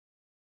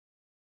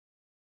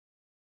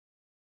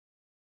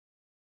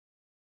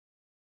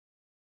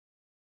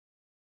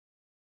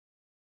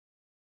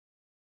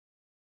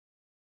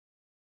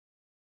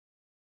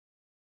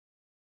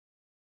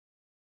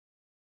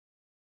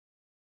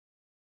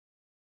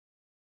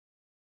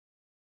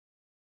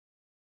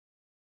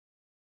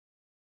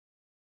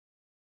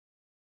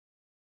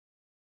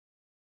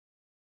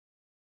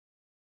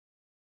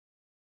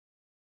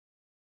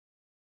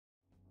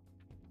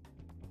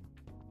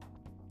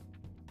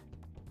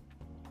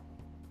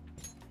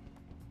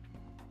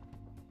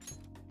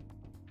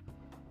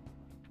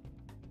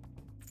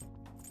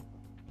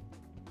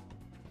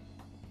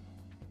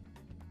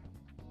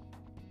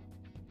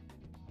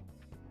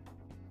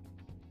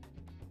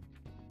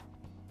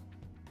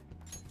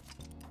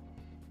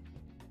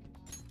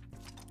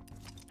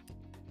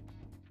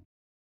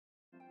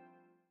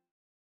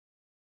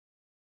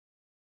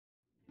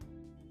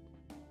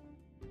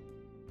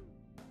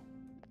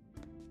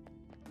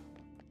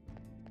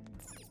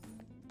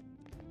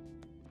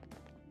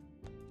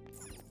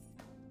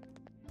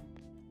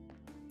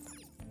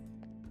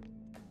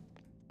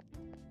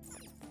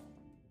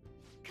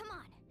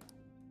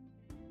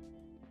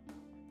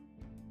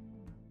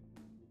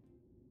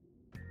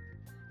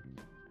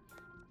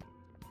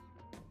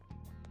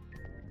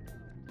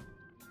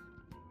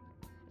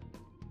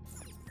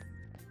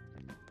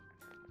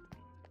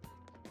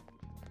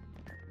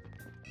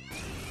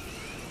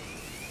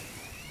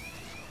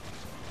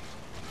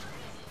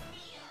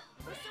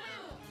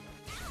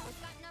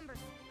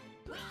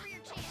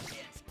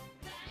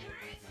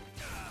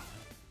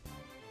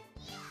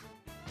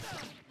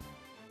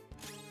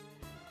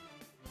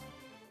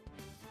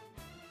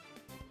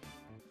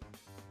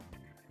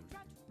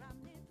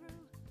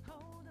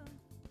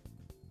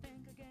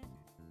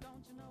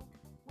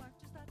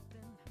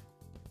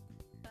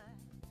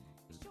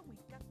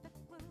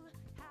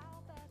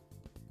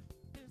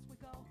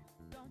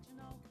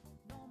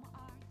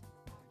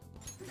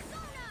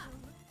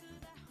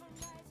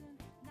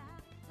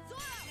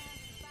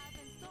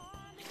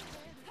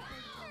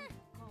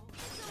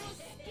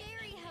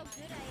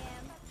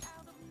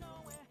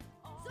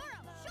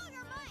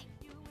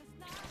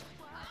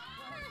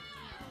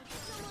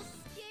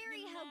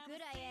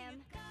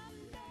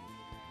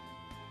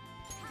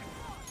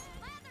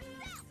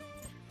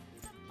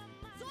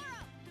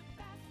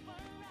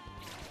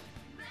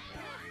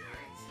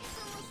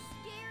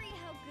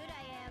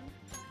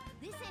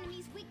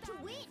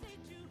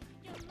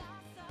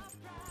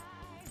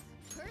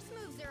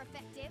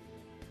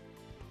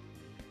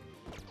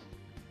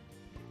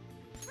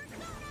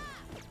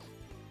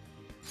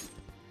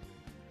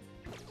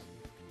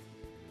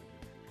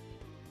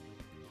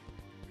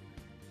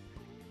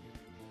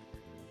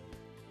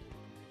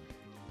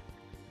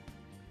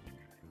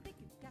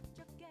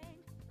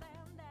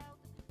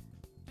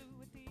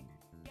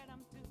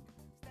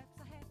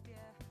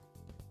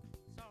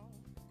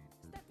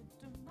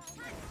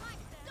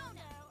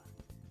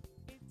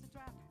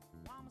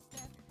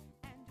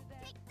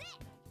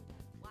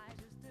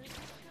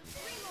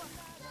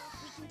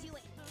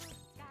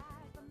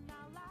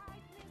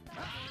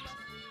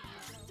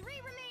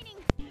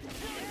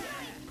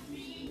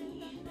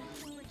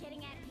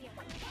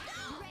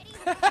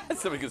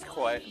somebody goes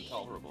quiet and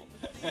tolerable.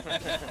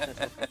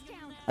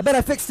 I bet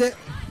I fixed it.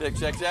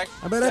 Check.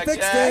 I bet I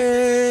fixed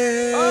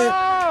it.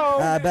 Oh!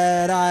 I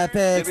bet I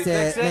fixed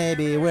fix it?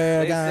 Maybe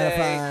we're They gonna say-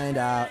 find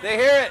out. They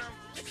hear it.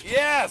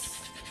 Yes.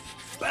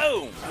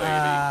 Boom. Baby.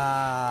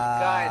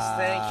 Guys,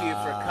 thank you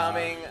for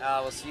coming.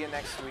 We'll see you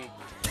next week.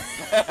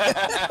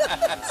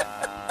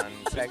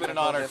 It's been an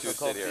honor to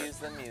sit here.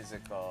 The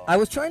musical. I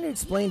was trying to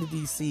explain to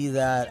DC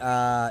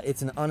that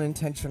it's an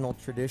unintentional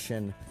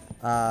tradition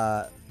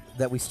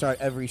that we start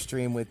every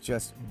stream with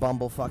just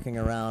bumblefucking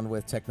around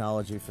with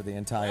technology for the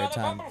entire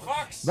time.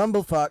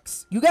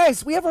 Bumblefucks. You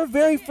guys, we have our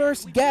very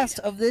first guest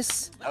of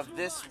this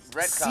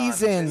retcon,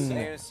 season. this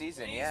new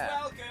season,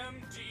 yeah.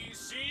 Welcome,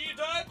 DC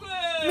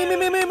Douglas. Me.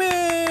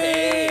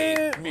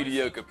 Hey,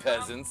 mediocre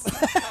peasants.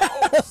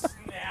 Oh,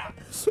 snap.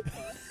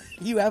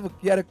 You had a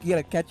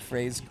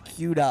catchphrase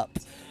queued up,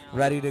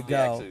 ready to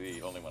go. Actually,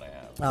 the only one I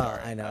have. Oh,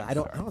 Sorry. I know. I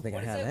don't think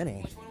I have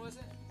any.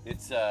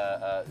 It's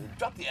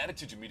drop the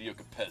attitude, you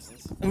mediocre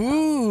peasants.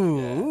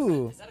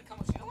 Ooh. Is that a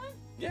Kamoshida one?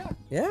 Yeah.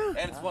 Yeah.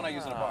 And it's one I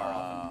use in a bar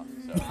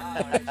often.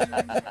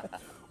 So.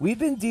 We've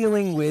been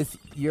dealing with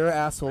your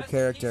asshole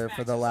character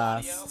for the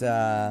last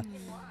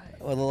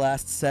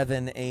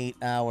 7-8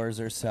 hours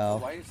or so.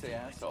 Why do you say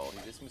asshole?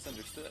 He just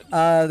misunderstood.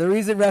 The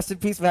reason Rest in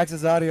Peace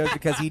Max's audio is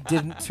because he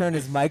didn't turn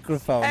his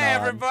microphone Hey,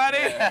 on. everybody!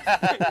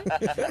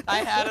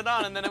 I had it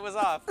on and then it was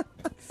off.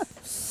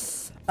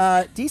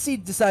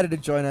 DC decided to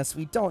join us.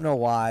 We don't know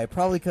why.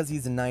 Probably because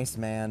he's a nice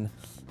man.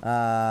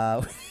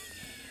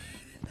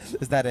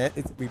 Is that it?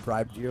 We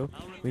bribed you.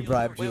 We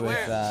bribed you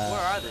with. Where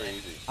are they?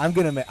 I'm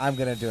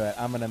gonna do it.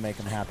 I'm gonna make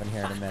them happen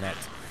here in a minute.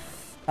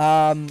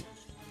 And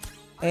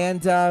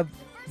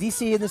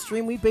DC in the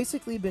stream, we've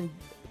basically been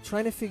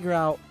trying to figure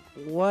out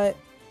what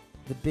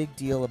the big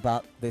deal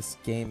about this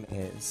game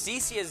is.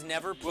 DC has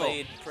never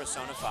played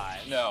Persona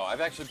 5. No, I've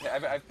actually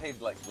I've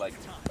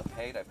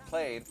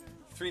played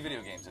 3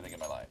 video games I think in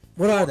my life.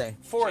 What are they?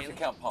 4 if you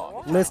count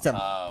Pong. List them.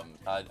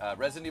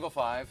 Resident Evil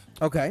 5.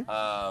 Okay.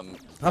 How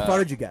far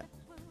did you get?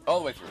 All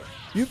the way through it.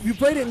 You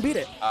played it and beat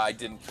it. I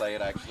didn't play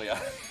it actually.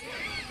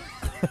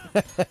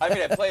 I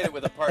mean, I played it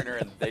with a partner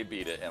and they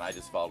beat it, and I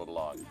just followed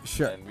along.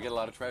 Sure. And we get a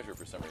lot of treasure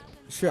for some reason.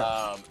 Sure.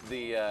 And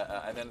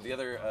then the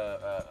other,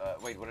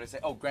 wait, what did I say?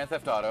 Oh, Grand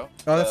Theft Auto.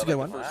 Oh, that's a good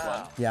one. The first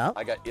one. Yeah.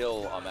 I got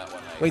ill on that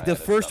one. Wait, the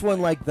first something.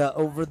 one, like the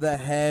over the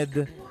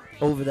head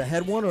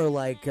one, or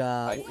like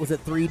was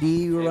it 3D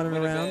you were running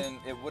around?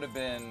 It would have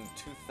been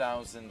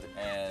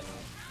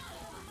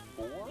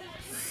 2004.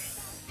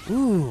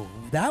 Ooh,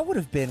 that would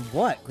have been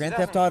what? Grand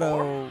Theft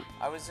Auto.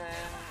 I was in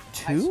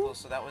 2? high school,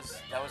 so that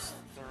was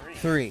 3.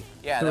 3.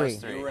 Yeah, that was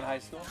 3. You were in high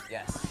school?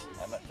 Yes.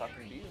 I'm not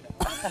talking to you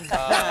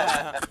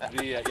now.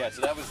 Yeah, so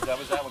that was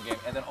that one game,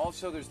 and then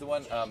also there's the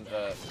one,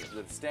 the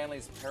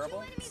Stanley's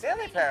Parable.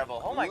 Stanley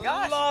Parable. Oh my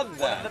gosh. Love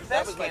that. One of the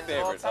That best was my games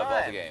favorite of all of all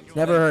the time. games.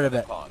 Never heard of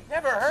it. Pong.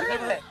 Never heard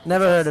of it.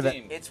 Never heard of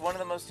it. It's one of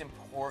the most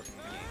important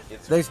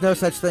games. There's no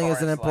such thing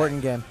as an Forest important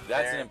Life. game.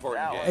 That's an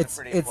important That game. was It's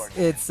pretty important.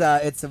 it's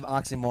an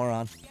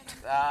oxymoron.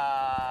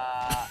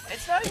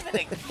 It's not even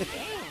a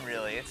game,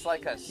 really. It's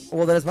like a.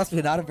 Well, then it must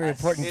be not a very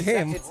important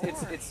game. It's an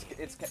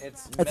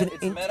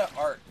meta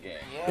art game.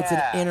 Yeah. It's an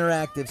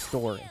interactive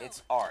story.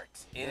 It's art.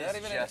 It It's not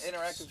is even just an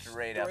interactive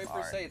straight story up per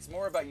art. se. It's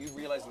more about you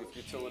realizing the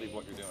futility of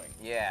what you're doing.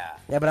 Yeah.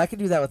 Yeah, but I could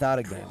do that without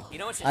a game. You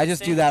know what's I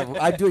just do interesting?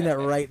 that. I'm doing that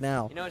right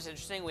now. You know what's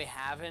interesting? We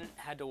haven't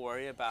had to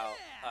worry about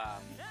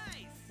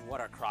what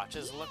our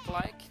crotches look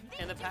like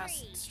in the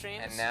past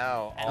streams. And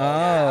now.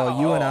 Oh,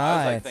 you and I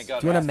was I. like, thank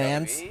God Do you want to that's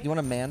man? baby. Do you want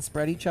to man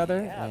spread each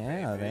other?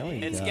 Yeah, there we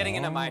go. It's getting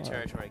into my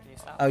territory. Can you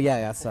stop? Oh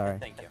yeah, sorry.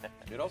 Thank you.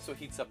 It also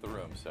heats up the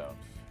room, so.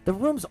 The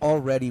room's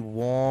already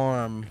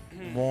warm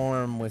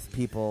with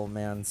people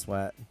man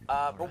sweat.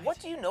 But what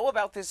do you know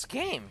about this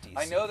game, DC?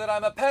 I know that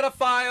I'm a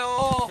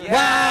pedophile.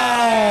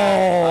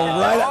 Yeah. Wow!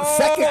 Right on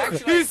second.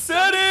 Actually, he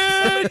said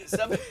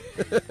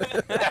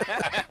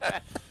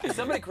it.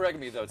 Somebody correct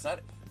me though. It's not.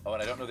 Oh,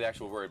 and I don't know the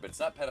actual word, but it's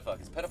not pedophile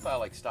because pedophile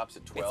like stops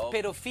at 12.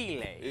 It's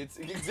pedophile. It's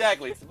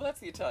exactly. Well, that's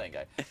the Italian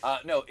guy.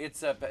 No,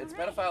 it's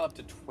pedophile up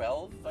to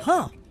 12. I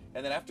Huh. think.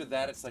 And then after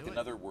that, it's like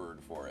another word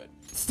for it.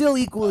 Still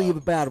equally a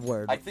bad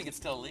word. I think it's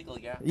still illegal.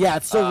 Yeah. Yeah,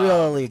 it's still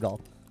real illegal.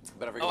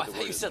 But I forget Oh, I what the thought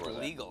word you is said for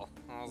that. legal.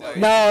 I was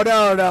No,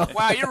 like, No.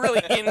 wow, you're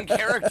really in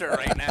character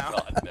right now.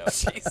 God, no.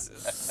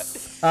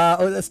 Jesus.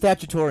 A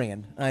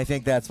statutorian. I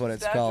think that's what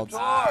it's called.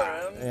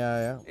 Statutorian.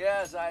 Yeah.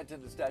 Yes, I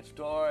attended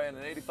Statutorian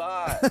in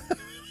 '85.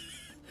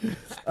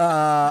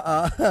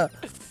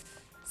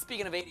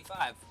 Speaking of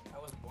 85, I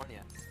wasn't born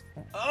yet.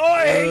 Oh,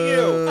 I hate you!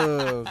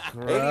 Oh, 85,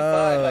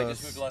 I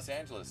just gross. moved to Los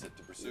Angeles to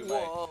pursue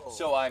Whoa. my...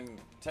 So I'm...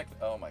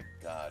 oh my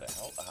God.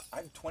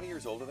 I'm 20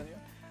 years older than you?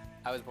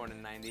 I was born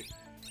in 90.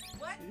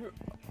 What?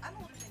 I'm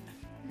older than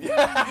you.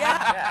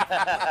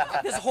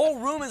 Yeah. This whole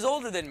room is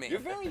older than me. You're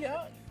very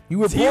young. You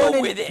were Deal born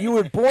in. with it. You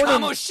were born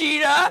in.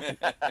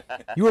 Kamoshida!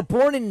 You were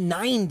born in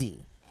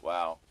 '90.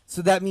 Wow.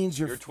 So that means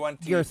You're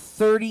 20. You're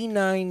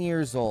 39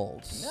 years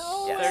old.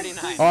 No. Yeah,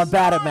 39. Oh, I'm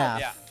bad at math.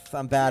 Yeah.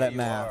 I'm bad Yeah, at you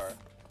math.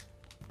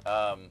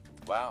 are.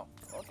 Wow.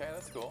 Okay,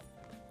 that's cool.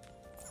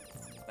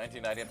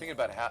 1990. I'm thinking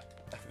about how.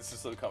 This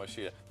is little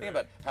Kamoshida. Thinking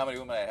about how many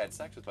women I had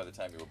sex with by the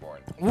time you were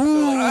born. Ooh.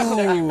 So,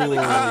 like, you really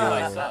could be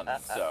my son.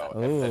 So,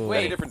 Ooh. at many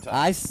Wait. different times.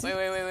 I see.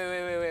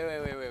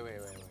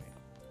 Wait.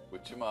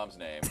 What's your mom's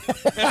name?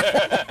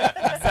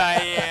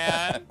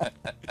 Diane.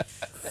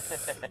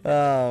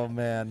 Oh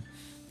man.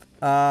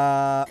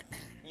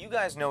 You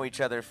guys know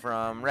each other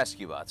from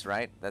Rescue Bots,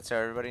 right? That's how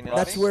everybody knows.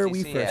 That's where we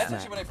DC, first yeah. That's met.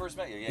 actually when I first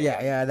met you.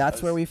 Yeah,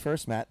 that's where we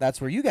first met. That's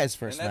where you guys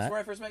first And that's met. where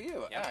I first met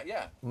you. Yep.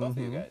 Yeah, both of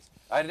you guys.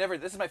 I never.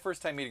 This is my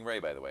first time meeting Ray,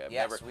 by the way.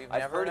 Yes, I've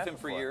never heard met of him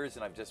for before. years,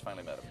 and I've just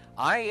finally met him.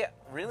 I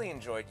really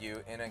enjoyed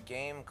you in a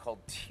game called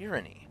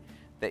Tyranny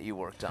that you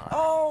worked on.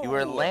 Oh! You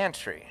were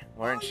Lantry,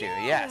 weren't you?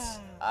 Yes.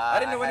 I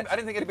didn't know. had- I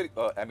didn't think anybody.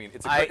 Oh, I mean,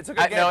 it's a I- great, it's a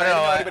good game. No, but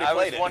no, I didn't know anybody I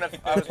was played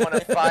it. I was one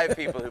of 5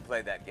 people who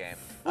played that game.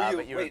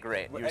 But you were wait,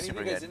 great. Were You were any of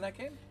super you guys good. in that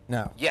game?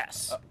 No.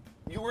 Yes.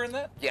 You were in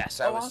that? Yes,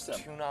 I Oh, was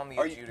awesome. Toonami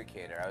Are you-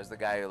 Adjudicator. I was the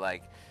guy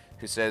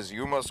who says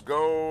you must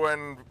go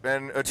and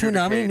adjudicate.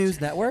 Toonami News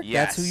Network?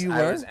 Yes, That's who you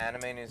I were? was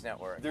Anime News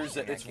Network. It's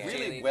in that game.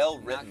 really well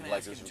Not written. gonna Like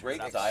ask you there's to great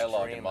turn up.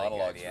 dialogue and Extremely good,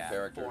 monologues yeah. for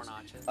characters. 4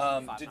 notches,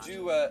 5 Did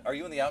you? notches. Are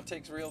you in the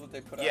outtakes reel that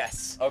they put out?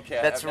 Yes. Okay.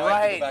 That's now I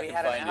have to right. go back We and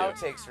had an find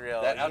you. outtakes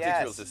reel. That outtakes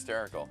yes. reel is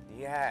hysterical.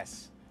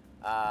 Yes.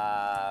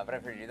 But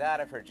I've heard you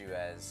that. I've heard you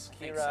as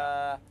think so.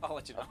 Kira. I'll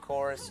let you know. Of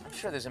course. I'm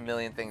sure there's a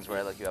million things where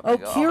I look you up Oh,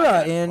 and I go, Kira my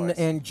God, of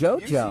in course.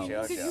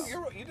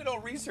 JoJo. You did all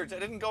research. I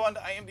didn't go on to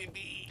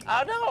IMDb.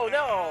 Oh,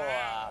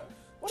 no.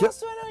 What Jo- else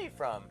do I know you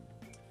from?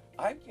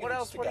 What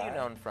else? What are you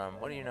known from?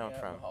 What are you known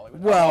from?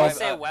 Well,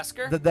 Say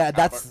Wesker.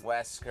 That's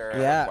Wesker.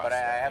 Yeah. But I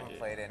haven't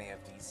played any of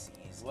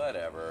DC's.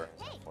 Whatever.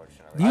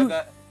 Unfortunately. you.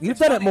 got- You've it's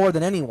done it funny. more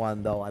than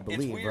anyone, though. I It's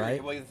believe, weird.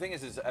 right? Well, the thing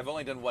is I've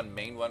only done one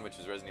main one, which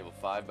is Resident Evil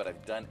 5, but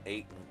I've done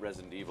 8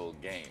 Resident Evil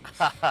games.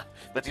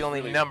 But the only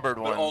Really- numbered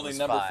but one only was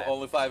number 5.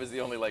 only 5 is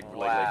the only like.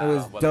 Wow. It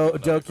was one that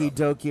was Doki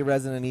from. Doki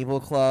Resident Evil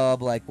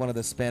Club, like one of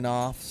the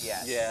spin-offs.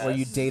 Yes. Yes. Where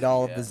you date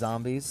all of Yeah. the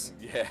zombies.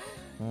 Yeah.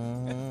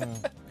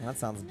 That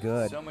sounds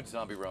good. So much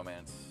zombie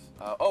romance.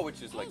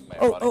 Which is like my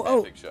Oh,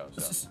 erotic fanfic show.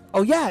 So.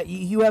 Oh yeah,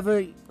 you have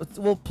a.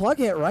 We'll plug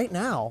it right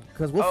now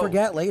because we'll Oh.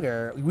 forget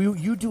later.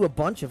 You do a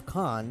bunch of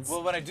cons.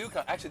 Well, when I do,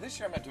 actually this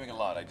year I'm not doing a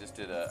lot. I just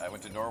did. I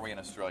went to Norway and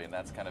Australia, and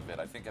that's kind of it.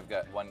 I think I've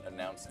got one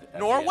announced. at the end.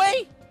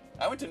 Norway?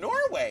 I went to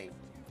Norway.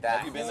 That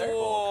Have you been there?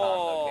 cool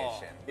con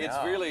location. It's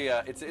No. really,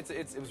 it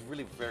was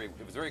really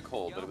it was very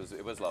cold, but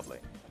it was lovely.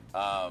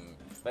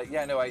 But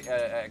yeah, no,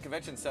 at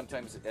conventions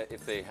sometimes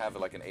if they have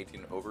like an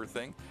 18 over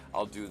thing,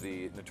 I'll do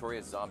the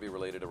notorious zombie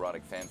related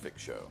erotic fanfic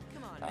show.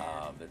 Come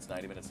on, That's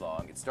 90 minutes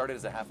long. It started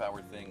as a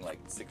half-hour thing like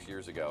 6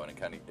 years ago, and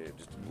it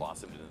just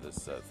blossomed into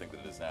this thing that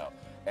it is now.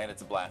 And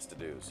it's a blast to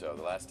do. So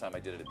the last time I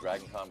did it at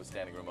Dragon Con was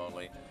standing room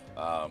only.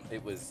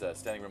 It was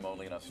standing room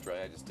only in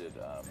Australia. I just did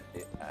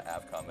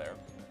AvCon there.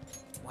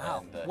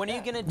 Wow. And, When are you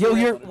yeah. gonna do Yo, it?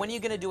 you're- When are you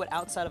gonna do it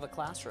outside of a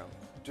classroom?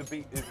 To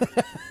be.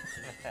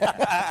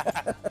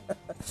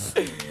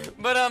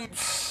 But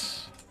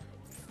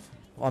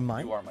On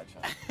mine. You are my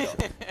child.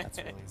 So. That's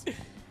really easy.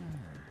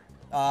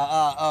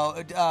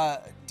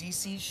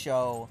 DC's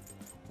show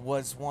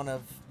was one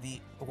of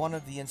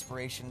the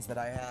inspirations that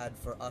I had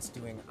for us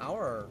doing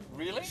our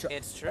Really? show.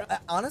 it's true.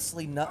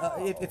 Honestly,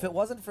 if it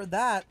wasn't for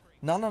that,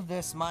 none of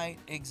this might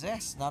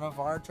exist. None of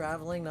our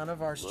traveling, none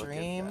of our Look at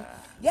stream.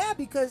 that. Yeah,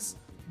 because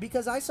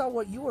I saw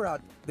what you were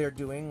out there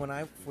doing when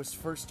I was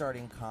first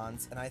starting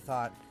cons, and I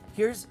thought,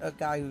 here's a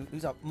guy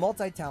who's a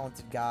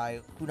multi-talented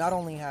guy who not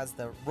only has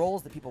the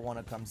roles that people want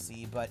to come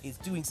see, but is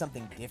doing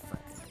something different,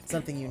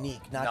 something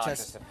unique, not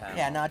just a panel.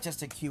 yeah, not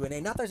just a Q&A.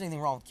 Not that there's anything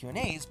wrong with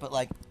Q&As, but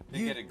like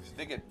They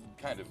get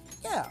kind of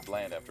Yeah.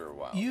 bland after a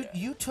while. you yeah.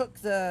 you took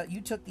the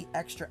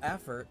extra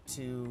effort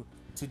to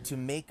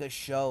make a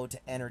show to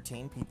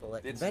entertain people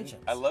at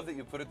conventions. I love that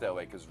you put it that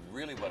way because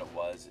really what it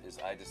was is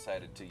I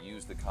decided to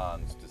use the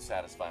cons to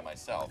satisfy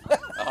myself,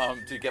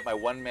 to get my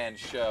one-man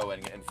show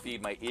and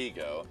feed my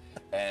ego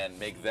and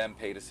make them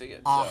pay to see it.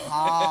 So.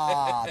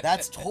 Aha!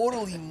 That's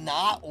totally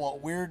not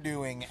what we're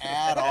doing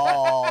at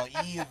all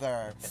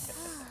either.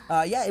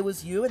 Yeah, it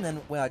was you, and then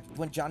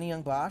when Johnny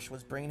Young Bosch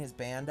was bringing his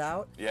band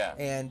out. Yeah.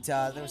 And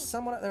there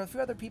were a few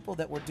other people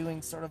that were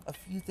doing sort of a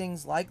few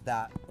things like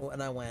that,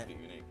 and I went,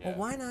 Unique, well, yeah.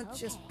 why not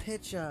just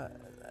pitch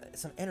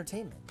some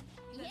entertainment?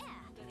 Yeah.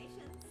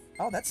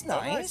 Oh, that's Oh,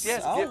 nice.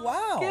 Yes, Oh, give,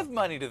 wow. Give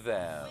money to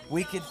them.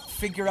 We could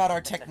figure out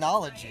our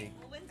technology.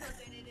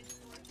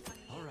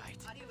 All right.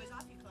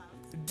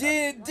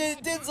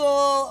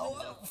 Didsel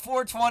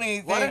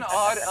 420. What an thanks.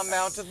 odd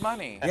amount of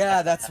money.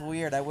 Yeah, that's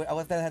weird. I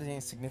wonder if that had any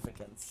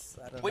significance.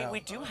 I don't Wait, know. we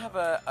do have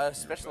a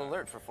special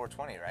alert for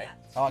 420, right?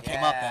 Oh, it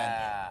came up then.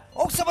 Yeah.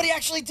 Oh, somebody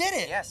actually did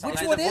it. Yes, Which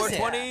on one the is it?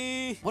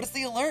 420. What is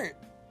the alert?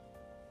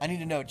 I need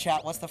to know,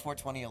 chat. What's the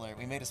 420 alert?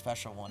 We made a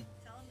special one.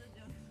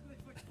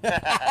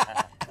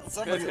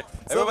 Somebody- Everybody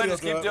somebody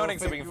just will keep do it. donating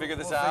We'll so we can figure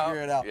this we'll out.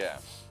 Figure it out. Yeah.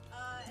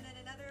 And then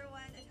another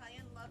one,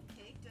 Italian Love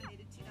Cake,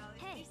 donated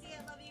 $2. Casey,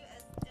 I love you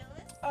as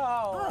Dillis.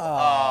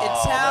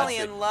 Oh. Italian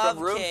That's it. love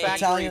From Room cake. Factory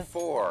Italian-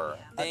 4.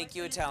 Thank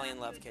you, Italian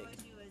love cake.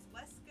 Joined you as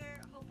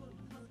Wesker. Hope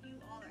you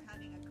all are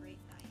having a great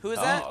night. Who is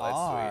Oh, that?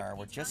 that's sweet.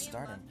 We're just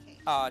Italian starting. Love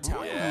Cake. Oh,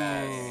 Italian.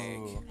 Yay.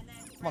 Ooh. And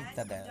then Come on, as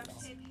that Dr. bad.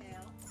 Pip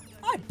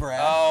Hi,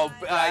 Brad. Oh,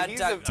 Brad he's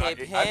duct tape I've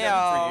known him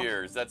hail. for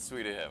years. That's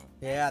sweet of him.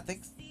 Yeah, I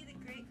think. See the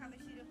great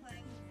Kamoshida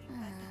playing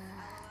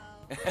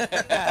LOL.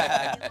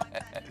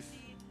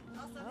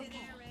 Also, hey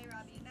there, Ray,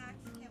 Robbie, Max.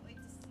 Can't wait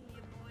to see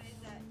you boys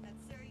at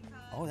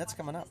SuriCon. Oh, that's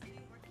coming up. Working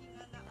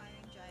on the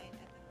Iron Giant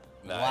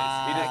at the Nice.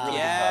 Wow. He does really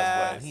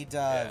Yeah. good cosplays. He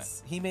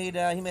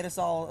does. He made us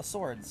all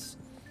swords.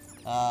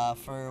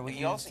 For we He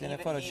used also in a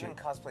photo even shoot.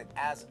 cosplayed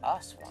as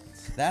us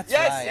once. That's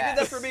Yes, right. he did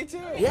that for me too.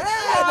 Yeah.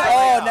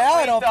 Oh, Oh, now I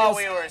we don't thought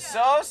feel. we were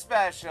so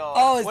special.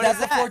 Oh, is What that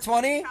the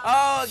 420?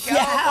 Oh,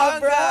 Yeah,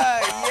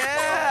 Cowabunga!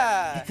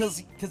 Yeah.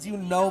 Because you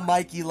know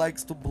Mikey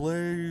likes to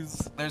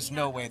blaze. There's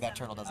no way that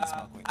turtle doesn't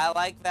smoke weed. I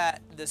like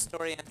that the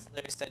story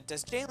ancillary said,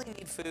 does Jaylee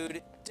need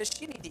food? Does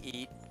she need to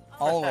eat?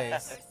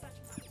 Always.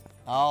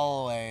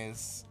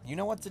 Always. You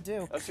know what to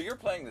do. Oh, so you're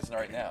playing this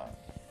right now?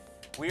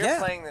 We are Yeah.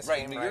 playing this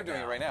Right, game you're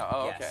doing it right now.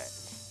 Oh,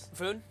 Yes.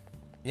 Food?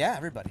 Yeah,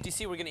 everybody.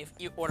 DC, we're gonna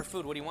order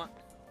food. What do you want?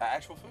 okay.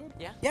 Actual food?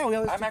 Yeah. Yeah, we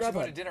always I'm do actually grub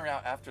going hunt. to dinner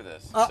out after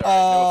this. Uh-oh.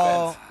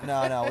 Sorry, no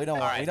offense. No, we don't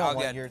want. Alright, we don't all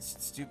want good. your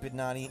stupid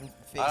not eating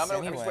face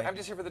I'm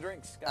just here for the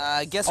drinks.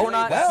 Guess Oh, we're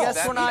not. well, guess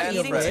that we're not means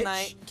eating rich.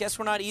 tonight. Guess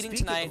we're not eating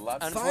Speaking of tonight.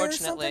 lots of- Fire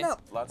Unfortunately. something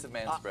up. Lots of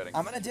man spreading.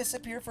 I'm gonna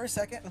disappear for a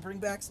second and bring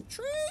back some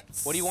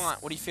treats. What do you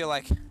want? What do you feel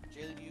like?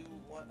 Jaylee, do you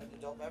want an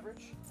adult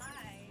beverage? I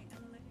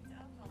am allergic to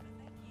alcohol, but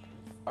thank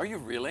you. Are you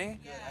really?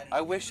 Yeah.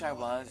 I wish I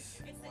was.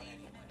 It's the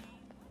annual.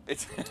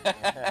 It's.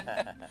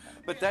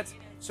 But that's.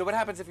 So what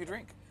happens if you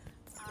drink?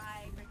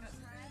 I break out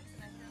knives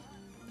and I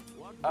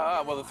throw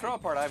them. Well, the throw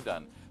apart I've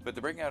done, but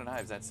the breaking out of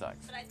knives that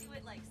sucks. But I do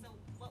it like, so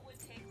what would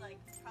take like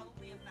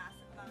probably a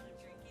massive amount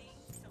of drinking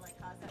to like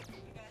cause that for you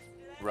guys to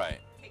do that? Right.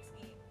 Takes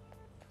me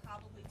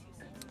probably 2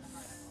 seconds of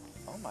hard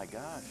alcohol. Oh my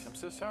gosh, I'm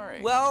so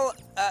sorry. Well,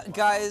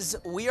 guys,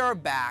 we are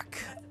back.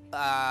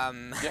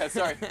 Yeah,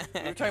 sorry.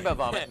 We're talking about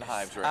vomit and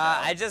hives right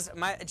now.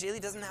 my Jaylee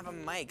doesn't have a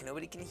mic.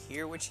 Nobody can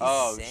hear what she's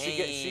Oh,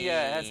 saying. she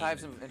has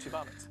hives and she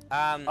vomits.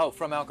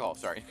 From alcohol.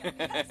 Sorry.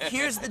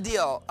 Here's the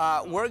deal.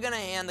 We're gonna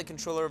hand the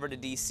controller over to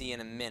DC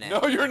in a minute.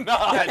 No, you're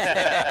not.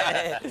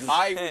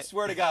 I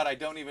swear to God, I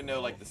don't even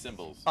know like the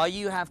symbols. All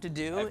you have to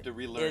do I have to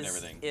relearn is,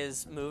 everything.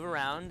 is move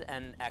around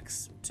and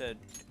X to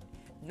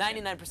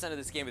 99% of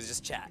this game is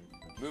just chat.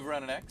 Move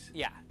around an X.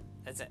 Yeah,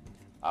 that's it.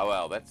 Oh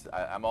well,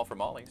 I'm all for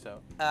Molly, so.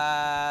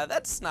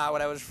 That's not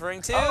what I was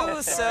referring to.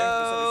 Oh, sorry,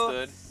 so,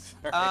 misunderstood.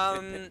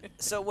 Sorry.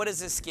 so what is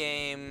this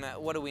game?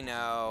 What do we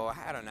know?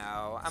 I don't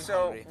know. I'm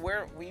So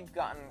hungry. we've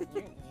gotten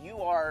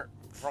you are,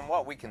 from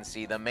what we can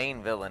see, the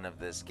main villain of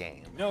this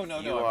game. No, You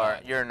I'm are.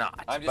 not. You're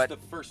not. I'm just but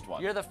the first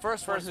one. You're the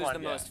first one First who's one,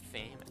 the yeah. most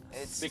famous.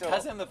 it's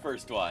because still, I'm the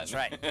first one. That's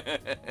right.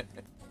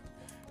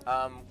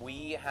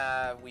 we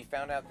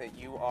found out that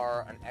you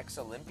are an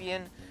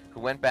ex-Olympian who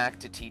went back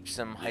to teach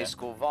some high Yeah.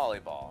 school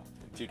volleyball.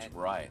 Teach And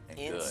right and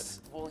good.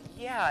 Well,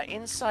 yeah,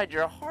 inside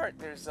your heart,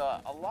 there's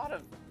a lot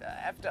of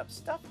effed up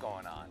stuff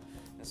going on.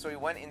 And so we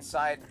went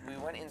inside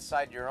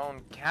your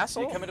own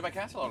castle. You come into my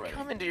castle already.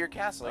 Come into your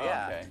castle, Oh,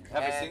 yeah. okay.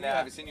 Have I seen And, you?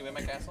 Have I seen you in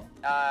my castle?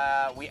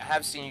 We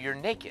have seen you. You're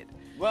naked.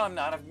 Well, I'm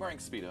not. I'm wearing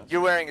speedos. You're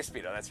wearing a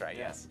speedo. That's right.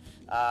 Yeah. Yes.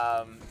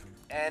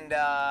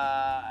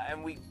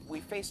 And we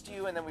faced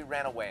you, and then we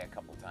ran away a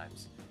couple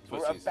times.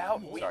 Pussies.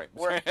 Sorry.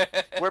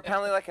 We're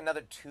apparently like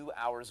another 2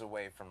 hours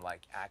away from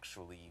like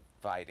actually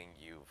fighting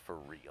you for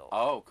real.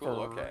 Oh, cool.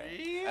 For Okay.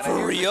 real? And For I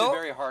hear real? It's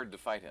very hard to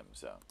fight him.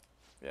 So,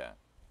 yeah.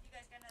 You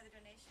guys got another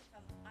donation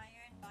from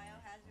Iron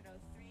Biohazard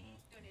 03.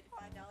 Donated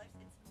 $5.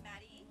 It's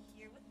Maddie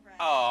here with Brad.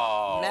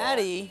 Oh.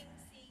 Maddie.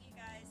 Seeing you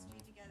guys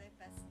stream together,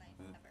 best night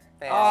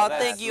ever. Oh,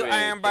 that's thank you, sweet.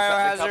 Iron The couple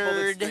that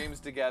Biohazard. streams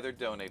together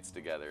donates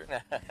together.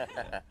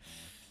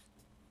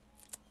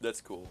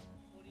 That's cool.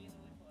 What are you in the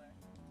mood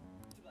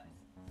for?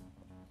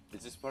 Goodbye.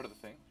 Is this part of the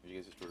thing? Are you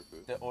guys just order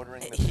food? The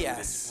ordering the food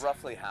Yes. is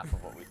roughly half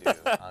of what we do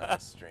on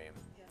this stream.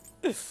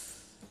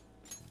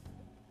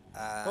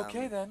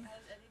 Okay then. I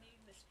was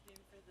editing the stream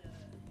for the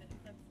minute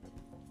clips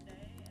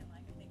today, and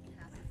like I think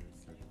half of the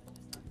stream was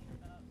just talking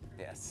about.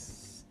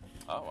 Yes.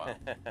 Oh wow.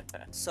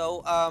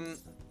 So,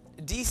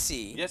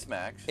 DC. Yes,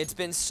 Max. It's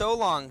been so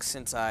long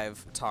since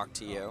I've talked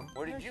to you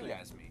Where did you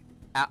guys meet?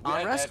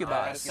 on Rescue at,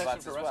 Bots. Rescue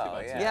Bots for as Rescue well,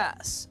 Bots, yeah.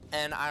 Yes,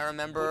 and I Who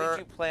remember. did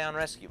you play on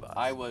Rescue Bots?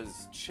 I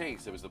was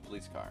Chase. It was the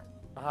police car.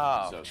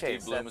 Oh, So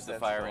Chase, Steve Bloom was the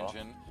that's fire cool.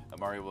 engine.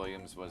 Amari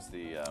Williams was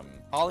the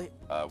all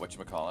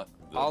whatchamacallit.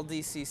 The- all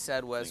DC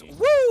said was thingy.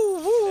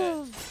 woo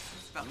woo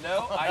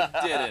No, I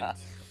didn't.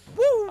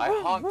 woo. I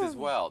woo, honked woo. as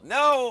well.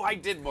 No, I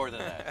did more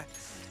than that.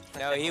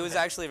 No, he was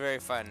actually very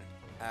fun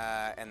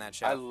in that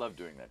show. I love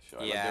doing that show.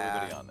 I loved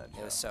everybody on that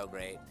show. It was so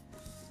great.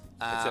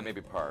 Except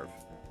maybe Parv.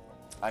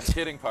 I'm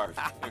kidding, Parv.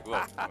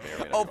 Well,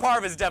 maybe not. Oh,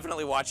 Parv is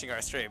definitely watching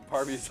our stream.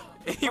 Parv's.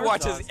 He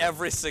watches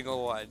every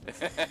single one.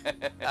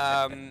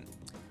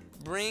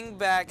 Bring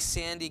back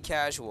Sandy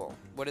Casual.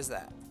 What is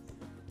that?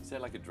 Is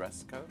that like a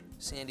dress code?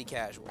 Sandy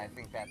Casual. I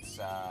think that's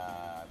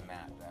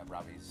Matt,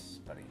 Robbie's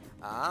buddy.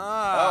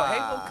 Ah. Oh, hey,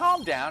 well,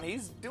 calm down.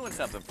 He's doing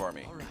something for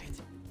me. All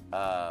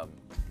right.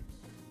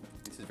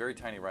 This is very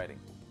tiny writing.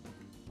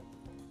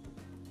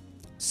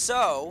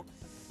 So,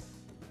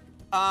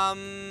 What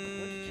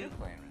did you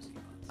play in Rescue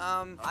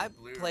I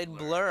played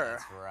Blur.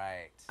 That's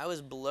right. I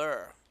was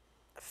Blur.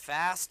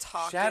 Fast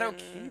talking. Shadow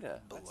Kita.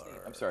 That's neat.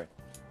 I'm sorry.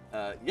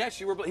 Yes,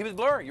 you were. He was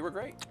Blur. You were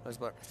great. I was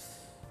Blur.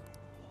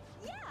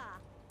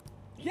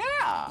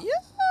 Yeah.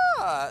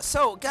 Yeah.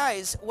 So,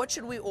 guys, what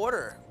should we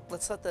order?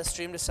 Let's let the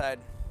stream decide.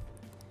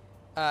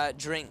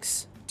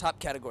 Drinks. Top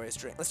category is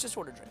drink. Let's just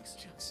order drinks.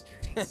 Just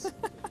shakes.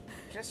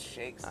 Just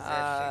shakes. Is there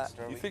a shake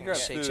store You we figure out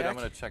can Shake food. check? I'm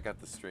gonna check out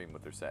the stream.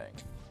 What they're saying.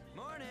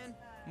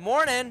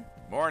 Morning.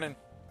 Morning.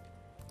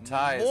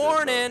 Ty. is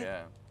Morning.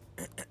 Yeah.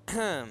 Taco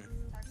Bell.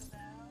 Was it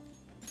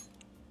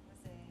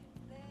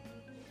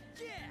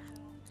they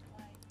don't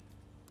like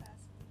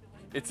fast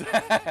food?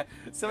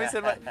 It's somebody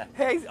said,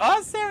 "Hey,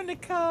 awesome,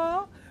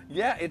 Nicole."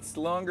 Yeah, it's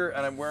longer,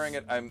 and I'm wearing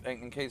it. I'm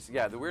in case.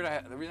 Yeah, the reason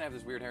I have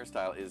this weird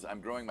hairstyle is I'm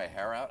growing my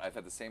hair out. I've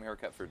had the same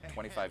haircut for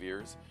 25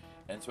 years,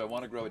 and so I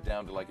want to grow it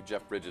down to like a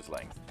Jeff Bridges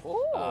length.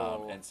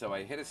 Ooh. And so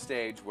I hit a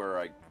stage where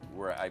I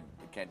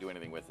can't do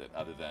anything with it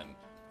other than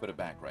put it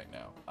back right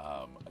now.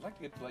 I'd like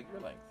to get to like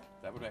your length.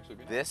 That would actually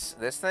be nice.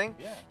 This thing?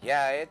 Yeah.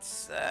 Yeah,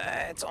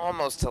 it's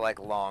almost to like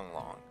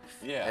long.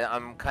 Yeah.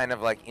 I'm kind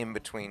of like in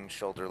between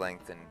shoulder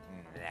length and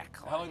neck.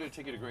 How long did it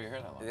take you to grow your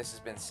hair that long? This has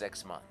been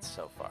 6 months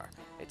so far.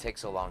 It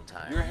takes a long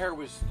time. Your hair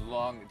was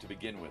long to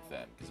begin with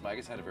then, because I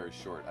guess I had a very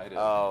short. I had a,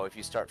 Oh, if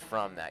you start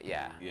from that,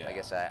 yeah. Yeah. I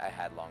guess I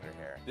had longer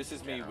hair. This is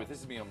in me. general.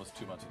 This is me almost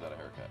 2 months without a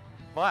haircut.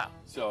 Wow.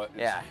 So it's,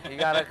 Yeah, you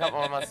got a couple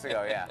more months to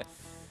go. Yeah.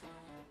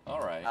 All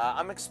right.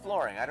 I'm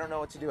exploring. I don't know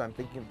what to do. I'm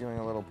thinking of doing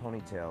a little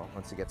ponytail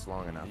once it gets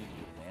long enough. You can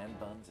do man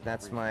buns. And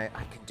That's everything.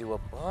 I can do a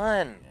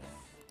bun,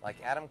 like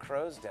Adam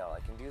Crosdale.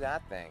 I can do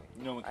that thing.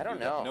 No one can I don't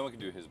do know. That. No one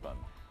can do his bun.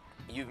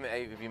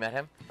 Have you met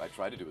him? I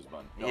tried to do his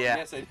bun. No, Yeah.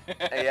 Yes, I did.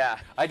 Yeah.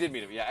 I did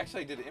meet him. Yeah,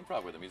 actually, I did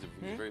improv with him. He's a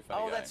very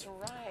funny guy. Oh, that's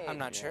right. I'm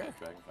not sure.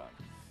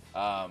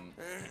 DragonCon.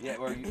 Yeah.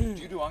 Or do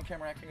you do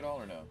on-camera acting at all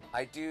or no?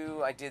 I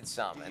did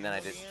some, and then I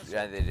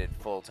did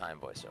full-time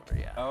voiceover.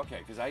 Yeah. Oh, okay,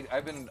 because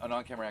I've been an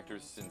on-camera actor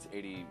since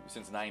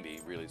 '90.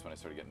 Really, is when I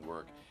started getting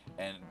work.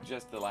 And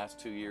just the last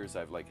 2 years,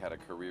 I've like had a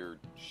career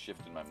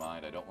shift in my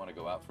mind. I don't want to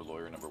go out for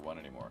lawyer number one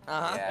anymore.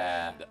 Uh-huh.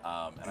 Yeah.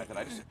 And I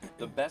thought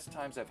the best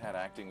times I've had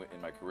acting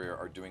in my career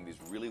are doing these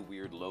really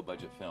weird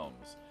low-budget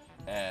films.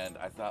 And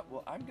I thought,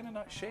 well, I'm gonna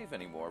not shave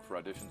anymore for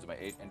auditions.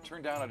 And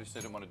turned down auditions I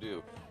didn't want to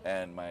do.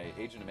 And my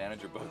agent and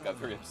manager both got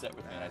very upset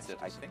with me. And I said,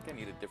 I think I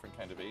need a different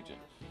kind of agent.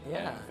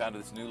 Yeah. And found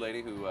this new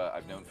lady who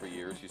I've known for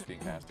years. She's being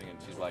casting, and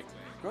she's like,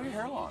 grow your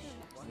hair long.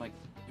 I'm like,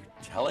 you're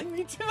telling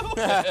me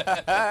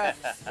to?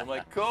 I'm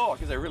like, cool,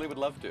 because I really would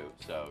love to.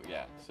 So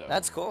yeah. So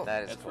That's cool.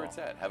 That's where it's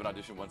at. Have an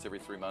audition once every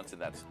 3 months,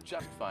 and that's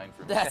just fine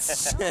for me.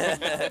 That's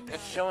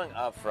Showing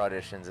up for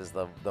auditions is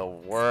the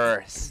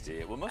worst.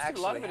 Yeah, well, most Actually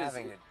a lot of it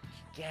having is. to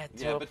get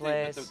to Yeah, a but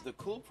place. the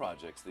cool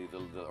projects,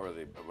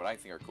 what I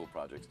think are cool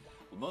projects,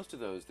 most of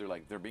those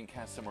they're being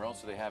cast somewhere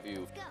else, so they have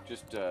you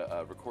just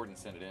record and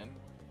send it in.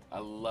 I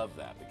love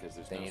that because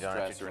there's Then no you don't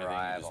have stress to or anything.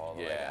 drive You just, all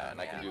the way yeah, down,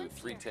 and I can yeah. do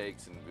 3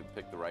 takes and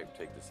pick the right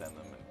take to send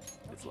them,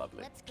 and it's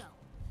lovely.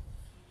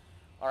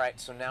 All right,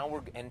 so now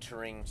we're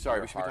entering. Sorry,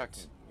 your we should be heart.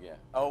 talking. Yeah.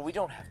 Oh, we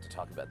don't have to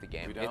talk about the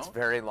game. We don't? It's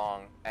very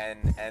long,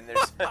 and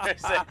there's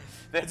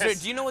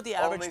do you know what the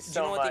only average? Do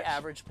so you know what much. the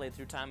average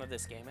playthrough time of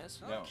this game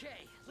is? No.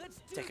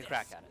 Take a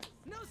crack at it.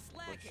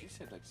 Well, she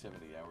said like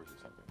 70 hours or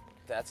something.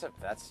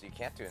 That's you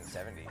can't do it in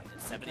 70. You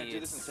 70. can't do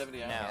this in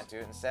 70 hours. No. can't do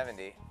it in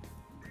 70.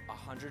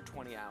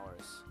 120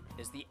 hours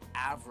is the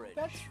average.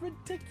 That's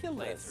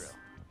ridiculous.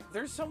 Playthrough.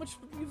 There's so much.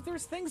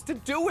 There's things to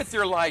do with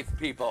your life,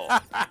 people.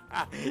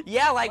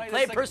 Yeah, like Right,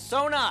 play it's like-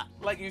 Persona.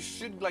 Like you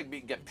should like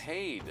get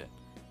paid.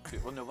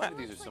 Well, no wonder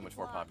these are so much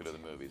more popular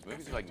than movies.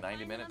 Movies are like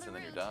 90 minutes and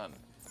then you're done.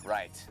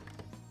 Right.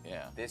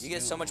 Yeah. This You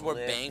get so much more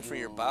bang for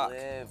your buck.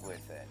 Live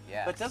with it.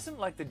 Yeah. But doesn't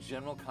like the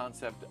general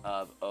concept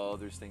of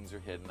there's things are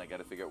hidden. I got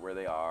to figure out where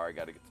they are. I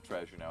got to get the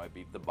treasure. Now I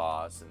beat the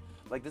boss, and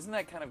like doesn't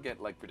that kind of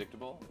get like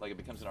predictable? Like it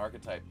becomes an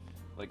archetype.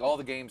 Like all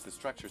the games, the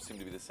structures seem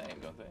to be the same,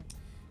 don't they?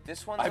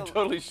 this one's I'm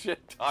totally shit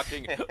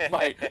talking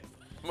my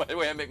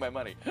way I make my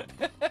money.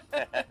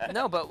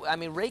 No, but I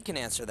mean, Ray can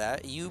answer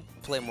that. You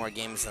play more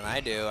games than I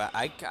do.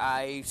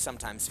 I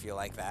sometimes feel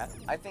like that.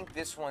 I think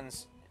this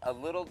one's a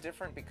little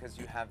different because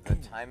you have the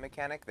time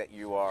mechanic that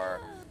you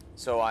are.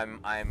 So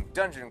I'm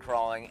dungeon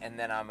crawling, and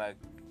then I'm a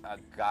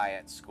guy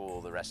at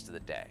school the rest of the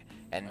day,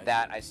 and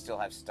I still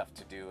have stuff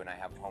to do, and I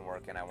have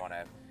homework, and I want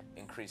to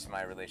increase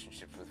my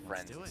relationships with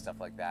friends and stuff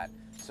like that.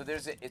 So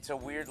it's a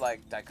weird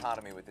like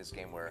dichotomy with this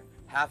game where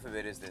half of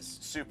it is this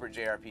super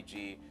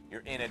JRPG,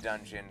 you're in a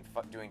dungeon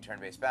doing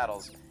turn-based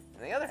battles,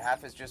 and the other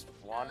half is just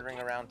wandering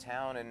around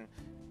town. And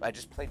I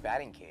just played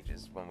batting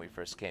cages when we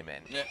first came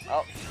in. Yeah.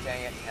 Oh,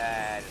 dang it.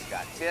 I just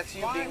got it. See, that's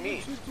you Why being would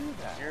mean. you do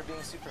that? You're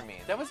being super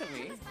mean. That wasn't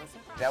me, was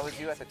it? That was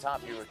you at the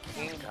top. You were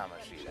King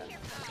Kamoshida.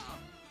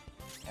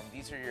 And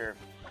these are your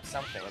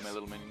somethings My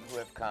little minions. who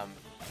have come.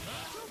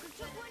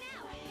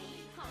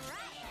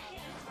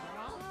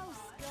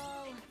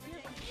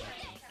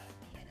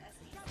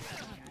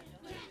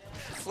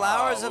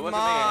 Flowers Oh, of look at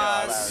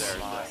me. Moss. There's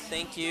that.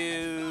 Thank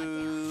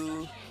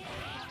you.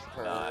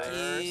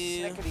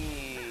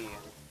 Snickety.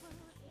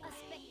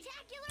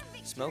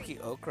 Smells Smoky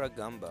okra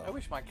gumbo. I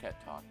wish my cat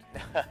talked.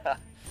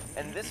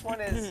 And this one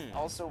is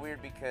also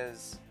weird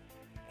because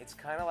it's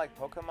kind of like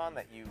Pokemon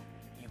that you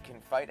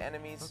can fight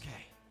enemies,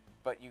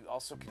 but you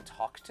also can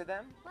talk to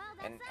them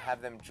and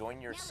have them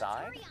join your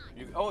side. If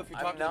you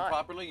talk to them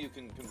properly, you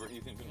can convert.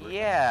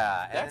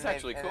 Yeah, That's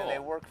actually cool. And they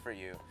work for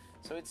you,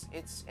 so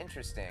it's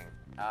interesting.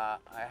 I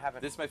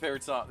haven't. This is my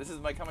favorite song. This is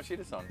my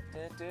Kamoshida song.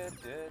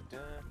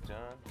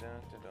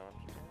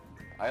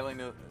 I only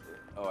know.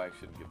 Oh, I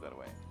shouldn't give that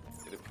away.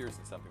 It appears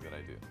in something that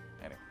I do.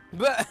 Anyway.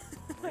 But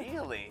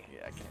Really?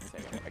 Yeah, I can't say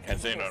anything. I can't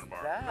say nothing more.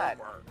 That?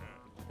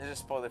 Is it a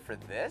spoiler for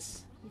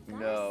this?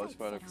 No,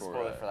 spoiler for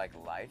Spoiler for like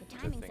life?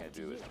 the thing I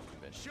do at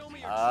convention.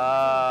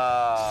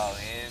 Oh,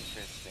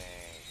 interesting.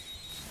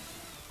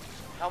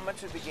 How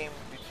much of the game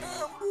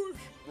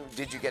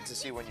did you get to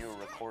see when you were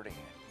recording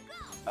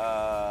it?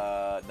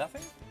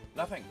 Nothing.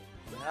 Nothing.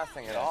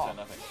 Nothing at Yeah, all. so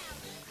nothing.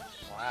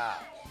 Wow.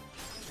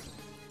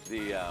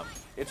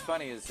 It's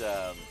funny is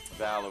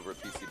Val over at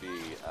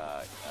PCB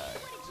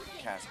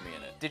cast me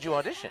in it. Did you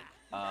audition?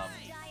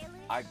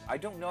 I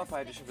don't know if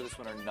I auditioned for this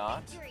one or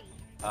not.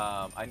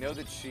 I know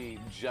that she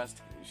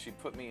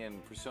put me in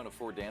Persona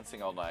 4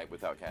 dancing all night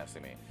without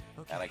casting me.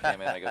 And I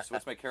came in and I go, so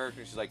what's my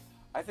character? And she's like,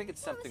 I think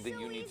it's something that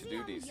you need to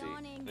do, DC.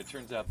 And it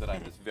turns out that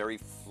I'm this very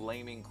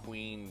flaming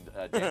queen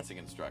dancing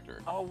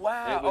instructor. Oh,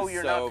 wow. It was Oh,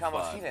 you're so not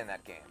fun. Kamoshida in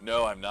that game.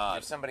 No, I'm not.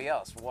 You're somebody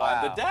else. Wow.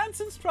 I'm the dance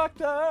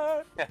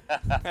instructor.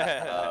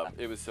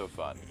 It was so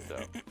fun.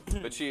 So,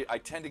 but I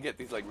tend to get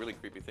these like really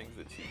creepy things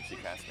that she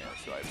cast me on,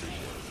 so I appreciate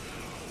it.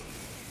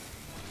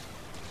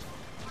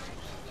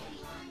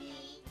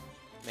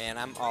 man,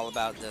 I'm all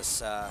about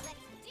this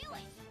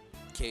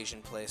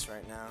Cajun place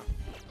right now.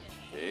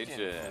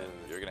 Cajun,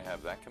 you're gonna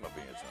have that come up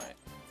in you tonight.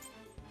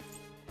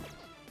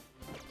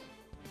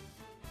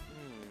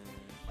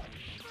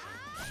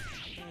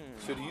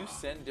 So do you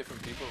send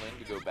different people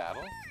in to go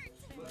battle?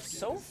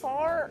 So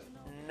far,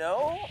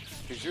 no.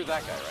 Because you're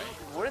that guy,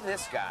 right? We're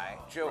this guy,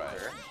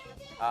 Joker,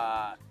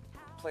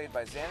 played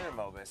by Xander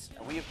Mobus.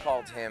 We have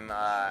called him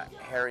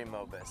Harry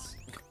Mobus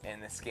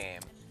in this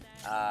game.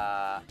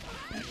 Hashtag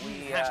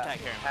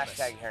Harry Mobus.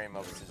 Hashtag Harry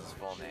Mobus is his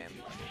full name.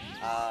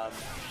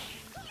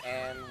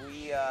 And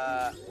he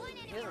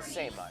doesn't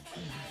say much,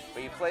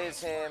 but you play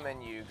as him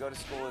and you go to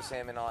school as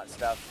him and all that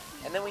stuff.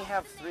 And then we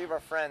have 3 of our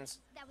friends.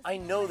 I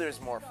know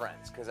there's more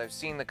friends because I've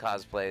seen the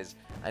cosplays.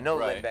 I know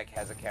Right. Lindbeck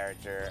has a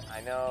character.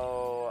 I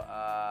know,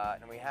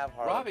 and we have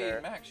Harlow. Robbie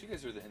and Max, you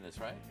guys are in this,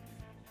 right?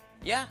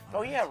 Yeah.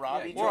 Oh yeah,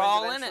 Robbie. Yeah, joins we're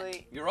all in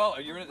it.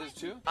 eventually. You're in this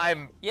too?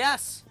 I'm.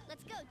 Yes.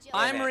 Let's go, Joe.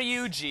 I'm Okay.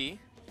 Ryuji.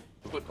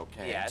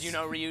 Okay. Yes. Do you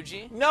know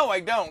Ryuji? No, I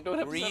don't. Don't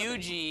have to say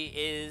Ryuji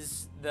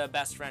is the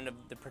best friend of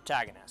the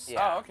protagonist.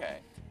 Yeah. Oh, okay.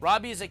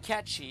 Robbie is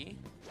Akechi.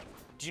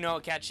 Do you know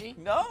Akechi?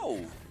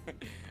 No.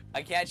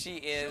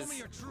 Akechi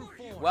is,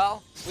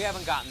 well, we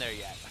haven't gotten there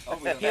yet. Oh,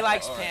 we don't He know.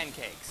 likes All right.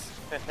 pancakes.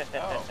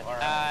 Oh, all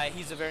right.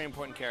 He's a very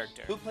important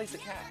character. Who plays the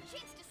cat?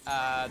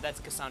 That's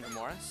Cassandra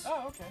Morris.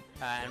 Oh, okay.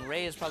 And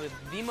Ray is probably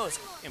the most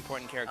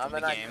important character I'm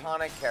in an the game.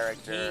 iconic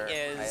character. He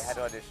is I had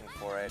to audition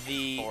for it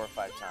the 4 or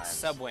 5 times.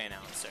 Subway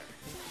announcer.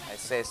 I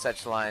say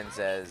such lines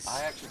as.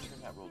 I actually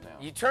turned that role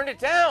down. You turned it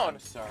down. I'm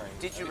sorry.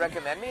 Did you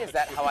recommend me? Is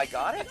that how I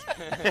got it?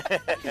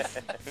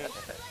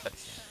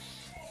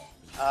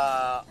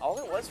 All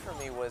it was for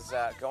me was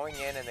going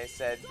in and they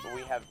said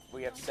we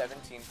have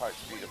 17 parts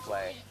for you to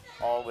play,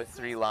 all with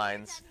 3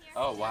 lines.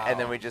 Oh, wow. And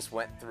then we just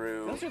went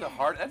through. Those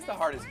are that's the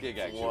hardest gig,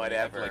 actually. when you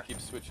have to, Whatever. like, keep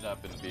switching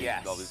up and being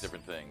Yes. all these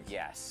different things.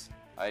 Yes.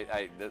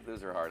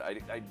 Those are hard.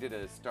 I did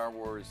a Star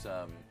Wars.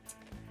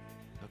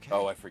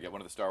 Oh, I forget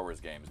one of the Star Wars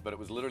games, but it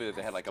was literally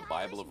they had like a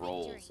Bible of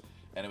roles,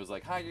 and it was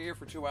like, "Hi, you're here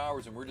for 2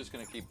 hours, and we're just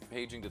gonna keep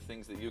paging to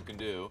things that you can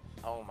do."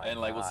 Oh my And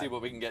like we'll see God.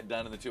 what we can get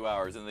done in the 2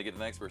 hours, and then they get to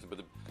the next person. But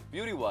the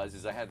beauty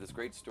is I had this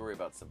great story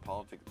about some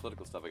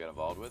political stuff I got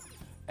involved with,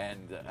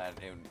 and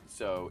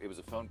so it was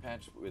a phone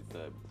patch with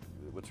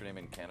what's her name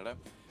in Canada.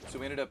 So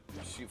we ended up.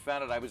 She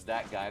found out I was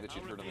that guy that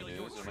she'd heard on the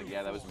news. And I'm like,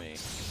 yeah, that was me.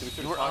 So we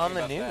started You were talking on the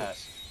about news? that.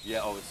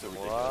 Yeah, oh, it's so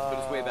ridiculous. But it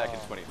was way back in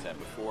 2010,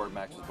 before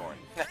Max was born.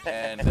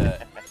 And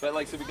but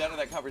like, so we got into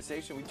that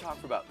conversation. We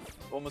talked for about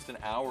almost an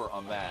hour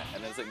on that,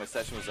 and then it's like my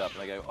session was up,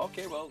 and I go,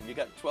 okay, well, you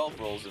got 12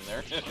 rolls in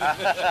there.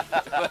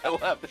 I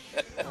left.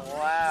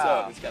 Wow.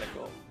 So it was kind of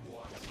cool.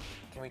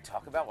 Can we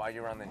talk about why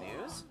you were on the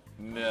news?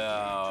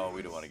 No,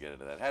 we don't want to get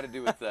into that. It had to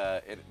do with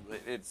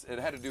it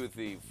had to do with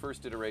the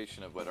first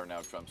iteration of what are now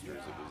Trumpsters.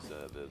 It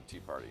was the Tea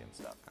Party and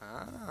stuff.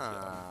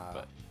 Ah.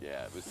 But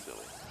yeah, it was silly.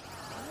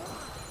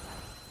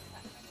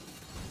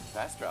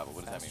 Fast travel.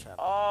 What does that mean?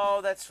 travel. Oh,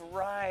 that's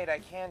right. I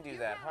can do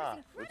that, huh?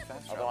 What's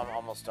fast Although travel? I'm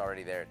almost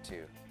already there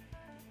too.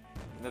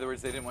 In other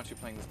words, they didn't want you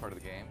playing this part of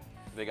the game.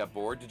 They got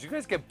bored. Did you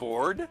guys get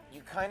bored?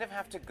 You kind of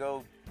have to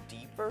go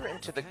deeper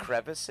into the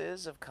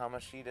crevices of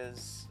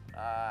Kamoshida's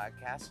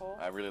castle.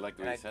 I really like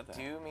the way And you said I that.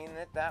 do mean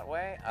it that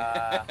way.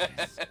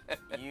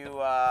 You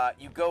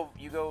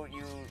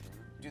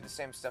do the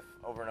same stuff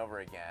over and over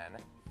again.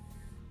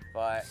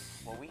 But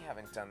well, we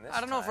haven't done this.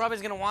 I don't know if time.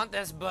 Robbie's gonna want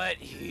this,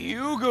 but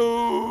you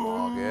go.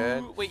 All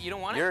good. Wait, you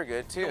don't want it? You're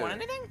good too. You don't want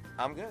anything?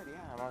 I'm good.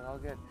 Yeah, I'm all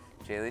good.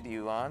 Jaylee, do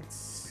you want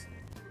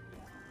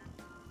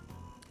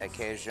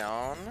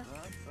occasion?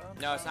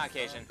 No, it's not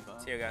Cajun.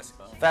 It's here, guys.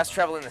 Fast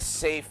travel in the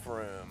safe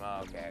room.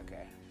 Oh, okay.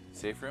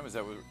 Safe room? Is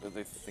that what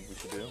they think we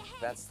should do?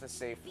 That's the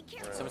safe room.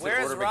 Someone said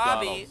Where's order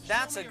Robbie? McDonald's.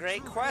 That's a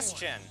great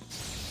question.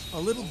 A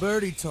little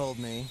birdie told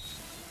me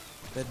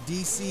that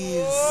DC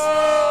is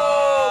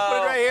Oh, put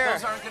it right here.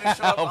 Those aren't going to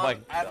show up Oh my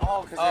at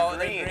all because Oh,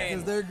 they're they're green.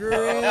 because they're green.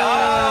 Oh,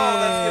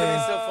 that's gonna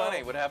be so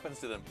funny. What happens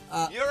to them?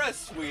 You're a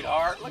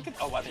sweetheart. Look at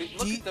look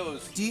at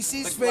those.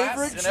 DC's the glass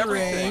favorite and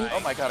everything. drink. Oh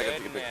my god, I gotta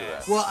take a picture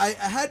of that. Well, I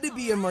had to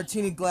be a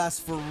martini glass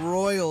for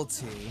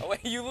royalty. Oh,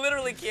 wait, you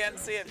literally can't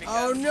see it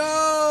because Oh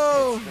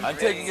no! I'm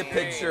taking a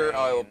picture.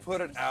 I will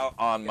put it out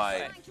on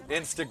my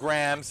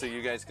Instagram so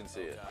you guys can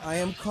see it. I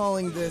am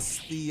calling this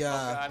the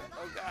God,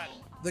 oh God.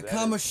 the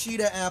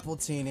Kamoshida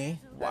Appletini.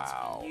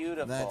 Wow.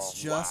 Beautiful. That's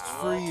just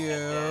for you.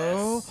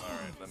 All right,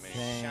 let me.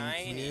 Thank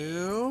Shiny.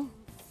 you.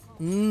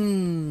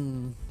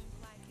 Mmm.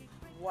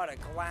 What a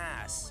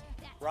glass.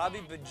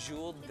 Robbie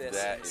bejeweled this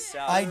That is-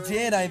 himself. I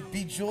did. I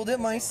bejeweled it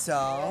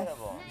myself.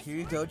 Incredible. Here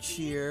you go.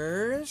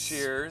 Cheers.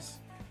 Cheers.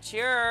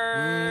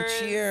 Cheers.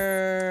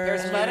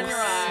 Cheers. There's lead in your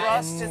eye.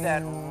 Frosted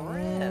that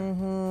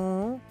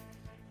rim.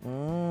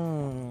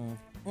 Mm-hmm.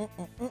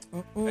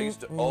 I used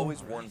to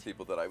always warn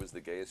people that I was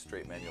the gayest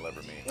straight man you'll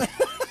ever meet.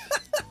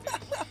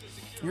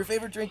 Your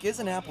favorite drink is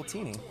an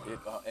Appletini.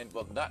 And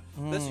well, not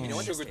listen. You know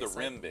what? Sugared the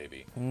rim,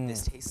 baby.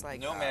 This tastes like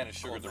No man has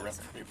sugared the rim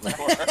for me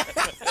before.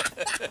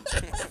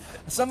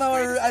 Somehow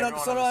I don't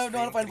Everyone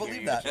know if I on the believe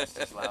screen that. can hear you just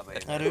as loudly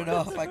as I don't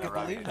know you if I could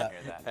Robbie believe can that.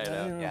 hear that. I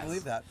don't even Yes.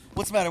 believe that.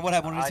 What's the matter? What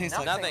happened? What did it taste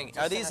like? Nothing. Just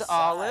Are an these aside.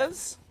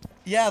 olives?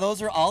 Yeah,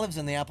 those are olives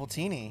in the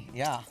Appletini.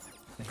 Yeah.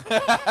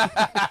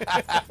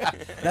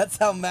 That's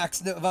how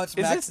Max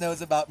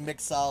knows about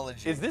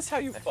mixology. Is this how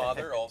you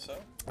father also?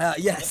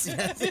 Yes.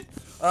 Yes.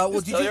 Well,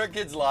 Just did tell you your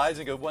kids lies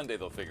and go, one day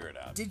they'll figure it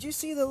out. did you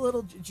see the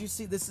little? Did you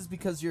see? This is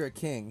because you're a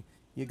king.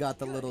 You got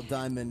the little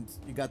diamond.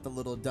 You got the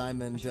little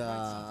diamond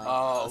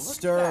Oh, look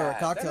stir at that.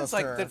 cocktail That is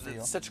like stir. for you.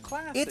 it's such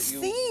class. It's that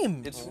you,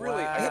 themed. It's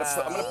really. Wow.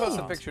 I'm gonna post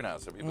a themed. picture now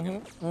so people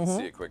can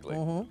see it quickly.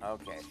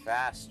 Okay,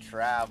 fast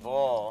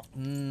travel.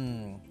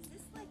 Mm. Is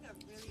this like a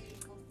really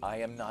I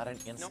am not an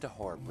Insta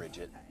whore,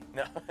 Bridget.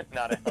 No,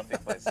 not a healthy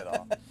place at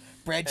all.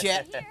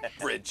 Bridget.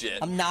 Bridget.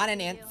 I'm not an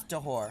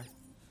Insta whore.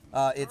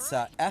 It's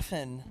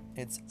effin.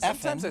 It's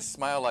Sometimes I effin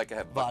smile like I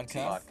have vodka,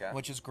 vodka.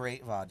 which is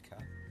great vodka.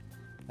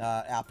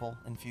 Apple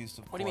infused,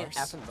 of What do you mean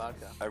course. effing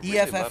vodka? I really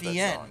love that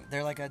EFFEN. song.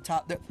 They're like a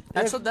top.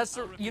 That's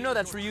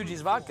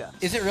Ryuji's vodka.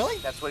 Is it really?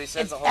 That's what he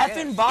says It's the whole effing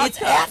game. vodka.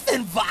 It's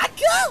effing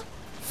vodka.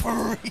 For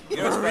real. You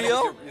know what's funny?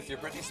 real? With your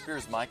Britney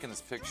Spears mic in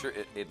this picture,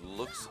 it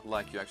looks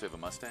like you actually have a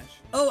mustache.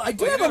 Oh, I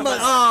do Well, have you a do mu-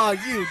 have a Oh,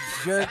 you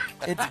jerk!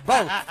 It's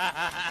both.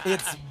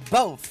 It's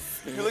both.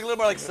 You look a little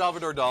more like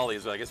Salvador Dali,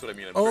 is I guess what I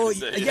mean. I'm Oh,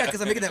 trying to say. yeah,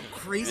 because I'm making that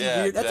crazy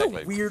Yeah, weird. That's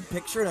exactly. a weird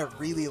picture, and I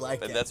really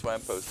like And it. that's why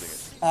I'm posting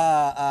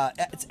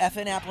it. It's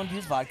effing apple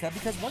infused vodka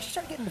because once you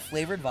start getting to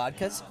flavored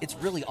vodkas, it's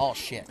really all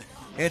shit.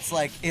 It's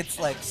like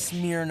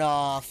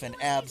Smirnoff and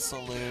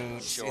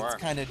Absolute. Sure. It's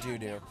kind of doo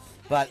doo.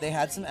 But they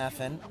had some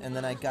effing, and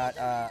then I got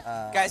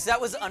Guys, that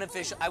was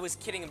unofficial. I was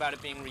kidding about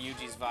it being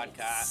Ryuji's got.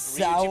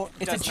 sour. Ryuji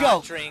It's a does not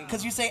joke drink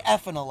because you say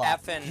effing a lot.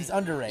 effing. He's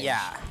underage.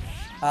 Yeah.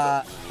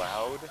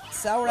 Loud.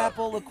 Sour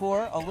apple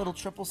liqueur, a little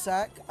triple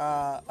sec,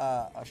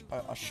 a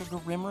sugar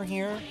rimmer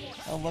here,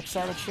 a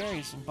Luxardo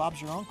cherries, and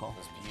Bob's your uncle.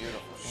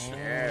 Beautiful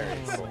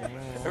cherries.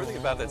 Everything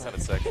about that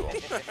sounded sexual.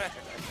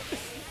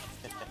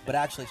 But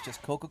actually, it's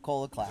just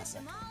Coca-Cola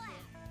Classic.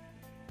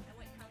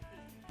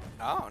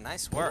 Oh,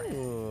 nice work,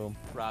 Ooh.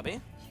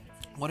 Robbie.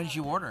 What did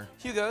you order?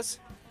 Hugo's.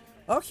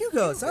 Oh,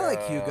 Hugo's. I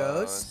like Hugo's.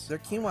 Hugo's. Their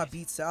quinoa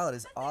beet salad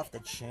is off the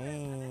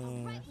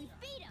chain.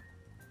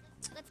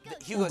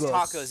 Hugo's Hugo's.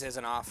 Tacos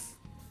isn't off.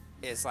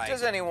 It's like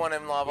Does anyone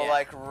in lava Yeah.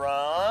 like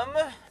rum?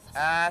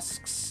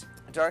 Asks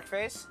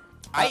Darkface.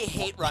 I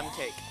hate rum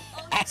cake.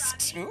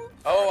 Asks who?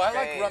 Oh, I like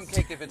Darkface. rum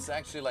cake if it's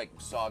actually like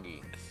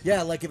soggy.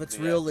 Yeah, like if it's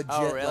Yeah. real legit,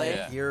 Oh, really? like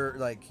Yeah. you're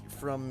like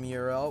from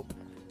Europe.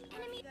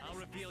 I'll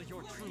reveal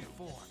your true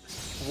form.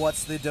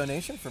 What's the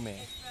donation for me?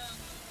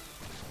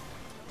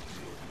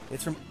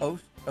 It's from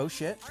oh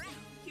shit.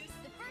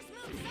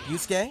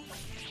 Yusuke?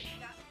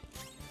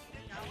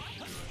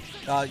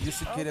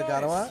 Yusuke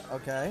Garawa?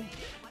 Okay.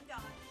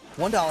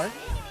 $1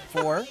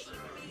 for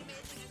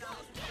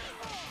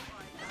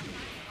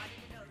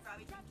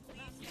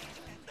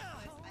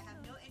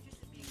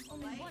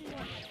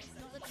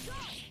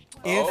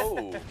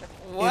Oh,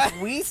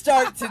 if we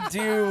start to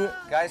do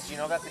Guys, do you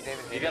know about the David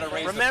you Hayter gotta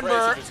raise Remember- the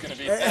price if it's gonna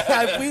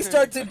be. if we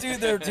start to do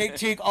the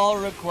take all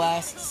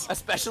requests.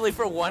 Especially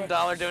for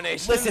 $1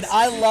 donations. Listen,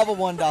 I love a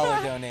 $1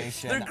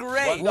 donation. They're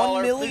great.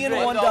 $1 million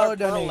 $1 $1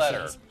 per letter.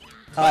 donations.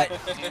 All right.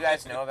 Do you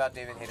guys know about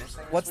David Hayter's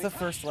thing? What's the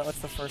first one? What's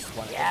the first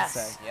one? Yes.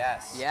 What does it say?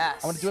 Yes.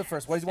 Yes. I want to do it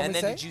first. What do you want And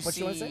me then to did say? you What do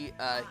you want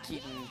to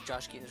say? see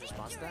Josh Keaton's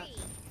response to that?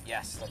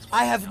 Yes. That's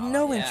I have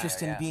no Yeah,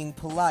 interest in yeah. being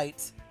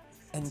polite,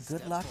 and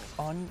good luck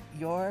on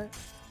your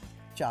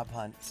job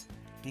hunt,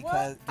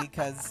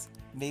 because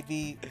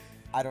maybe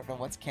I don't know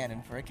what's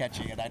canon for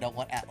Akechi, and I don't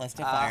want Atlas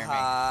to fire me.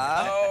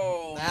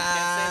 Oh, you can't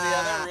say the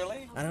other,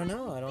 really? I don't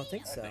know. I don't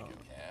think so. I think you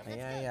can.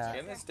 Yeah.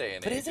 In this day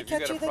and But age, is if you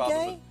got Akechi a the problem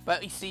gay? with...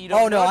 But you see, you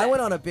don't Oh no, know I that.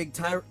 went on a big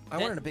tirade. I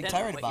went on a big Then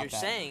tirade what about you're that.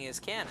 saying is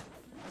canon.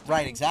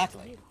 Right,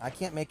 exactly. I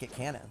can't make it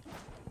canon.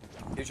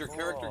 Is your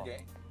character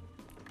gay?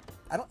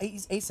 I don't.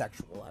 He's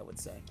asexual. I would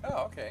say.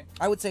 Oh, okay.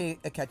 I would say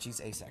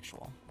Akechi's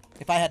asexual,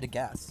 if I had to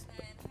guess.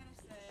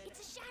 It's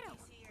a shadow.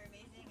 You're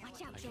amazing.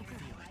 Watch out, Joker.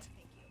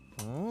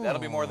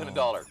 That'll be more than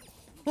 $1.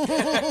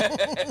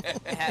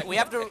 We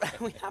have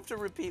to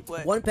repeat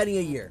what 1 penny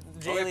a year.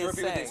 Jaylee is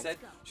Repeat what they saying. said.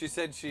 She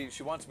said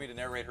she wants me to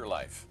narrate her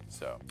life.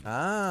 So,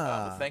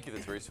 Ah. thank you.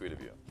 That's very sweet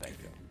of you. Thank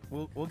you.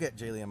 We'll get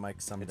Jaylee and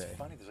Mike someday. It's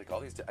funny. There's like all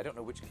these. I don't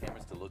know which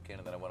cameras to look in,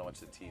 and then I want to watch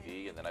the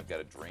TV, and then I've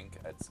got a drink.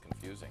 It's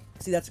confusing.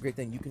 See, that's a great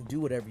thing. You can do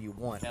whatever you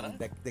want. Can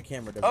I? The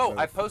camera doesn't. Oh, go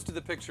I to- posted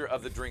the picture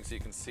of the drink so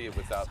you can see it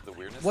without the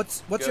weirdness.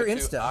 What's Go your to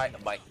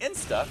Insta? my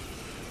Insta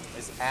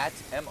is at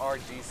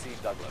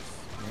MRGC Douglas.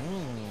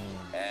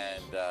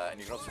 And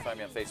you can also find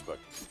me on Facebook.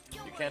 You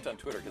can't on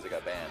Twitter because I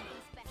got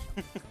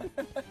banned.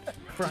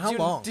 For how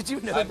long? Did you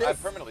know I'm this?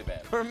 permanently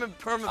banned.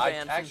 Perma I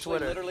ban from actually,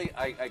 Twitter. literally,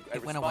 I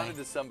went responded away.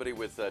 to somebody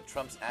with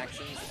Trump's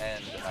actions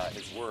and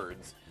his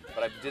words,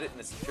 but I did it in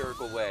a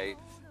satirical way,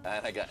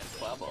 and I got in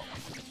trouble.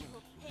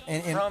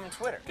 And From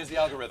Twitter. Because the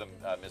algorithm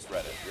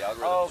misread it. The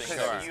algorithm Oh, thinks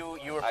because I was-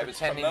 you were I was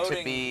pretending to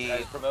promoting, be. I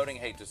was promoting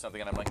hate to something,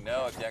 and I'm like,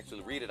 no, if you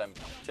actually read it, I'm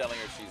telling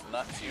her she's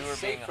not. She's You were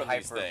safe being from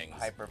these things.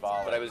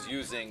 hyperbolic. But I was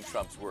using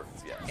Trump's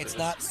words. Yeah. it's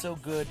not so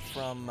good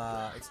from.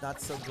 It's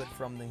not so good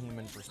from the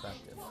human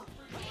perspective.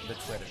 The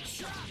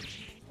Twitters.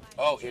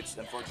 Oh, it's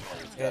unfortunately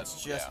It's done,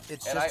 just- yeah.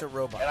 it's And just a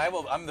robot. And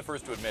I'm the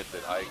first to admit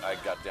that I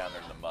got down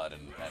there in the mud,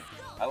 and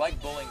I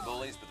like bullying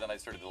bullies, but then I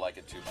started to like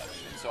it too much.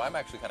 And so I'm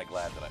actually kind of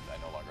glad that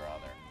I'm no longer on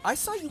there. I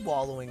saw you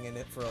wallowing in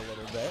it for a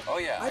little bit. Oh,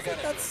 yeah, I I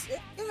think got into that's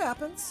it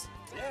happens.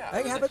 Yeah.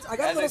 It happens. I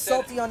got a As little said,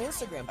 salty on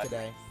Instagram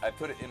today. I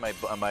put it in my. You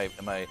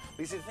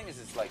see, the thing is,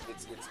 it's like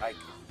it's like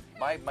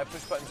my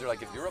push buttons are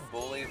like if you're a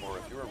bully or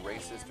if you're a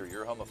racist or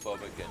you're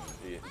homophobic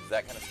and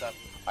that kind of stuff.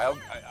 I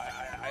want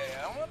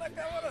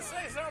to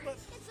say something.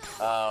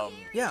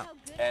 Yeah.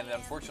 And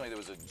unfortunately, there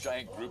was a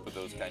giant group of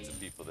those kinds of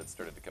people that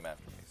started to come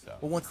after me. So.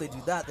 Well, once they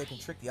do that, they can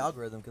trick the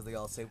algorithm because they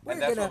all say we're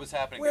And that's gonna what was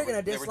happening. we're They were-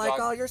 gonna they were dislike dog-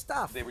 all your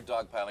stuff. They were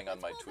dogpiling on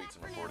my tweets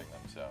and reporting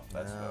them. So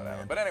that's Oh, what happened.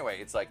 man. But anyway,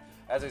 it's like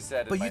as I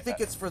said. But you think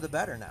it's for the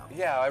better now?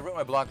 Yeah, I wrote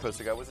my blog post.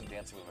 Like I wasn't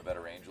dancing with my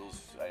better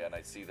angels, and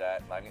I see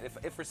that. And I mean,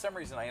 if for some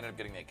reason I ended up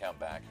getting the account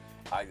back,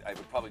 I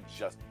would probably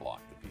just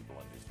block the people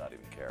and just not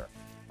even care,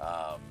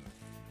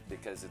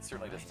 because it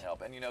certainly doesn't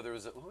help. And you know, there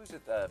was who was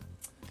it?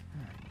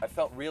 I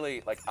felt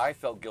really like I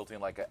felt guilty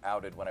and like I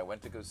outed when I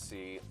went to go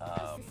see.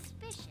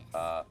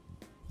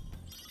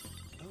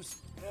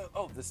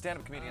 The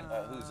stand-up comedian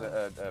who's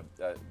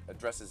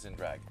dresses in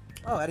drag.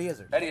 Oh, Eddie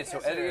Izzard. Eddie, so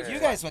Eddie Izzard. You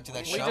guys went to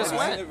that show. just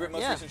right? went. The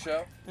most Yeah. recent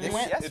show. They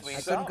went. Yes, we I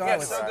saw. couldn't go. Yeah, I it's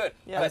was so good.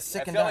 Yeah. I was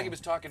sick I and felt like dying. he was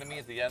talking to me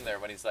at the end there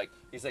when he's like,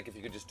 if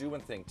you could just do one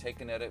thing,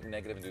 take a negative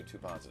and do 2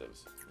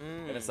 positives.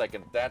 And it's like,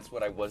 and that's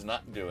what I was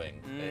not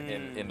doing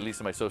in at least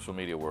in my social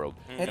media world.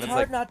 And It's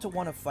hard not to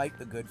want to fight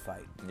the good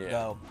fight. Yeah.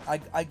 Though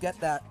I get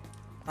that.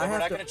 But I we're have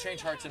not to. going to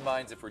change hearts and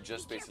minds if we're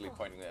just basically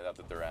pointing out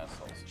that they're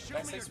assholes. Can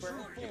I say swear?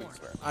 You can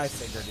swear. I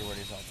say dirty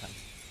words all the time.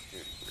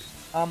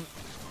 Dude,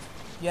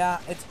 Yeah,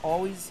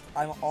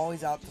 I'm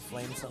always out to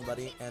flame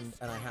somebody, and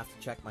I have to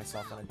check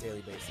myself on a daily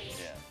basis.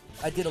 Yeah.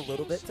 I did a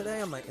little bit today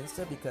on my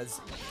Insta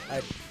because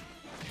I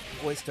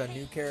voiced a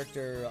new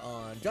character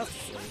on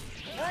Justice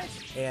League,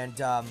 and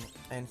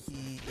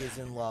he is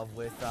in love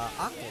with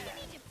Aquaman,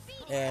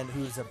 and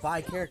who's a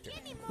bi character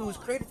who was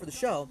created for the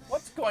show.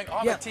 What's going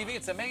on Yeah. on TV?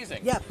 It's amazing.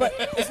 Yeah, but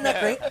isn't that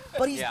great?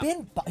 But he's Yeah.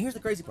 been. Here's the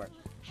crazy part.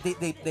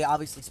 They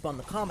obviously spun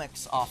the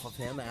comics off of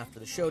him after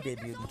the show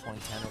debuted in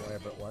 2010 or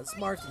whatever it was.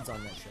 Marston's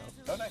on that show.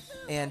 Oh, nice.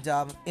 And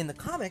in the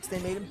comics, they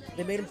made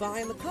him bi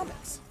in the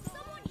comics.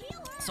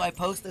 So I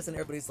post this, and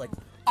everybody's like,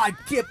 "I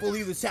can't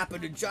believe this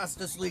happened in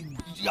Justice League,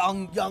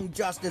 Young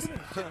Justice."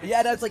 Yeah,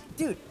 and I was like,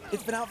 "Dude,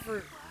 it's been out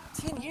for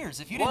 10 years.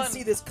 If you didn't One-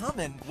 see this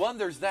coming, One,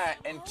 there's that,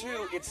 and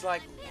two, it's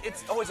like,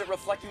 is it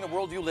reflecting the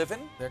world you live in?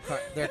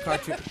 they're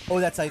cartoon." Oh,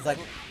 that's how he's like,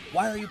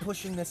 "Why are you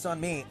pushing this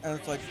on me?" And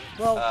it's like,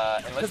 well,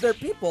 unless- because they're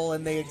people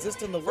and they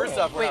exist in the world. First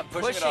off, we're Wait, not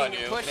pushing it on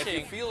pushing- you, and if you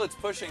pushing. feel it's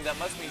pushing, that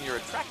must mean you're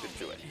attracted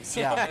to it.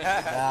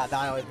 Yeah,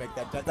 I always make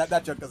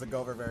that joke doesn't go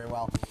over very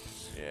well.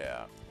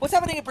 Yeah. What's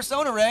happening in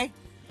Persona, Ray?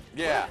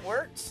 Yeah.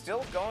 We're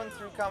still going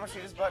through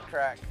Kamoshida's butt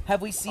crack.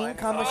 Have we seen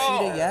Finding-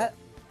 Kamoshida Oh. yet?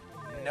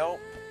 Nope.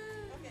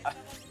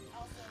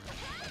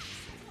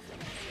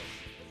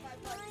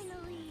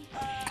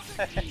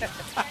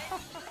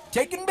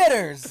 Taking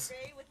bitters.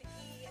 Ray with the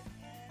E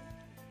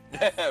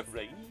and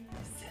Right.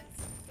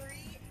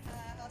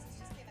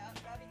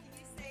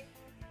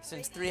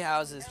 since 3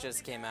 houses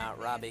just came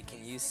out, Robbie,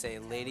 can you say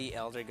Lady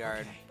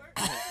Elderguard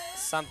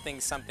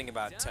something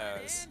about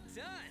toes?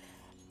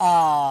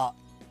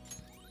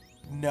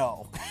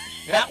 No.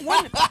 That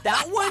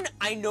one,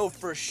 I know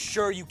for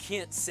sure you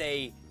can't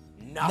say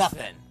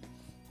nothing.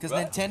 Because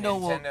What? Nintendo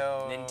will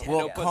Nintendo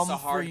will puts come a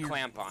hard for your,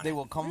 clamp on They it.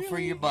 will come for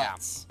your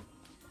butts.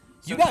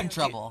 You got in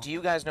trouble. Do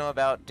you guys know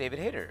about David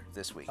Hayter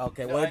this week?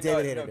 Okay, No, what did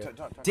David Hayter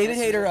do? David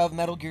Hayter of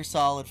Metal Gear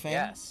Solid fame?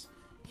 Yes.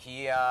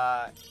 He,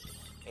 a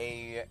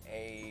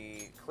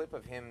clip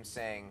of him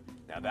saying,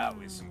 "Now that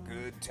was some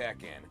good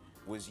Tekken,"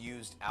 was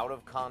used out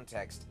of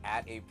context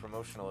at a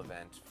promotional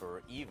event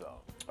for EVO,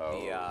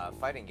 the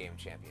fighting game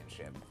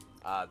championship.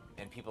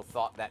 And people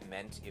thought that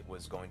meant Snake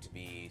was going to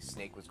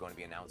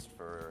be announced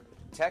for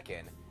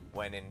Tekken,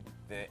 when in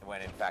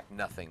fact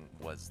nothing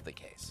was the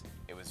case.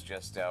 It was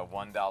just a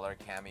 $1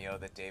 cameo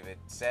that David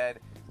said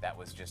that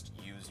was just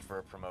used for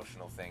a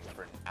promotional thing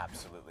for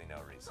absolutely no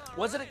reason.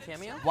 Was it a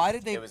cameo? Why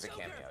did they? It was a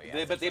cameo,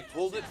 yeah. But they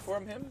pulled it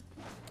from him?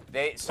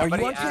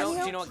 Somebody on asked- Cameo?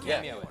 Do you know what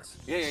cameo is?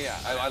 Yeah.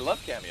 I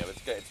love Cameo.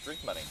 It's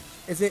drink money.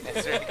 Is it?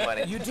 It's really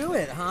funny. You do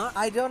it, huh?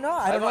 I don't know.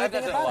 I don't know I've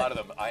anything done a about lot of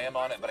them. I am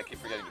on it, but I keep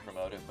forgetting to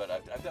promote it. But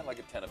I've done like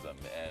 10 of them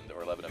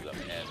or 11 of them,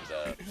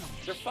 and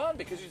they're fun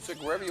because it's like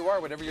wherever you are,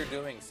 whatever you're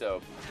doing.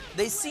 So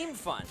They seem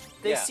fun.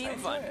 They yeah, seem I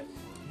enjoy fun. it.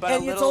 But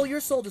And a it's little, all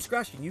your sole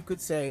discretion. You could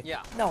say,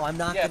 Yeah. no, I'm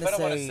not Yeah, going but I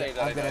to don't wanna say, say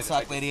that I'm going I to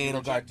suck just Lady Edelgard.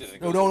 rejected it.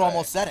 It No, goes don't away.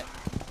 almost said it.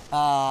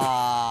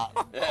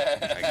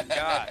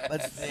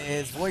 God.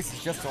 His voice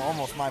is just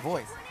almost my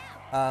voice.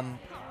 I'm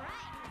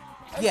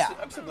Yeah,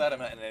 so glad I'm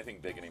not in anything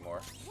big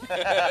anymore.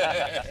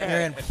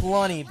 you're in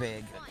plenty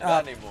big.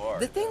 Not anymore.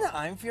 The thing that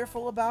I'm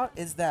fearful about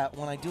is that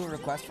when I do a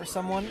request for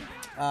someone,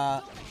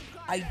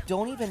 I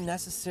don't even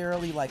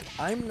necessarily, like,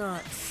 I'm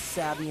not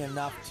savvy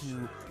enough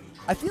to,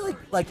 I feel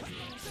like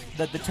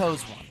the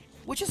toes one,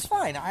 which is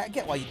fine. I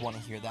get why you'd want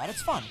to hear that.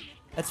 It's fun.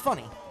 It's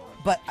funny.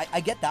 But I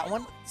get that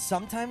one.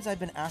 Sometimes I've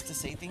been asked to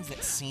say things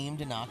that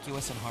seemed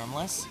innocuous and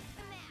harmless,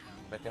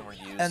 But then we're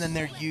used. and then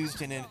they're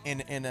used in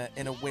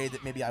a way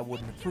that maybe I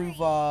wouldn't approve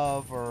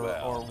of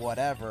or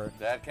whatever.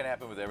 That can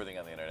happen with everything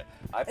on the internet.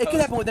 It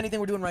can happen with anything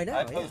we're doing right now.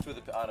 I yeah.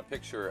 posted on a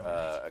picture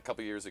a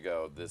couple years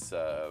ago. This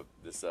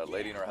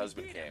lady and her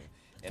husband came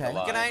in Okay. the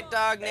line. Good night,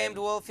 dog named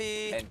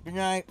Wolfie. And Good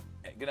night.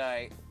 good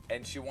night.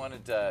 And she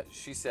wanted.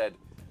 She said,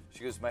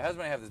 she goes, my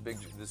husband and I have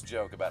this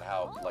joke about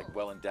how like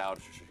well endowed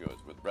she was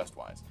with breast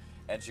wise.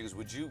 And she goes,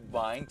 would you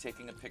mind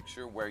taking a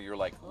picture where you're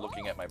like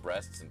looking at my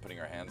breasts and putting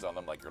your hands on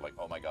them like you're like,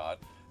 oh my God?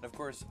 And of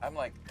course, I'm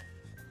like,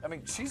 I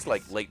mean, she's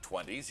like late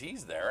 20s.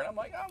 He's there, and I'm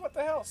like, oh, what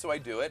the hell? So I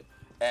do it,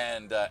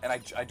 and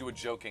I do a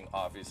joking,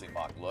 obviously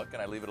mock look,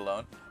 and I leave it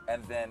alone.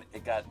 And then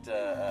it got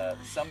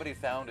somebody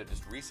found it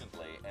just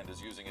recently and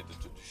is using it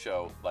to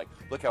show like,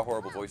 look how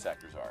horrible voice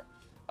actors are.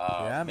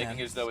 Yeah, making man.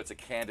 it as though it's a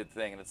candid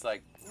thing, and it's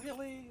like,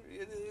 really?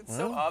 It's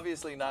so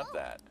obviously not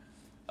that.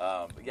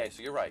 But yeah,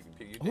 so you're right.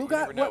 You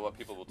never know what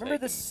people will remember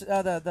take. this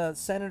the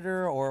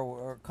senator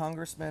or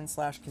congressman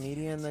 /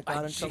 comedian that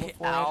got in trouble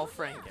for Al it?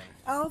 Franken.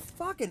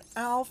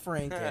 Al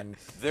Franken.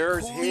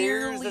 Here's the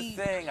Clearly-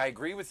 thing. I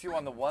agree with you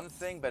on the one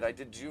thing, but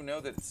did you know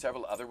that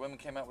several other women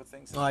came out with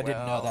things? As No, I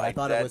didn't know well? that. I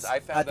thought it was. I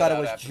found I that thought it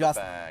out was after the just.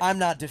 fact. I'm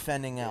not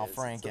defending Al It's a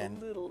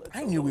Franken. little- it's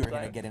I a knew we were little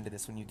gonna thing. get into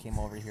this when you came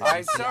over here.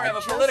 I'm sorry. I'm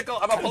a political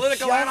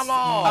just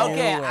animal. knew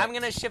Okay, it. I'm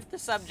gonna shift the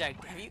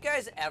subject. Have you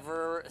guys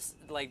ever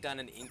like done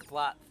an ink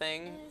blot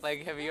thing?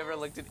 Like, have you ever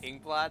looked at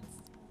ink blots?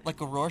 Like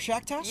a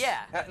Rorschach test? Yeah.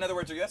 In other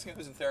words, are you asking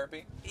who's in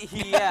therapy?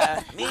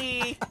 Yeah.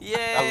 Me.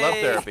 Yay. I love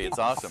therapy. It's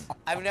awesome.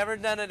 I've never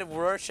done a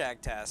Rorschach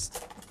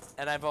test,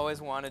 and I've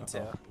always wanted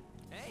to.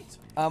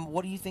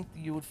 What do you think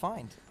you would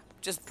find?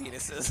 Just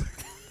penises.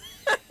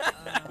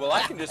 Well,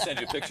 I can just send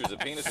you pictures of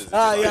penises. if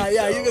Oh you yeah, like,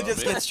 yeah. so, You could I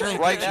just mean, get straight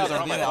right now pictures they're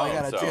of on my it. I phone,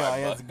 gotta so do.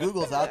 I'm- Yeah,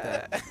 Google's out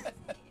there.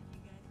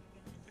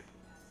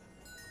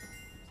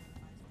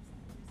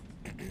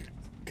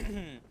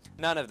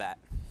 None of that.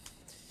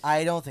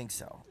 I don't think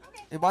so.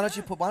 Why don't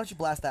you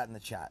blast that in the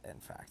chat? In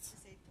fact.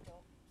 Say don't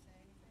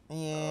say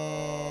anything.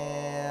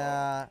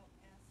 Yeah.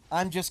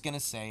 I'm just gonna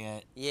say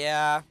it.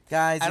 Yeah.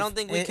 Guys, I don't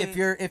think we if can-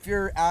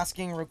 you're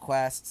asking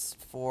requests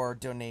for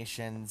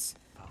donations,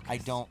 I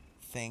don't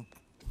think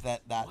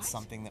that that's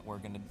something that we're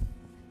gonna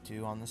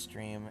do on the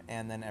stream,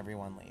 and then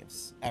everyone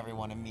leaves.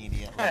 Everyone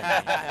immediately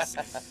leaves.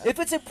 If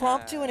it's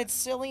impromptu and it's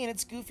silly and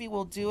it's goofy,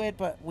 we'll do it.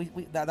 But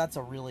that's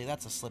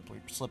a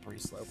slippery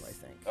slope, I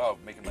think. Oh,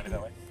 making money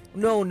that way?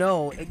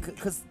 No,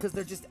 because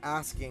they're just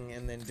asking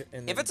and then.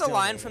 If it's a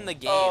line from the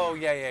game, Oh,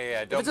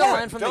 yeah. Don't, it's a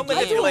line from the don't game-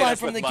 I do a manipulate line us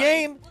from with the money.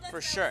 game.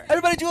 for sure.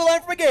 Everybody do a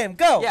line from a game.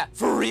 Go. Yeah.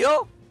 For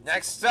real?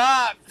 Next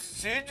up,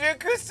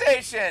 Shinjuku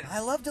Station.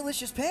 I love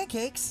delicious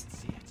pancakes.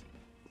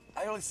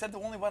 I only said the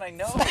only one I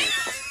know.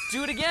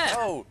 Do it again.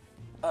 Oh,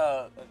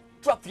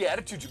 drop the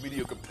attitude, you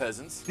mediocre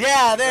peasants.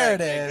 Yeah, there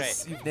Great, it great,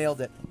 is. You've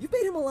nailed it. You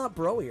made him a lot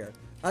broier.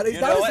 He's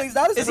You not know as, what? he's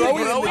not as Is he broy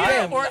in the broy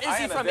game. or is I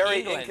he am a from very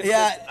England? inconsistent-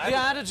 Yeah. The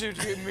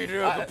attitude you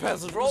mediocre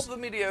peasant. Drop the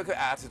mediocre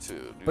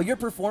attitude. But your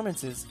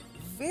performance is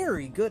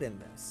very good in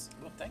this.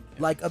 Well, thank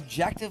you. Like,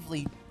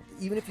 objectively,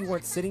 even if you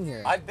weren't sitting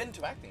here. I've been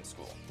to acting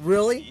school.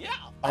 Really? Yeah.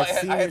 I've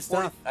seen your had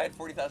stuff. I had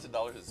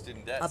 $40,000 in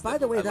student debt. By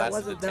the way, that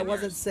lasted wasn't 10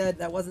 years.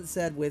 said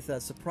said with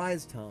a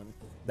surprise tone.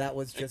 That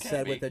was just can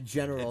said be. with a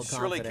general It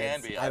surely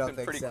confidence. can be. I I've don't been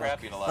think pretty so.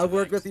 crappy in a lot I've of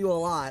worked things. with you a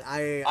lot.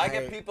 I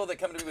get people that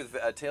come to me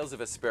with Tales of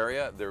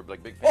Asperia. They're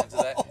like big fans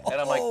of that,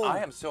 and I'm like,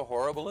 I am so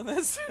horrible in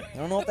this. I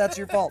don't know if that's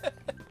your fault.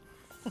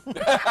 No,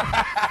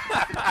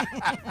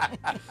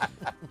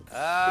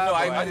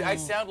 I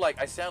sound like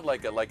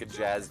a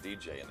jazz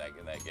DJ in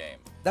that game.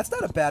 That's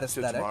not a bad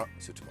So aesthetic.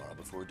 tomorrow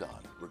before dawn,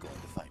 we're going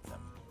to fight them,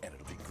 and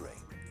it'll be great.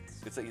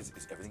 It's like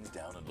everything's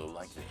down and low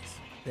like this.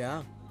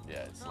 Yeah.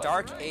 Yeah, it's like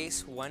Dark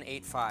Ace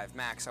 185.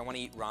 Max, I want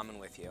to eat ramen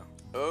with you.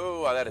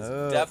 Oh, that is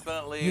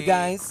definitely You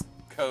guys,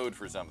 code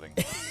for something.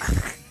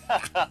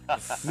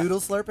 noodle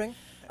slurping.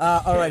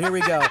 All right, here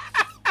we go.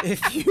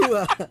 If you,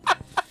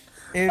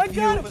 My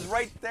God, it was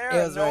right there.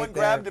 It was no right one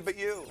grabbed there. it but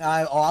you.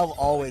 I'll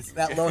always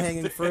that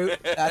low-hanging fruit.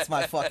 That's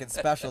my fucking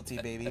specialty,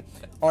 baby.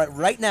 All right,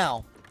 right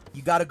now,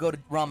 you got to go to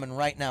ramen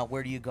right now.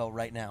 Where do you go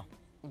right now?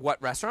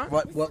 What restaurant?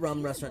 What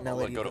ramen restaurant in LA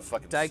Well, do you go to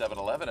fucking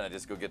 7-Eleven and I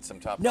just go get some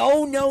top.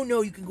 No.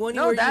 You can go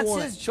anywhere No, you that's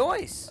want. his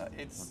choice.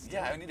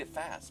 I need it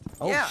fast.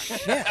 Oh Yeah.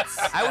 shit.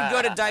 I would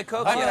go to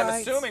Daikoku. I mean, I'm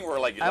Alright. assuming we're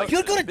like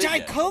You'll go to big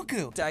yet.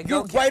 Daikoku.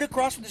 You're right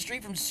across from the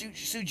street from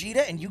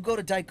Sujita, and you go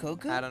to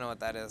Daikoku. I don't know what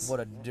that is. What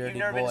a dirty You've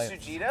never boy. been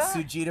to Sujita?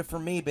 Sujita for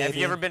me, baby. Have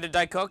you ever been to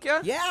Daikoku?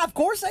 Yeah, of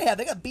course I have.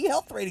 They got B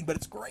health rating, but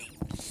it's great.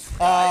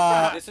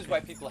 This is why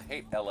people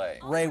hate LA.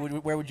 Ray,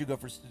 where would you go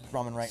for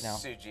ramen right now?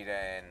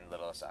 Sujita in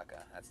Little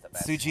Osaka. That's the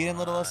best. Sujita in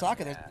Little one.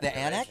 Osaka. Yeah, The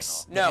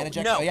annex. original. No, The Annex-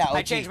 no. Oh, yeah, I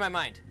OG. changed my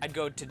mind. I'd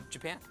go to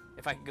Japan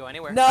if I could go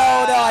anywhere. No,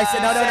 I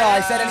said no.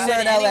 I said You anywhere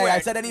said in LA. anywhere. I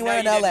said anywhere No,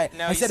 in you LA. didn't.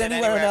 No, I you said said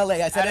anywhere in anywhere.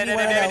 LA. I said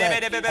anywhere in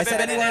LA. I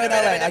said anywhere in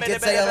LA. I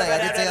did say LA. I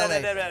did say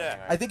LA.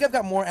 I think I've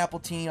got more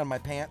Appletini on my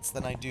pants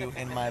than I do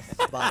in my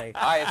body.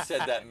 I have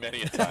said that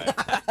many a time.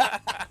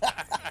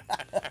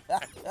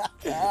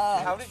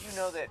 How did you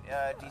know that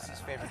DC's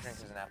favorite drink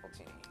is an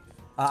Appletini?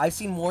 I've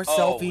seen more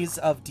selfies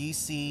of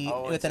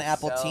DC with it's an a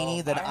Appletini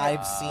self. than I've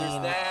There's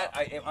seen.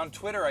 that. On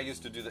Twitter, I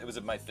used to do that. It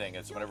was my thing.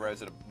 It's whenever I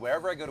was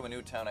wherever I go to a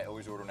new town, I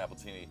always order an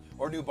Appletini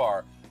or a new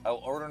bar. I'll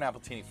order an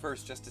Appletini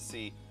first just to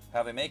see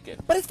how they make it.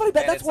 But it's funny, And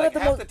that's it's one like of the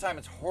half most. the time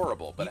it's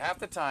horrible, but half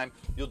the time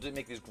you'll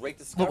make these great wait.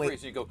 discoveries,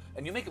 and you go,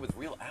 and you make it with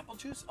real apple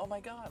juice. Oh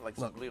my God! Like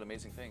some really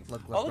amazing things.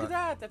 Look, oh, look bro.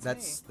 at that!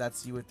 That's me.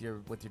 That's you with your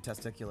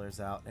testiculars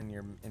out and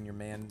your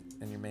man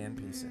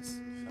pieces.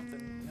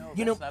 Something. No,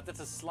 You that's know- not. That's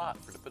a slot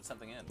to put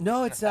something in.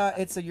 No, it's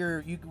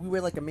we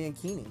wear like a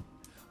mankini.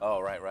 Oh,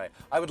 right.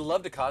 I would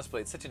love to cosplay.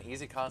 It's such an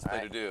easy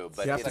cosplay to do,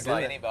 but You have to it's do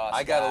like it.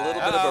 I got a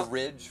little bit of a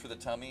ridge for the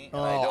tummy, and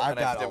I don't I've and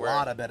I have got to a wear,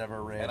 lot of bit of a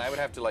ridge. and I would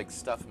have to like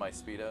stuff my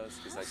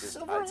speedos because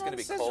it's gonna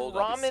be Says cold.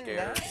 I'll be ramen scared.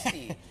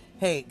 nasty.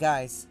 Hey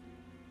guys,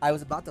 I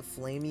was about to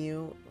flame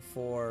you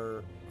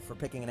for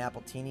picking an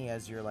Appletini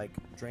as your like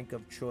drink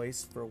of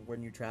choice for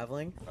when you're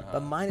traveling,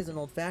 but mine is an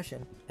old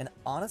fashioned, and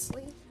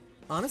honestly,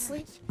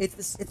 it's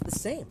the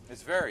same.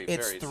 It's very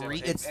Three. similar.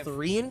 It's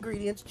three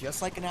ingredients,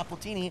 just like an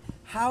Appletini.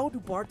 How do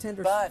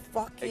bartenders But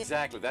fuck it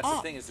exactly, that's up?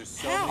 the thing is there's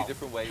so How? many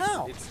different ways.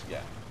 How?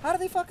 Yeah. How do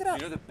they fuck it up?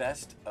 You know the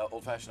best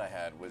old fashioned I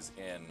had was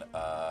in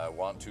I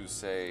want to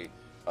say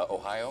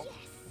Ohio,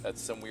 at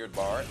some weird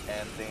bar,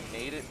 and they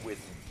made it with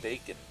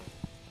bacon.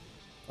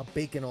 A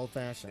bacon old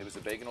fashioned. It was a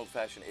bacon old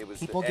fashioned. It was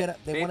People and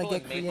they want to maple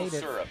get and maple creative.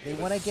 syrup. They It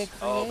want to was- get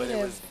Oh, but creative.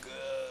 it was good.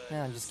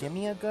 Yeah, just give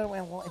me a good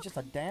one. Well, just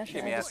a dash of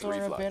Give me acid Angostura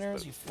reflux, bitters.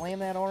 but- You flame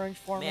that orange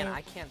for Man, me.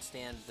 I can't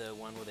stand the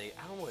one where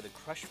I don't know where they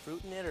crush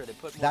fruit in it or they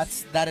put more.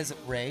 That is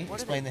Ray. What do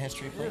Explain they the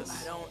history, do? please.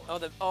 I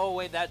don't. Oh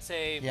wait, that's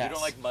a. Yeah. You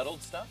don't like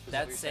muddled stuff? Is that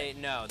what That's you're a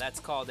saying? no. That's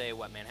called a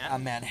what, A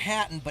Manhattan?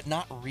 Manhattan, but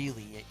not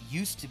really. It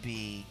used to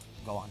be.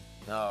 Go on.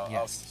 No.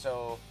 Yes.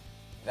 So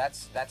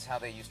that's how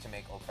they used to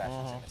make old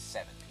fashions in the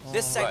 70s.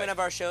 This segment Right. of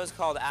our show is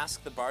called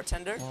Ask the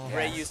Bartender.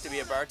 Ray used to be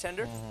a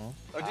bartender.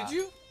 Oh, did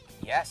you?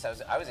 Yes, I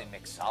was a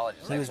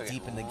mixologist. He I was took it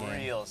deep in the game.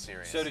 Real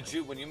serious. So did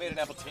you? When you made an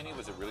Appletini,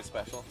 was it really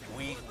special?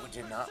 We're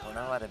not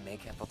allowed to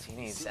make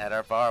Appletinis at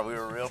our bar. We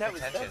were real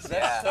pretentious. that's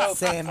yeah. so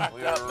Same.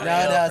 We were real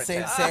No,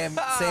 same,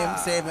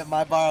 pretentious. same. At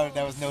my bar,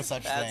 there was no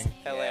such That's thing.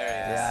 hilarious.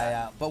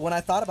 Yeah. But when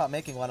I thought about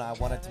making one, I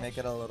wanted to make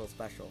it a little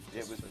special.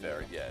 It was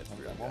very, it's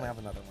real We'll good. have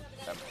another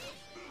one.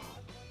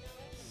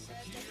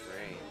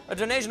 Great. A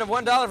donation of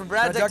 $1 from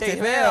Brad Duct tape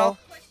Dictate mail.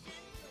 Mail.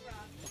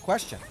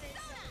 Question.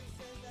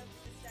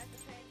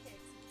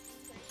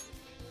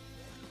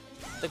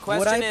 The Would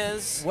question I,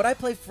 is, would I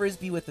play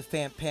frisbee with a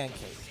pancake?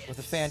 With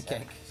a fan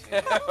cake?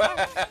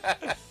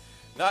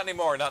 Not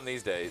anymore. Not in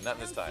these days. Not in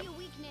this time.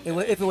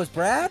 If it was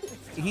Brad,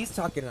 he's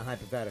talking in a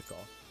hypothetical.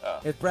 Oh.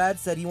 If Brad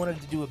said he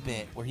wanted to do a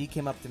bit where he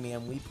came up to me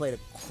and we played a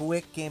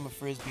quick game of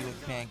frisbee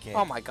with pancake,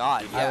 oh my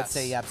God, yes. I would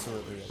say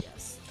absolutely a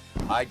yes.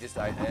 I just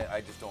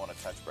don't want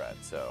to touch Brad,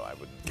 so I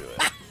wouldn't do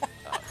it.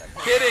 I'm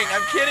kidding.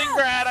 I'm kidding,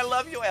 Brad. I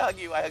love you. I hug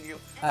you. I hug you.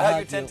 I hug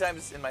you 10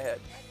 times in my head.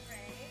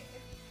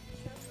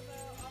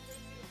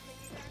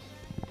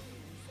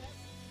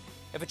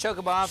 If a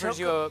chocobo offers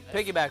you a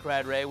piggyback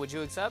ride, Ray, would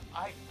you accept?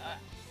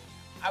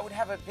 I would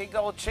have a big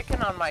old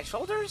chicken on my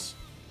shoulders.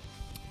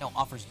 No,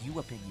 offers you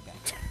a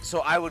piggyback. So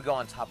I would go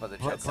on top of the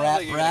chicken.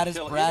 like you're Brad gonna is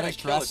kill- you're Brad gonna is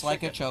kill a dressed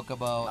like a chicken.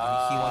 chocobo,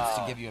 and he wants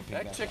to give you a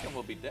That piggyback. chicken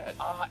will be dead.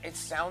 It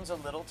sounds a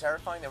little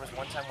terrifying. There was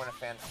one time when a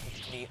fan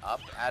picked me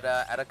up at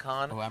a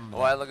con Oh, I remember a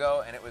while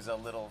ago, and it was a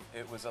little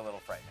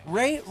frightening.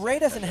 Ray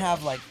doesn't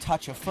have like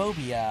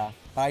touchophobia,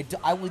 but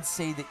I would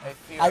say that I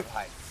fear of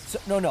heights.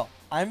 no,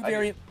 I'm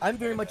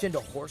very much into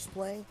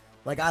horseplay,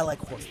 Like, I like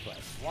horseplay.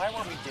 Why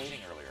weren't we dating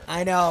earlier?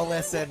 I know,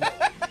 listen.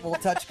 We'll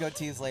touch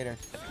goatees later.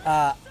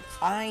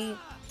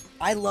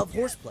 I love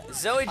horseplay.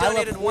 Zoe I love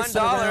donated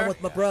horsing around $1.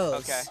 with my bros.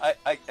 Okay.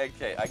 I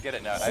get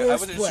it now. I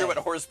wasn't sure what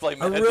horseplay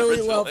I meant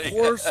really love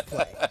originally.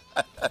 horseplay.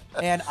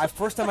 And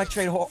first time I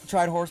tried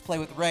horseplay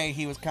with Ray,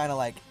 he was kind of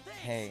like,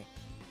 "Hey,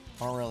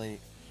 I don't really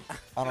like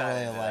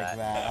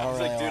that. I don't He's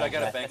really like, dude, I like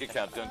got a that." bank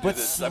account. Don't do But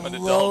this. I'm an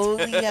adult.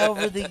 slowly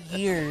over the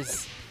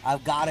years,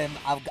 I've got him.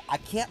 I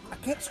can't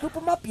scoop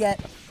him up yet,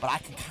 but I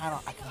can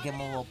give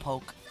him a little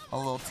poke, a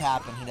little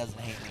tap, and he doesn't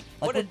hate me.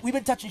 Like we've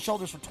been touching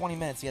shoulders for 20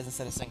 minutes. He hasn't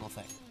said a single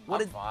thing. What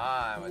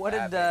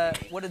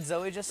did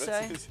Zoe just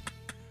say?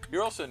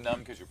 You're also numb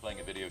because you're playing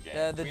a video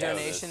game. The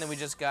donation that we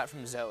just got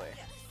from Zoe.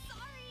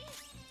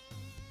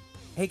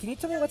 Hey, can you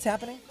tell me what's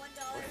happening?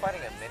 We're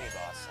fighting a mini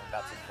boss. I'm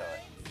about to kill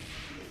it.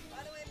 By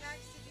the way, Max,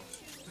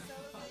 did you choose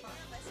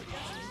less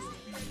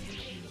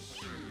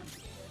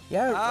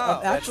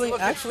Yeah, actually,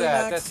 Look at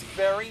Max. that's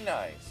very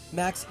nice.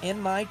 Max, in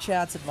my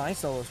chats at my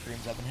solo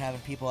streams, I've been having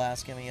people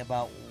asking me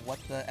about what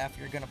the F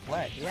you're gonna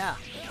play. Yeah.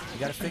 You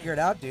gotta figure it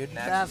out, dude.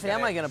 What the F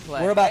am I gonna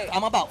play?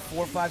 I'm about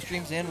 4 or 5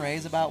 streams in.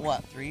 Ray's about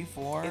what, 3,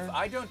 4? If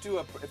I don't do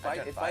if I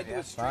do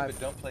a stream 5. but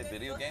don't play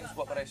video games,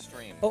 what would I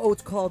stream? Oh,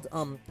 it's called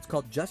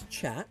Just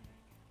Chat,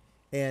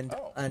 and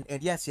Oh. and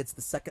yes, it's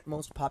the second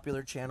most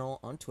popular channel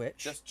on Twitch.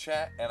 Just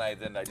chat, and I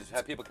just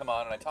have people come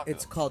on and I talk to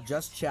It's them. called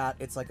Just Chat.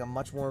 It's like a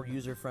much more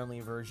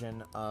user-friendly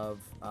version of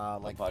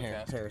like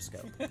podcast?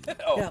 Periscope. Oh, Yeah,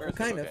 well, Periscope,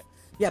 kind of. okay.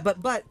 Yeah,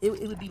 but it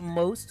would be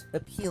most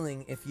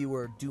appealing if you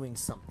were doing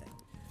something.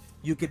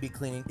 You could be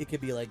cleaning. It could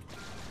be like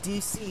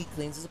DC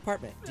cleans his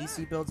apartment.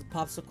 DC builds a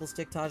popsicle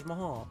stick Taj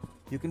Mahal.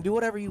 You can do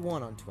whatever you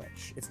want on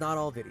Twitch. It's not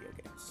all video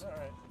games. All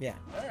right. Yeah.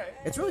 All right.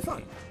 It's really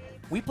fun.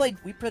 We played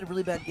a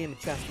really bad game of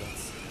chess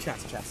once.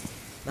 Chess.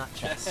 Not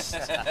chess.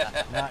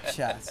 Not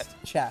chess.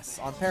 Chess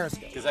on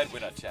Periscope. Because I'd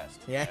win on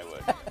chest. Yeah. I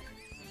would.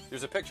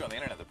 There's a picture on the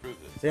internet that proves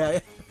this. Yeah.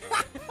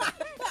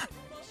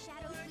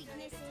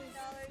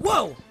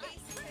 Whoa!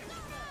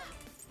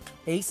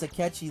 Ace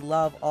Akechi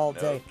love all No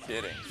day.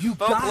 kidding. You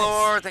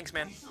Folklore. guys, Thanks,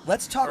 man.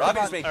 let's talk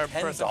Robbie's about made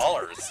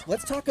 $10.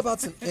 let's talk about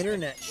some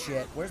internet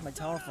shit. Where's my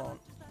telephone?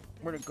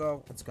 Where'd it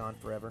go? It's gone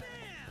forever.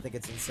 I think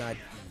it's inside.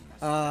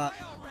 I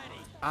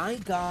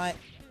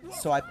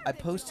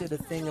posted a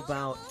thing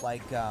about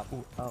like I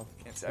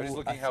was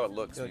looking how it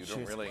looks. oh, You don't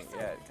shoot. really.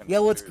 Yeah. It kind of Yeah,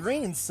 well, it's appears.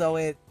 green, so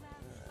it.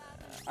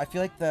 I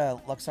feel like the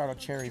Luxardo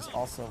cherries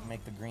also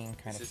make the green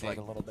kind It's of just fade like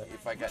a little bit.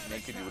 if I got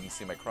naked, you wouldn't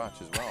see my crotch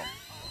as well.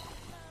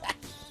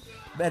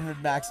 Ben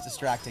and Max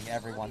distracting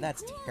everyone.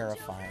 That's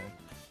terrifying.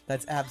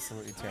 That's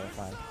absolutely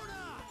terrifying.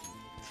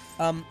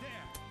 No,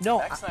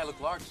 Max and I look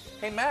large.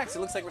 Hey, Max, it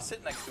looks like we're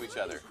sitting next to each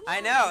other.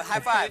 I know. High How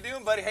five. you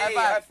doing, buddy? High Hey,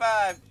 five.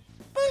 high five.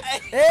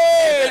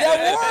 hey,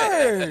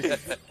 that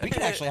worked! We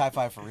can actually high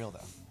five for real, though.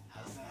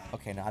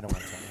 Okay, no, I don't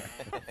want to turn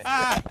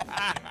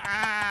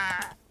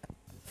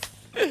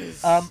here.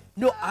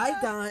 No,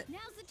 I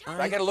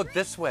gotta look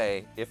this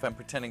way if I'm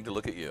pretending to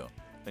look at you.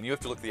 Then you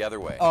have to look the other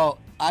way. Oh,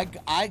 I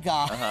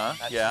got.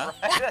 Yeah.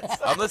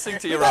 I'm listening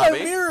to you, I gotta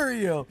Robbie. mirror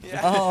you.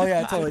 Oh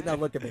yeah, totally. No,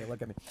 look at me.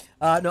 Look at me.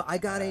 No, I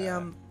got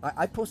a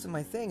I posted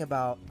my thing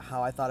about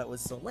how I thought it was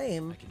so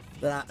lame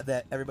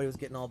that everybody was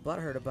getting all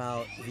butthurt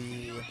about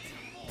the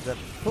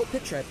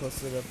picture I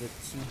posted of the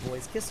 2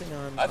 boys kissing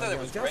on. I thought on it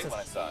was Young great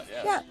Justice. when I saw it.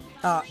 Yeah.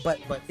 Yeah.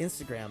 But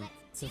Instagram,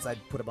 since I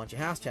put a bunch of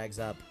hashtags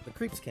up, the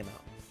creeps came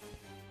out.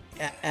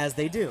 As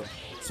they do.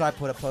 So I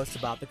put a post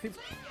about the creeps.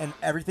 And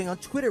everything on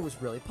Twitter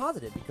was really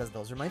positive because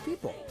those are my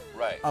people.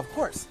 Right. Of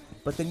course.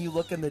 But then you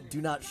look in the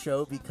do not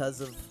show because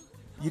of,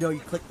 you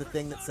click the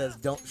thing that says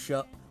don't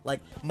show, like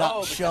not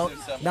because shown,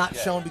 there's some- not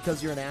yeah. shown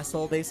because you're an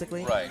asshole,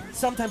 basically. Right.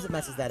 Sometimes it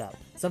messes that up.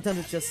 Sometimes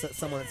it's just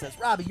someone that says,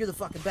 Robbie, you're the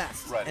fucking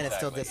best. Right, and it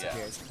still exactly,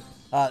 yeah.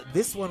 disappears.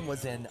 This one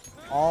was in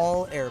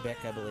all Arabic,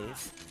 I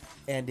believe.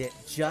 And it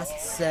just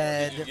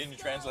said... You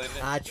translated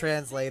it? I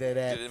translated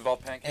it. Did it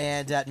involve pancakes?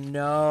 And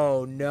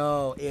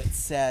no, it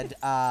said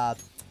God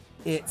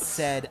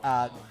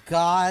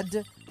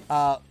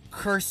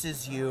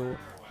curses you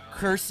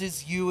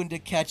and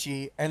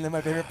Akechi, and then my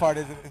favorite part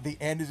is at the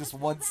end is just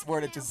one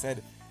word. It just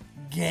said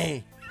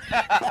gay.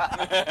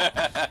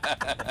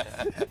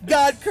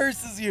 God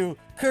curses you,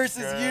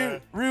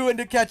 ruined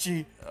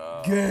Akechi,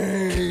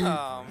 gay.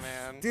 Oh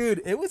man.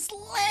 Dude, it was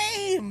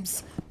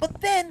lames.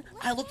 But then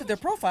I looked at their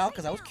profile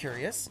because I was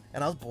curious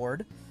and I was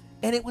bored,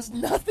 and it was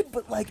nothing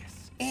but like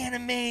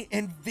anime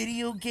and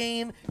video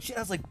game shit. I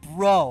was like,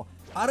 bro,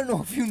 I don't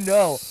know if you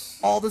know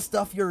all the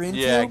stuff you're into.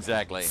 Yeah,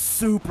 exactly.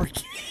 Super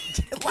gay.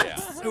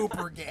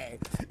 Super gay.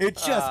 It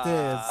just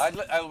is.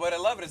 What I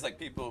love it is like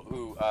people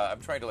who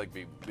I'm trying to like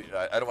be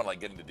I don't want to like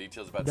get into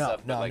details about No,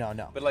 stuff. no, but like, no,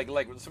 no. But like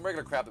some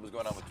regular crap that was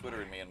going on with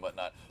Twitter and me and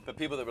whatnot. But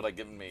people that were like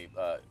giving me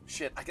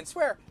shit, I can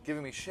swear,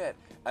 giving me shit,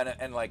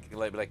 and like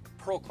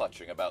pearl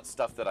clutching about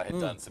stuff that I had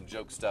done, some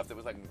joke stuff that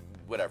was like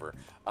whatever,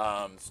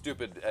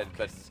 stupid,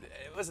 but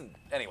it wasn't,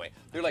 anyway.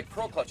 They're like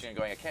pearl clutching and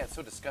going, I can't, it's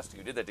so disgusting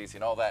you did that, DC,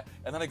 and all that.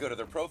 And then I go to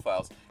their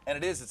profiles,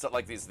 and it's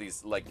like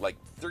these like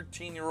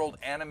 13-year-old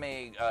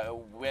anime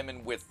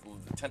women with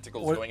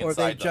tentacles going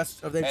inside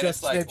them. They've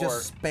just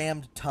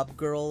spammed Tub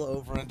Girl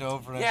over and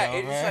over and over.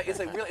 Yeah,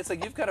 it's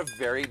like you've got a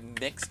very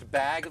mixed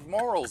bag of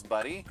morals,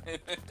 buddy.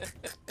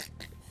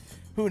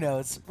 Who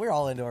knows? We're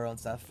all into our own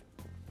stuff.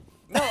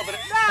 No, but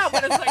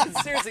it's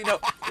like, seriously, no.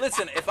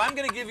 Listen, if I'm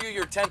gonna give you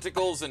your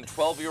tentacles and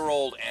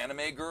 12-year-old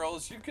anime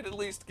girls, you could at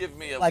least give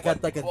me a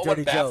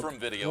dirty bathroom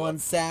joke, video. one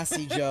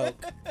sassy joke.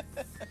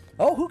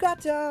 Oh, who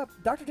got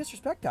Dr.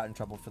 Disrespect got in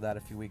trouble for that a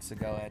few weeks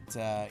ago at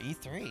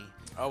E3?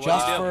 Oh,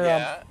 just wow.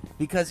 for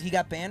because he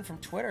got banned from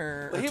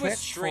Twitter. Well, he was Twitch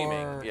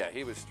streaming. Yeah,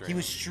 he was streaming. He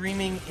was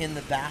streaming in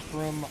the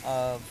bathroom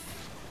of.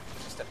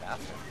 Just a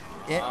bathroom.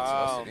 It, I'm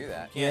supposed to do that.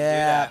 Can't do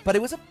yeah, that. but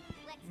it was a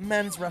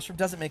men's restroom.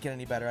 Doesn't make it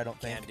any better, I don't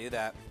think. Can't do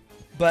that.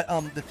 But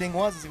the thing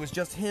was, it was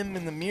just him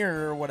in the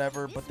mirror or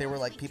whatever, but there were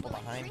like people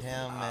behind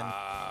him, and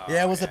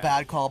yeah, it was a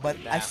bad call. But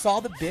I saw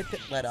the bit that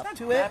led up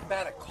to it. Not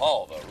bad a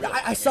call though. Really.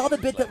 I saw the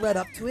bit that led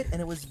up to it,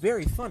 and it was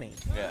very funny.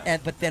 Yeah.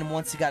 But then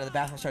once he got to the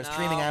bathroom and started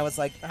streaming, I was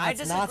like,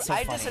 it's not so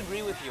funny. I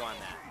disagree with you on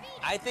that.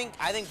 I think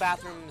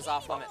bathroom is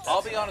off limits.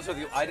 I'll be honest with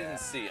you, I didn't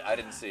see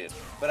it.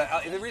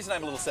 But the reason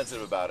I'm a little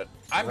sensitive about it,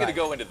 I'm going to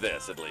go into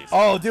this at least.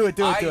 Oh, do it.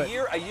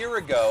 A year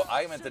ago,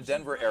 I'm at the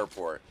Denver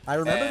airport. I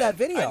remember that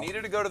video. I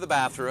needed to go to the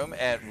bathroom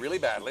and really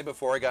badly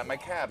before I got in my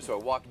cab, so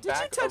I walked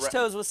back. Did you touch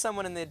toes with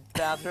someone in the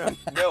bathroom?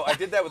 No, I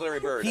did that with Larry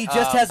Bird. He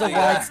just has a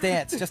wide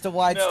stance, just a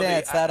wide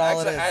stance. That's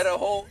all it is. I had a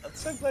whole. I'm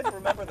so glad you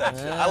remember that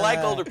shit. I like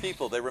older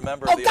people. They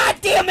remember. Oh, God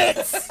damn it!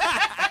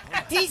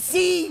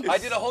 DC! I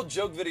did a whole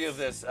joke video of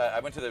this.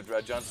 I went to the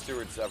Jon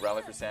Stewart's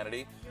Rally for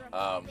Sanity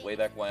way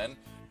back when,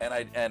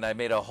 and I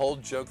made a whole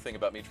joke thing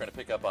about me trying to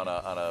pick up on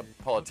a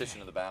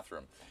politician in the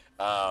bathroom.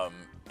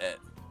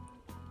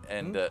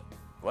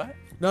 What?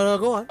 No,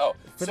 go on. Oh,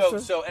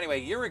 so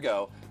anyway, a year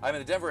ago, I'm in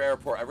the Denver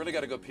airport. I really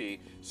got to go pee.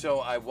 So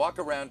I walk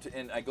around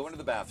and I go into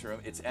the bathroom.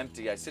 It's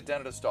empty. I sit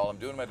down at a stall. I'm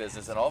doing my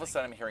business, and all of a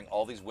sudden I'm hearing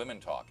all these women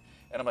talk,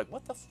 and I'm like,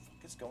 what the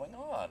fuck is going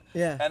on?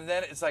 Yeah. And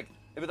then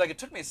it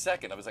took me a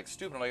second. I was like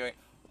stupid. I'm like going,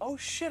 oh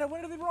shit, I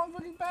went into the wrong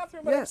fucking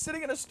bathroom, but I'm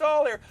sitting in a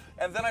stall here.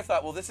 And then I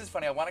thought, well, this is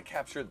funny. I want to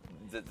capture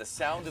the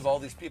sound of all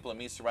these people and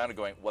me surrounded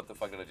going, what the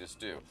fuck did I just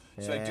do?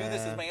 So I do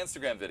this as my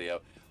Instagram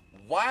video.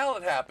 While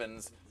it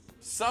happens,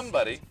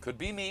 somebody, could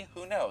be me,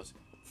 who knows,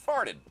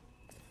 farted.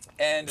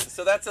 And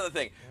so that's the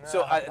thing.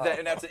 So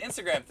and that's an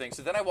Instagram thing.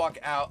 So then I walk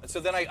out. So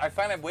then I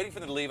find I'm waiting for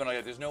them to leave, and I'm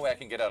like, there's no way I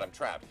can get out. I'm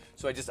trapped.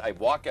 So I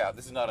walk out.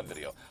 This is not on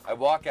video. I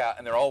walk out,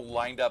 and they're all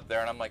lined up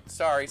there, and I'm like,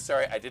 sorry,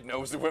 I didn't know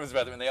it was the women's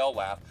bathroom, and they all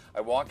laugh.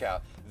 I walk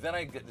out. Then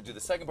I get to do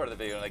the second part of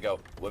the video, and I go,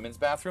 women's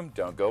bathroom,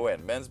 don't go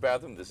in. Men's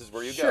bathroom, this is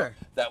where you go.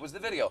 That was the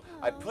video.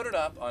 I put it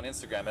up on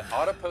Instagram. It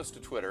auto-post to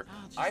Twitter.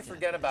 I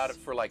forget about it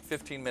for like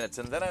 15 minutes,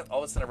 and then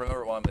all of a sudden I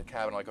remember while I'm in the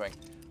cabin, I'm like going,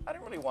 I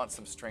don't really want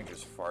some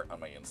stranger's fart on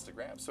my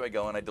Instagram. So I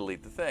go and I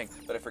delete the thing,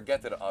 but I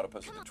forget that it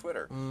auto-posted to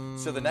Twitter.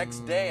 So the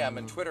next day I'm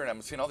in Twitter, and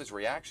I'm seeing all these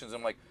reactions.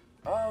 I'm like,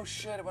 oh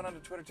shit, it went onto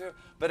Twitter too.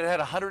 But it had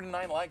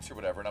 109 likes or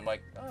whatever, and I'm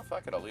like, oh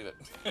fuck it, I'll leave it.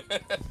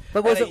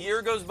 But a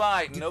year goes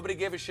by, nobody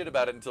gave a shit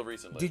about it until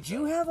recently. Did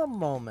you have a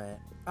moment?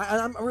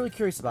 I'm really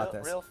curious about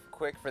this. Real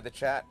quick for the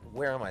chat,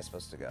 where am I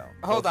supposed to go?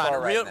 Hold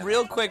on,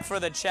 real quick for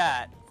the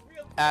chat.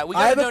 I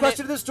have a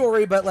question to the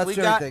story, but let's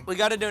do everything. We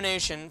got a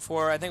donation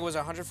for, I think it was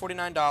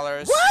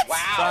 $149. What?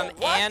 Wow.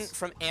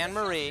 From Anne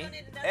Marie.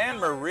 Anne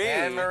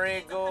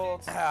Marie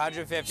Gold.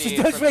 150. She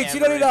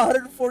donated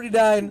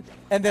 149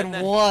 and then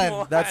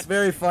one. That's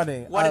very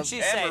funny. What did she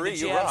say? Anne Marie, did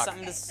she you have rock.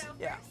 something to?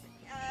 Yeah.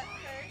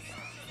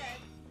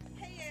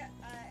 Hey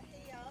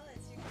y'all,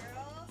 it's your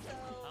girl. So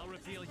I'll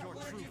reveal your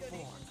true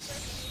form.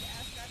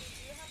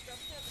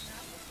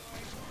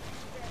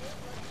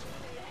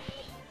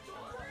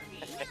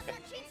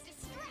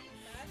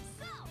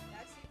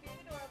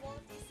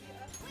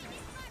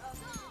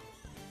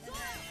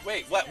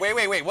 Wait, what?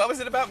 Wait. What was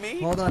it about me?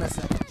 Hold on a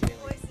second,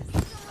 Jaylee.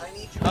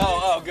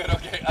 Oh, good,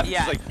 okay. I'm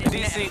Yeah. just like,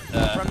 DC.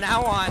 From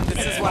now on,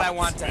 this is what I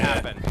want to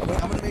happen.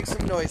 I'm gonna make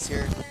some noise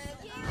here.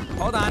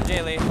 Hold on,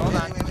 Jaylee. Hold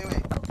on. Wait. I'm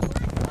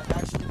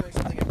actually doing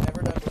something I've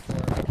never done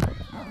before.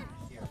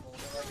 Here,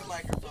 hold it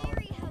like a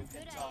microphone. You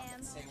can talk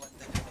and say what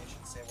the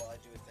donations say while I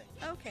do a thing.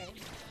 Okay.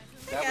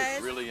 That Hey,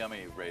 was really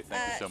yummy, Ray.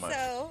 Thank you so much.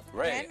 So,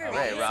 Ray, Anne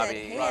Ray, said, Robbie.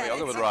 hey, Robbie, I'll go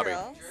it's with your Robbie.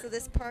 girl. So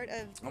this part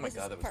of Oh my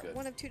God, that was part good.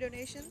 one of two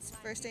donations.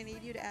 First, I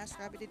need you to ask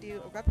Robbie to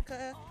do a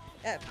replica.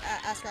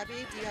 Ask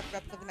Robbie, do you have a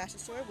replica of the Master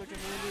Sword? We're doing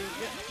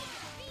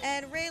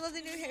and Ray loves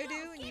the new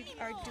hairdo, and you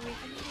are doing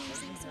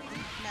amazing. So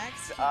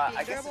Max,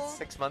 I guess it's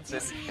 6 months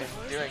in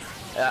doing.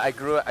 I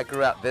grew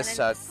out this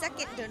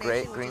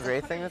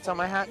green-gray thing that's on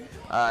my hat.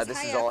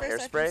 This is all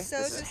hairspray. This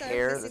is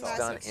hair that's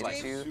done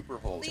into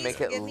to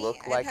make it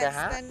look like a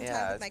hat.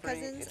 Yeah,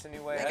 it's a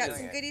new way of doing it. I got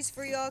some goodies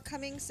for y'all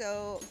coming.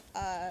 So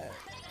please.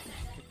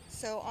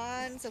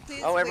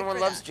 Oh, wait everyone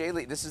for loves that.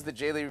 Jaylee. This is the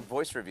Jaylee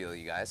voice reveal,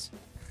 you guys.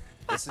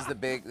 This is the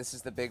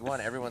big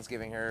one. Everyone's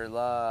giving her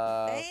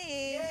love. Thanks.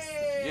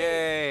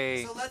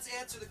 Yay. So let's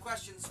answer the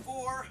questions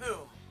for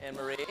who? Anne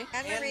Marie.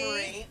 Anne Anne Marie.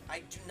 Marie, I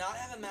do not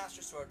have a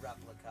Master Sword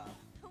replica,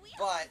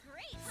 but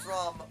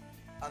from,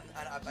 I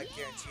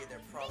guarantee you they're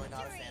probably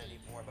not a fan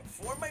anymore, but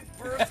for my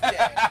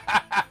birthday,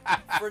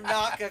 for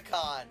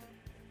NakaCon,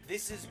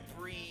 this is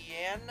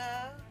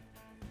Brianna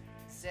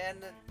Can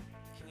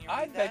you read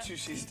I that? bet you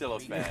she's still a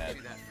fan.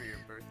 that for your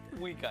birthday.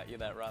 We got you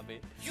that, Robbie.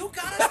 You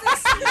got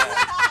us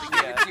this?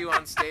 We gave it to you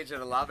on stage at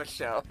a lava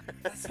show.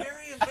 That's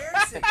very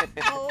embarrassing.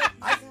 Oh,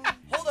 my God.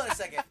 Hold on a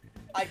second.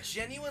 I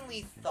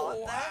genuinely thought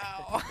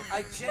that.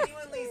 I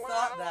genuinely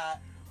thought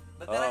that.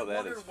 But then Oh, I that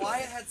wondered is why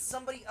funny. it had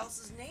somebody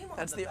else's name on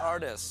That's the the back.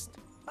 artist.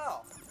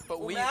 Oh. But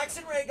Well, we. Max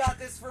and Ray got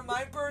this for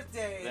my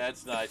birthday.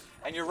 That's nice.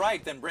 And you're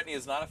right, then Brittany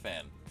is not a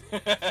fan.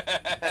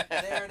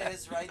 There it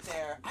is, right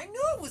there. I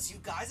knew it was you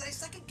guys. I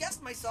second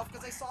guessed myself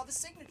because I saw the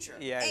signature.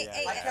 Yeah, Hey, yeah.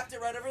 hey, I kept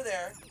it right over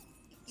there.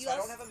 You So I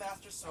also- don't have a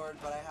Master Sword,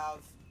 but I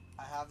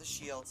have the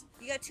shield.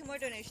 You got 2 more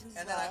donations And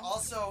as then I well.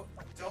 also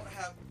don't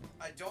have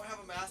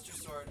a Master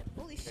Sword,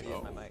 Holy shit.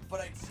 Oh. My mic.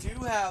 but I do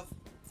have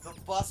the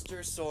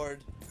Buster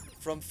Sword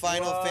from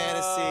Final Whoa.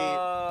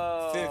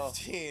 Fantasy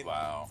 15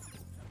 Wow.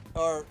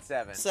 or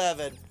 7.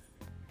 7.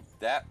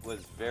 That was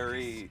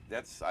very,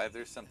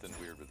 there's something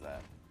weird with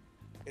that.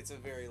 It's a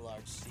very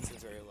large.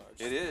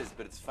 It is,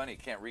 but it's funny,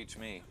 it can't reach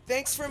me.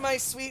 Thanks for my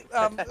sweet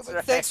That's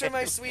thanks for right.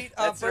 my sweet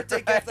That's birthday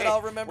right. gift that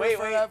I'll remember Wait,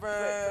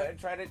 forever. Wait,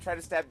 try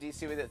to stab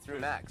DC with it through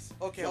Max.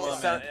 Okay, Come hold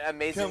on, on. man.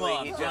 Amazingly, Come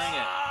on, he bring just. it.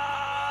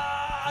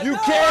 You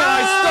can't!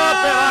 I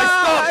stop it! I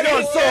stop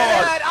your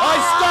sword! I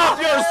stop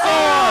your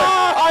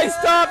sword! I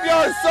stop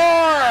your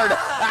sword!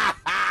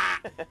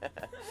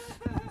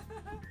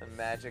 The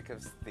magic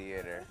of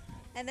theater.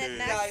 And then You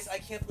Max. guys, I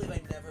can't believe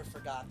I never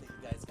forgot that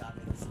you guys got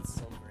me this. It's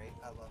so great.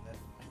 I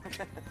love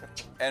it.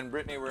 And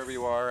Brittany, wherever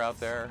you are out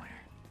there,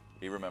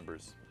 he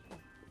remembers.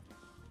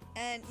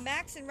 And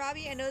Max and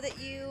Robbie, I know that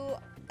you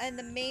and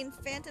the main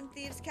Phantom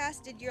Thieves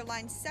cast did your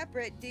lines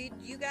separate. Did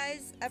you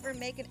guys ever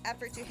make an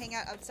effort to hang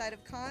out outside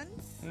of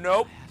cons?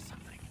 Nope.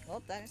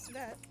 Well, that's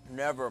that.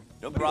 Never.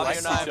 Nobody Robbie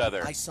likes and I- each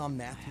other. I saw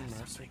Matthew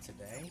Mercer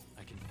today.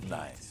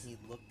 Nice. He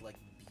looked like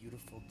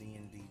beautiful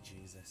D&D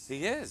Jesus.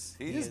 He is.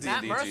 He is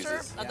Matt D&D Mercer?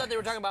 Jesus. I thought they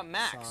were talking about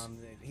Max. Saw him,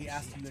 he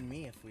asked you and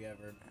me if we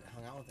ever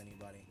hung out with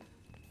anybody.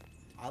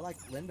 I like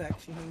Lindbeck.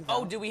 She hangs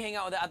Oh, out. did we hang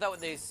out with? I thought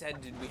what they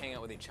said. Did we hang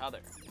out with each other?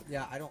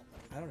 Yeah, I don't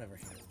ever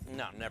hang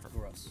out. No, never.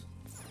 Gross.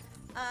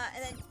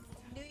 And then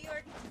New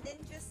York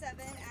Ninja 7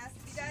 asked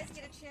if you guys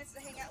get a chance to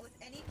hang out with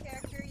any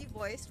character you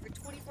voiced for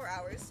 24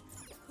 hours,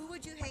 who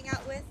would you hang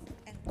out with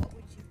and what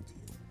would you do?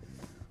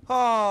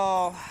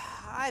 Oh,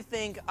 I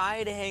think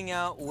I'd hang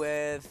out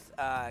with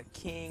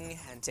King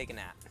and take a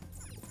nap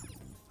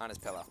on his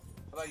pillow.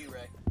 How about you,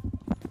 Ray?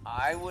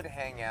 I would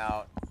hang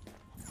out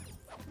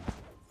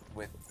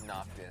with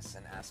Noctis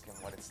and ask him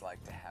what it's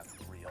like to have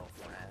real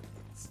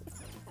friends.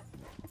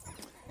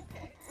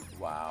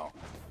 Wow.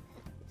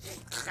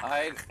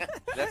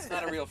 That's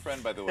not a real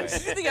friend, by the way.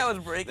 Did you think I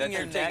was breaking Then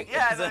your you're neck? taking-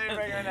 Yeah, I thought you were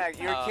breaking your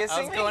neck. You're I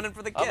kissing was me? going in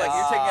for the kiss.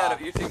 I'm like,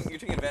 you're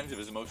taking advantage of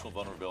his emotional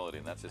vulnerability,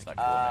 and that's just not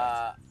cool,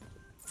 man.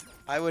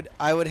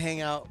 I would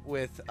hang out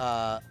with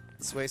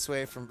Sway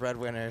Sway from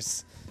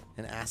Breadwinners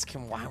and ask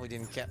him why we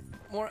didn't get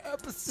more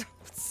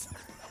episodes.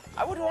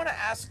 I would want to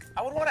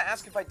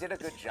ask if I did a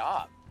good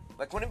job.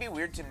 Like, wouldn't it be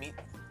weird to meet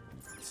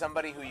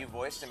somebody who you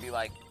voiced and be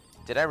like,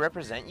 did I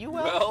represent you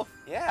well? Well,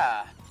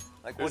 Yeah.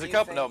 Like, there's what a do you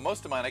couple. think? No,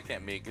 most of mine I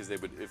can't meet because they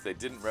would, if they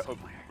didn't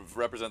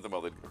represent them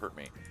well, they'd hurt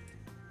me.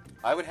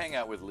 I would hang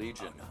out with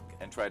Legion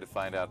and try to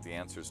find out the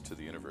answers to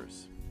the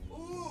universe.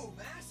 Ooh,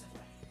 Mass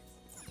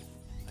Effect.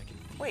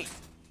 Wait.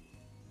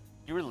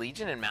 You were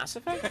Legion in Mass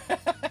Effect?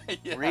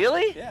 Yeah.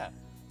 Really? Yeah.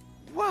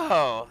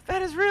 Whoa,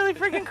 that is really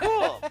freaking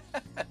cool.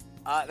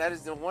 That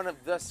is one of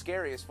the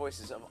scariest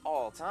voices of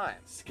all time.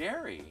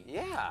 Scary.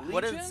 Yeah.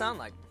 What does it Legion? sound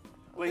like?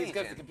 Well, he's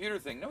got Legion. the computer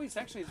thing. No, he's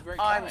very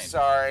kind. I'm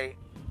sorry.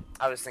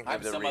 I was thinking I'm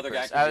of the some Reapers. other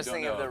guy 'cause I you was don't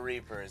thinking of know. the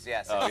Reapers.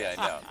 Yes. Oh, yes.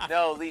 yeah,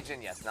 No,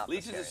 Legion. Yes, not. the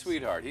Legion's a scariest.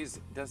 sweetheart.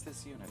 Does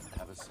this unit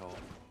have a soul?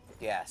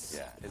 Yes.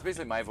 Yeah. It's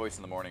basically my voice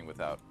in the morning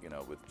without,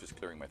 with just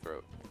clearing my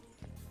throat.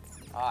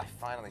 Oh, I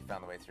finally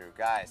found the way through,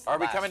 guys. Are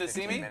we last coming to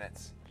see 15 me?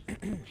 Minutes. I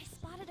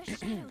spotted a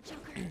shadow,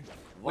 Joker.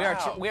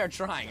 Wow. We are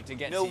trying to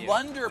get No to you.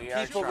 wonder We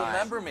are people trying.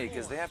 remember me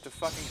because they have to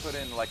fucking put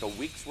in like a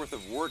week's worth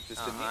of work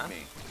just to meet me.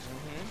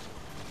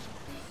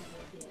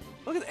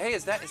 Look at hey,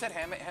 is that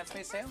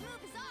Handmaid's Tale?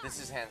 This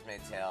is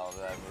Handmaid's Tale,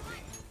 the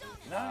movie.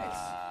 Nice.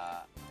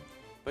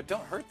 But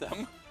don't hurt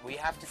them. We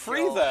have to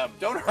Free kill- them.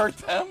 Don't hurt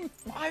them.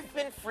 I've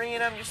been freeing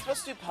them. You're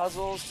supposed to do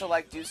puzzles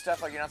to do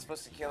stuff like you're not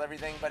supposed to kill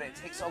everything, but it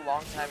takes a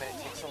long time and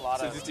it takes a lot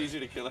So of it's just easier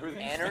to kill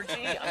everything.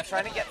 energy. I'm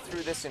trying to get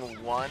through this in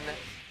one.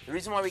 The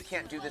reason why we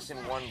can't do this in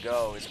one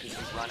go is because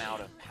we run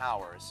out of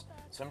powers.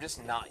 So I'm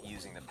just not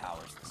using the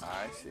powers this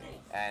time. I see.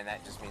 And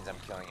that just means I'm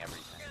killing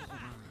everything.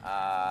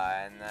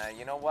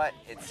 You know what?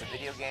 It's a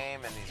video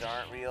game, and these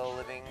aren't real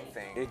living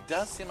things. It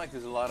does seem like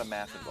there's a lot of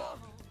math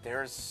involved.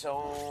 There's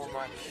so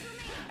much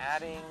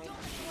adding,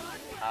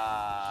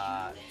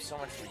 so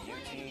much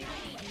Ryuji,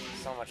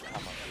 so much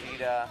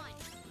Kamoshida.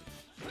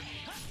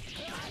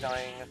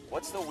 Dying.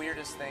 What's the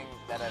weirdest thing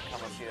that a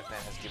Kamoshida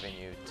fan has given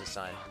you to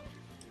sign?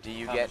 Do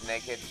you get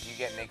naked? Do you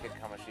get naked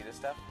Kamoshida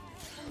stuff?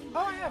 Oh,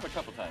 I have a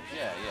couple times.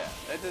 Yeah.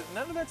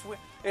 None of that's weird.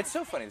 It's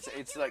so funny.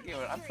 It's like, you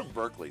know, I'm from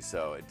Berkeley,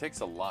 so it takes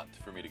a lot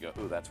for me to go,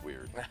 ooh, that's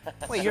weird.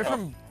 Wait, you're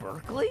from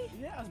Berkeley?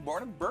 Yeah, I was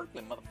born in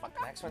Berkeley,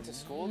 motherfucker. Max went to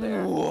school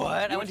there.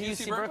 What? I You went to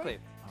UC Berkeley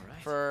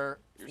for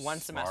You're one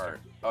smart. semester.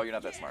 Oh, you're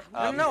not that smart.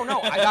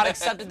 No. I got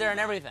accepted there and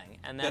everything,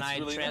 and then That's I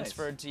really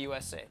transferred to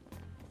USC.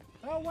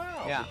 Oh,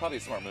 wow. Yeah. It's probably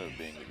a smart move,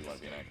 being that you want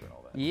to be an actor and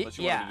all that. Ye- Unless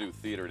you yeah. wanted to do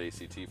theater at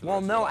ACT for the Well,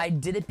 rest of no, your life. I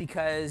did it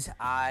because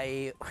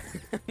I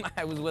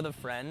was with a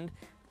friend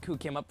who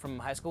came up from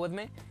high school with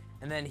me,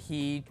 and then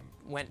he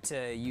went to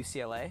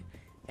UCLA,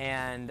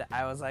 and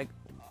I was like,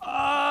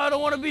 I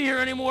don't want to be here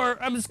anymore.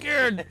 I'm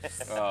scared.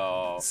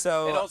 Oh.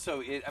 So- and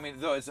also, I mean,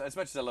 though, as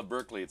much as I love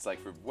Berkeley, it's like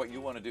for what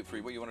you want to do,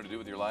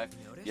 with your life.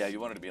 Yeah,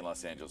 you wanted to be in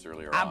Los Angeles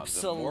earlier on.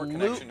 The more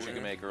connections you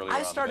can make earlier on,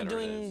 I started the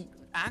better it doing is.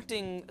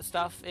 acting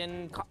stuff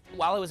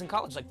while I was in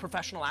college, like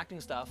professional acting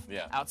stuff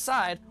Yeah.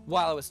 outside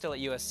while I was still at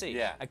USC.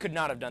 Yeah. I could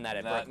not have done that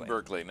at Not Berkeley. in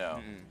Berkeley,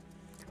 no.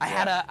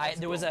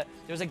 There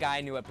was a guy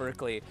I knew at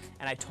Berkeley,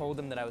 and I told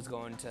him that I was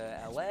going to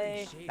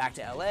LA, back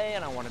to LA,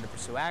 and I wanted to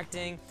pursue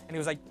acting, and he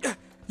was like,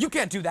 "You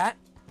can't do that,"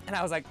 and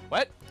I was like,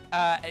 "What?"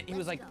 And he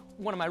was like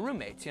one of my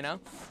roommates, you know,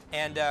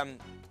 and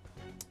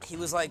he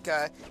was like,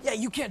 "Yeah,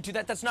 you can't do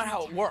that. That's not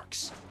how it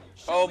works."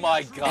 Oh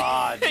my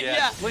God! Yes.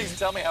 Yeah. Please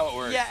tell me how it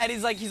works. Yeah, and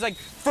he's like,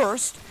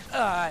 first,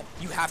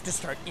 you have to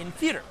start in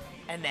theater,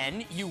 and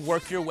then you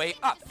work your way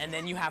up, and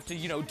then you have to,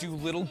 do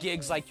little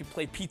gigs like you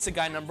play Pizza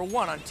Guy #1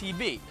 on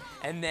TV,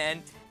 and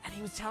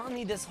he was telling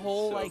me this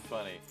whole So like,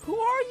 funny. who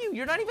are you?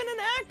 You're not even an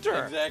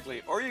actor.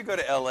 Exactly. Or you go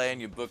to LA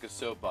and you book a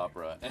soap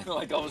opera, and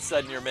like all of a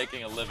sudden you're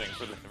making a living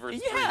for the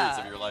first 3 years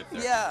of your life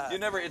there. Yeah.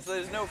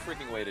 There's no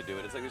freaking way to do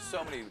it. It's like there's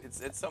so many.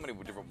 It's so many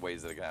different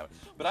ways that it can happen.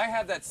 But I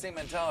had that same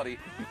mentality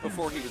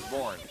before he was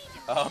born,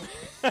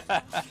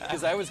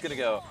 because I was gonna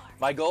go.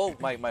 My goal,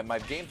 my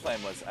game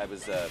plan was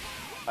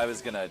I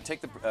was gonna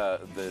take the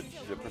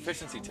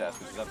proficiency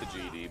test, which is not the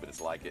GED, but it's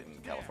like it in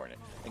California,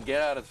 and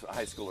get out of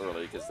high school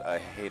early because I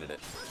hated it.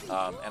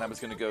 And I was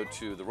gonna go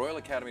to the Royal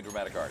Academy of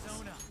Dramatic Arts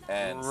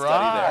and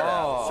study there.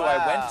 So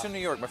I went to New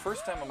York. My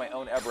first time on my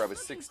own ever. I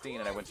was 16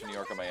 and I went to New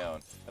York on my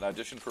own and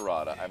auditioned for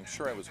RADA. I'm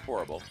sure I was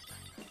horrible.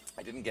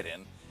 I didn't get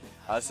in.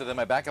 So then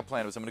my backup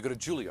plan was I'm gonna go to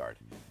Juilliard,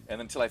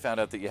 and until I found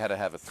out that you had to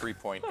have a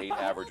 3.8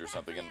 average or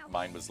something, and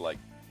mine was like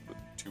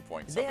 2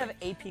 points. Did they have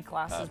AP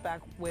classes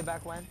way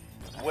back when?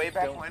 Way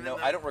back when? No,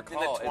 I don't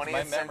recall. In the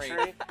 20th It's my memory.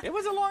 century? It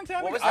was a long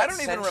time What ago. was I that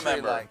don't even century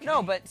remember. like?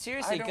 No, but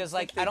seriously, I don't because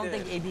think I they don't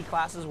think did. AP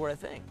classes were a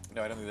thing.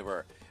 No, I don't think they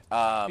were.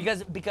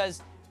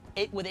 Because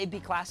with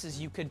AP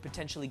classes, you could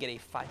potentially get a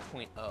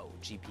 5.0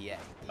 GPA.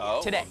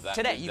 Oh, Today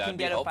that'd you be can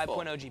get a helpful.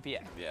 5.0 GPA.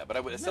 Yeah, but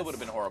it still would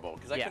have been horrible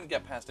because I Yeah. couldn't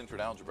get past intro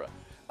to algebra.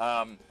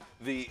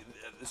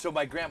 So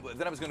my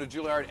then I was going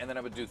to Juilliard, and then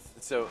I would do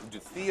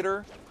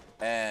theater,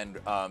 and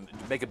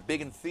make it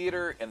big in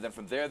theater, and then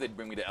from there they'd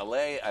bring me to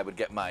LA. I would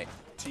get my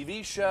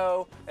TV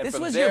show, and This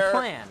from was there, your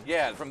plan.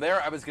 Yeah, from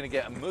there I was going to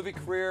get a movie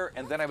career,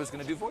 and then I was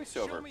going to do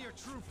voiceover, Show me your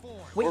true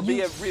form. Wait, or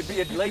be a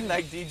late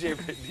night DJ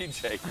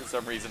for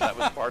some reason. That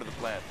was part of the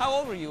plan. How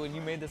old were you when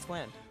you made this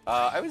plan?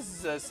 I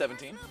was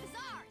 17.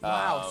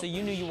 Wow, so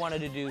you knew you wanted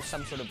to do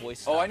some sort of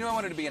voice stuff. Oh, I knew I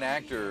wanted to be an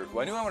actor.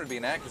 Well, I knew I wanted to be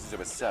an actor since I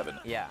was 7.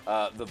 Yeah.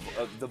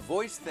 The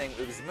voice thing,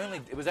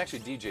 it was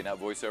actually DJ,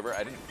 not voiceover.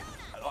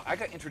 I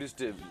got introduced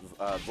to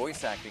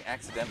voice acting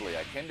accidentally.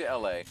 I came to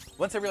LA.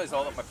 Once I realized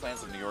all of my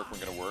plans of New York were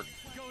going to work,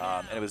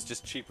 and it was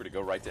just cheaper to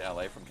go right to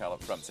LA from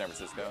San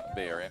Francisco,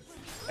 Bay Area.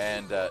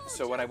 And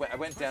so when I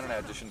went down and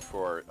I auditioned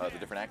for the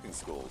different acting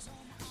schools.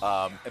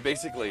 And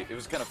basically, it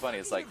was kind of funny.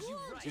 It's like,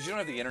 because you don't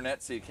have the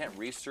internet, so you can't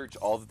research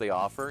all that they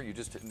offer. You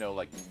just know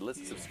like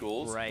lists of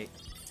schools. Right.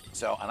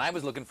 So, and I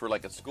was looking for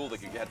like a school that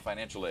had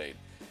financial aid.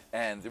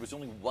 And there was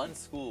only one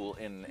school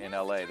in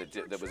LA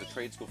that was a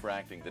trade school for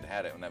acting that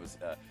had it, and that was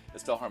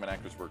Estelle Harmon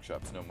Actors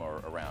Workshops. No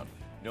more around.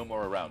 No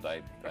more around.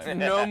 I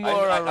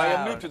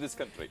am new to this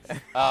country.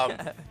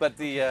 But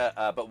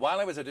while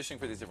I was auditioning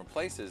for these different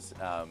places,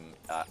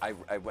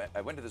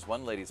 I went to this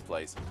one lady's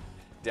place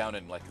down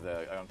in like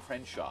on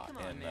Crenshaw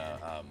in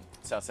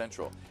South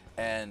Central,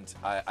 and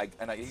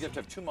you have to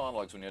have 2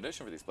 monologues when you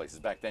audition for these places.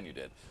 Back then you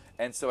did.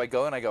 And so I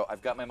go,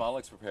 I've got my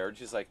monologues prepared.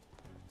 She's like,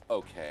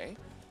 okay.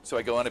 So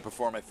I go and I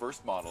perform my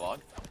first monologue,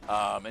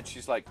 and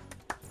she's like,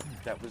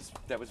 that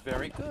was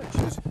very good. She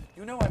goes,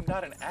 I'm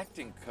not an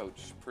acting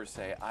coach per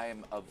se. I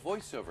am a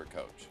voiceover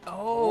coach.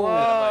 Oh. And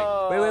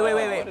I'm like,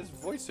 Wait. What is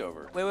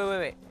voiceover?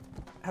 Wait.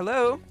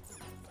 Hello?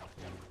 Oh,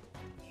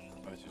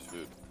 it's just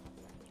food.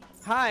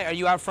 Hi, are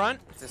you out front?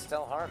 It's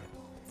Estelle Harmon.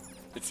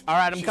 All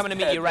right, I'm She's coming to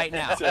meet dead. you right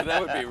now. So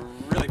that would be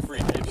really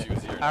freaky if she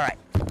was here. All right.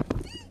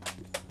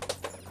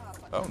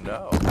 Oh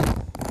no.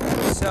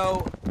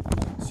 So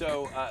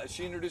So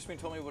she introduced me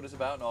and told me what it was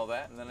about and all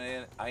that, and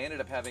then I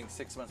ended up having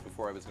 6 months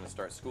before I was going to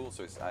start school,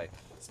 so I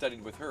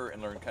studied with her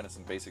and learned kind of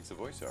some basics of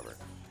voiceover.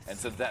 And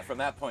so that from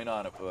that point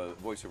on,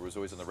 voiceover was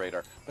always on the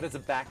radar, but as a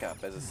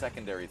backup, as a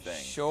secondary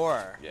thing.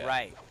 Sure, Yeah.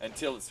 right.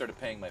 Until it started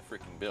paying my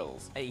freaking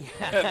bills. Yeah.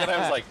 And then I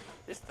was like,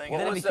 this thing. What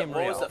Then it was, became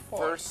what was real. the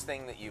first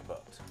thing that you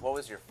booked? What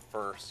was your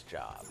first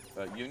job?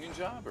 Union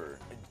job or?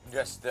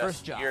 Just the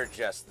First job. You're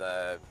just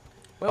the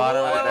Wait,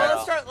 bottom of the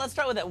barrel. let's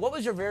start with that. What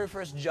was your very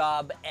first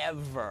job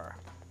ever?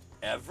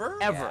 Ever?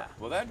 Ever. Yeah.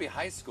 Well, that'd be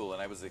high school,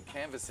 and I was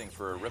canvassing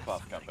for a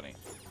rip-off company.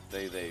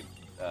 I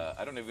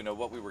don't even know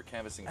what we were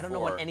canvassing for. I don't know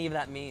what any of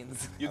that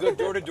means. You go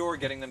door to door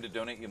getting them to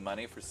donate you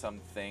money for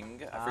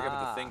something. I forget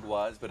what the thing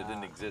was, but it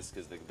didn't exist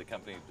because the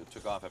company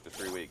took off after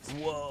 3 weeks.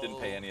 Whoa.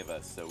 Didn't pay any of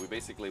us. So we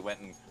basically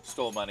went and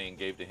stole money and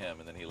gave to him,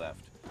 and then he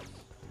left.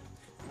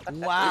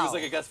 Wow. It was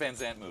like a Gus Van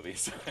Sant movie.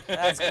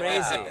 That's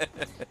crazy.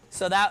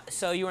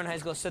 So you were in high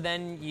school. So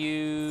then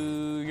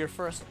your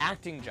first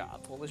acting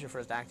job. What was your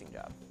first acting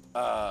job?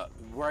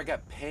 Where I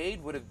got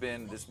paid would have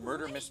been this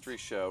murder mystery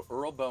show.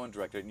 Earl Bowen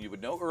directed, and you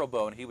would know Earl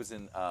Bowen. He was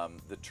in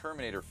the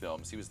Terminator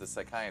films. He was the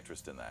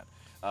psychiatrist in that.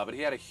 But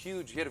he had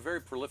a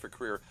very prolific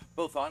career,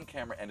 both on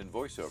camera and in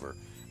voiceover.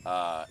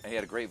 And he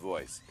had a great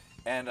voice.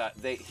 And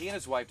he and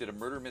his wife did a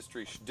murder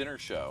mystery dinner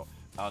show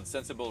on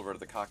Sunset Boulevard at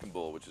the Cock and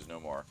Bull, which is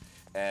no more.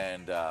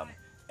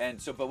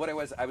 But what I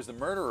was the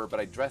murderer, but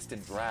I dressed in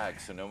drag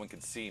so no one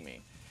could see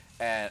me.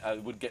 And I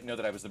would know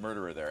that I was the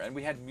murderer there. And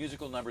we had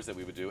musical numbers that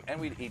we would do,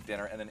 and we'd eat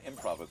dinner and then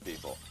improv with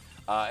people.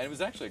 And it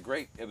was actually a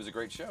great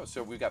show.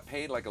 So we got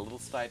paid like a little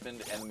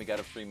stipend, and we got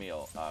a free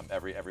meal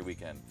every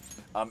weekend.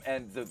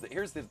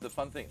 Here's the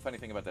funny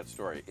thing about that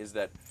story is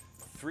that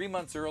 3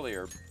 months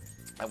earlier,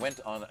 I went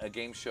on a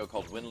game show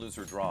called Win, Lose,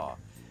 or Draw.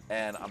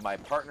 And my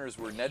partners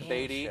were Ned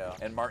Beatty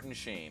and Martin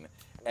Sheen.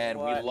 And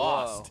we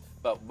lost,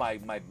 but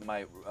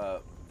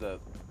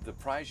the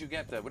prize you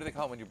get, what do they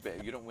call it when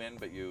you don't win,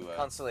 but you...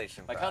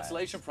 Consolation my prize.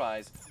 consolation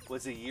prize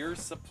was a year's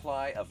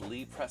supply of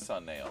Lee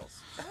press-on nails.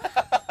 And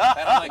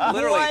I'm like,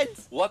 literally,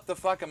 what the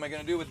fuck am I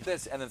going to do with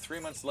this? And then 3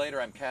 months later,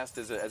 I'm cast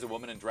as a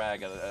woman in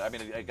drag,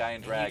 a guy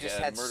in drag. You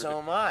just had murder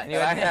so much. And you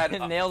had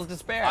nails to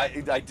spare.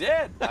 I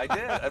did.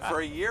 And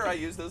for a year, I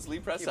used those Lee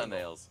press-on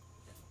nails.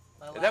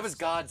 That was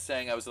God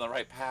saying I was on the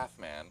right path,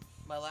 man.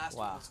 My last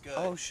one was good.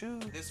 Oh,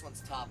 shoot. This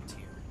one's top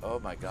tier. Oh,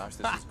 my gosh,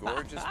 this is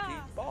gorgeous,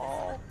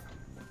 people.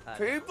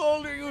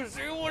 People, do you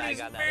see what he's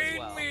made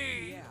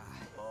me? Yeah.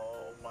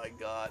 Oh my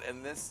God!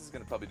 And this is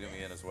gonna probably do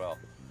me in as well.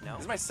 No.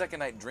 This is my second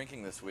night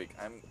drinking this week.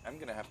 I'm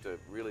gonna have to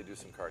really do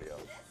some cardio.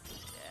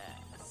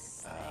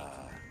 Yes.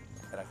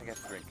 And I think I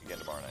have to drink again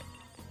tomorrow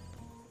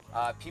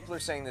night. People are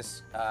saying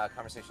this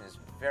conversation is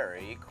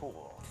very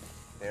cool.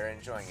 They're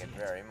enjoying it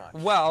very much.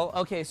 Well,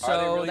 okay,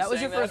 so really that was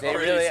your saying first. that? They Or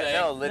are really, you saying-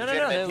 no,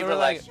 legitimate they people were are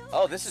like, like-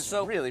 oh, this is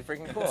So- really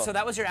freaking cool. So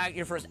that was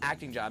your first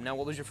acting job. Now,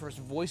 what was your first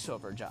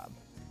voiceover job?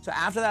 So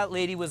after that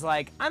lady was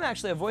like, I'm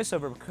actually a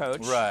voiceover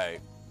coach. Right.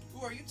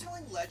 Ooh, are you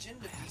telling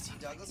Legend that DC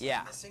Douglas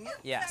Yeah. is missing it?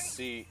 Yes.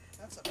 See,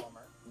 That's a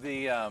bummer.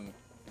 the The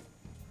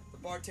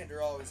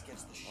bartender always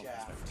gets the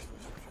shaft.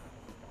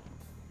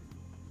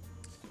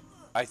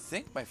 I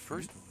think my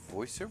first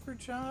voiceover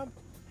job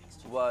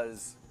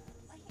was.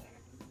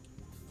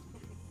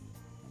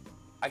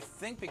 I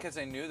think because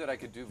I knew that I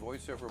could do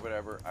voiceover or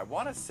whatever, I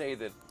want to say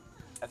that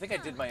I think I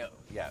did my own.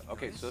 Yeah,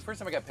 okay, so the first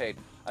time I got paid,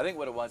 I think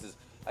what it was is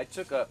I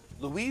took a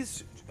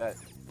Louise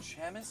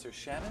Shamus or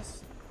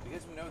Shamus. Do you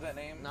guys know that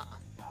name?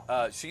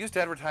 Nuh-uh. She used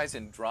to advertise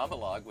in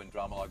Dramalog when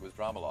Dramalog was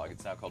Dramalog.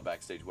 It's now called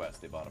Backstage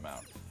West. They bought them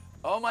out.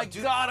 Oh my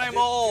God, I'm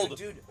old!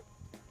 Dude,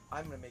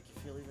 I'm gonna make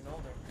you feel even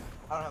older.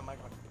 I don't have a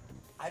microphone.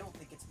 I don't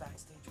think it's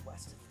Backstage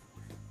West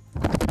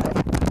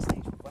anymore.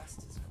 Backstage West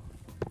is gone.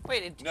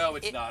 Wait, No,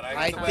 it's not.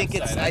 I have the think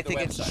website. it's. I I have the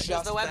think it's website.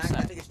 just. the I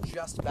website. think it's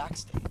just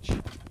Backstage.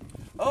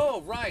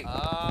 Oh, right.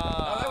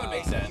 Oh, that would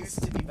make It sense.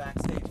 used to be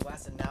Backstage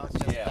West, and now it's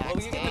just Yeah, Backstage.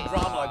 well, you get the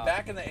Dramalog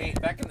back in the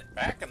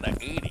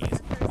 80s.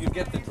 You'd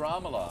get the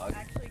Dramalog,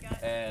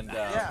 and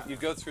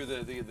you'd go through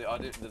the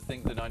audit,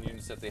 the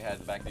non-union stuff they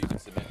had back that you could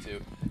submit to,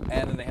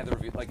 and then they had the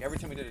review. Like every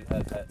time we did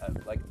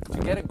like to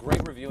get a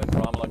great review in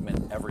Dramalog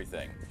meant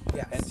everything.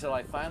 Yes. Until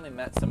I finally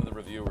met some of the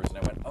reviewers, and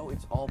I went, oh,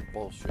 it's all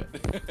bullshit.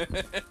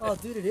 Oh,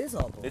 dude, it is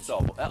all bullshit. It's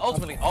all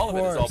ultimately all of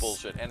it is all course.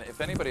 bullshit. And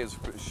if anybody has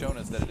shown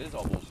us that it is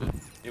all bullshit,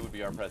 it would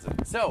be our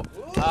president. So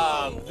What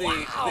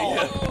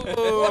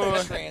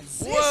a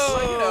transition.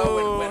 Well, you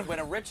know, when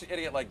a rich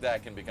idiot like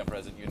that can become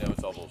president, you know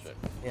it's all bullshit.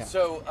 Yeah.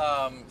 So,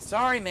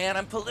 sorry, man,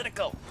 I'm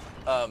political.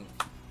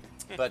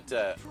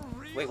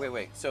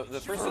 Wait. So the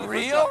first thing.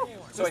 real?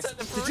 So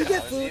Did you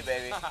get food?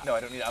 baby. No,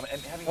 I don't need. I'm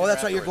having. Oh,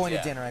 that's right. You're afterwards, going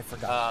yeah. to dinner. I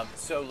forgot.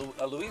 So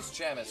Louise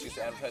Chamis used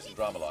to advertise in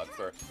Dramalog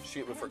for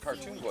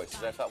cartoon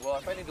voices. I thought, well,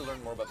 if I need to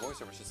learn more about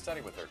voiceover, I should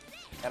study with her.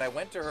 And I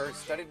went to her,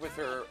 studied with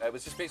her. It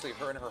was just basically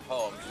her in her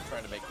home. She was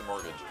trying to make the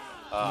mortgage.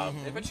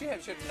 But she had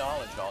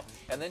knowledge and all.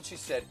 And then she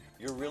said,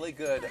 "You're really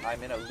good.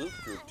 I'm in a loop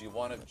group. Do you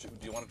want to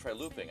try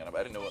looping?" And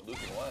I didn't know what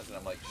looping was, and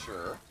I'm like,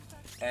 "Sure."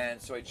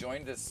 And so I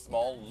joined this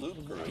small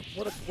loop group.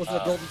 Was it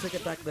a golden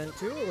ticket back then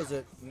too, or was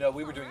it? No,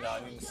 we were doing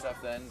non-union stuff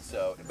then,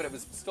 so but it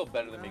was still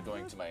better than me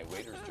going to my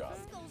waiter's job.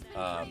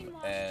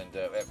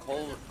 At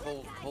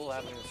Cole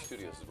Avenue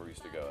Studios is where we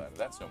used to go, and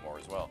that's no more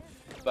as well.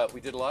 But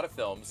we did a lot of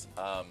films.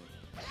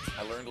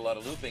 I learned a lot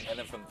of looping, and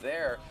then from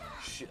there,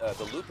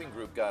 the looping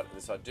group got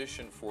this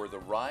audition for the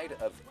ride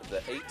of the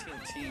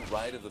AT&T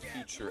Ride of the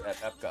Future at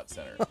Epcot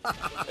Center.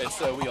 And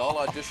so we all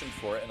auditioned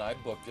for it, and I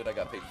booked it. I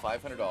got paid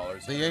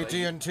 $500. The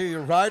AT&T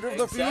Ride of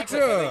the Exactly.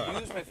 Future. And I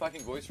used my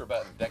fucking voice for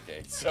about a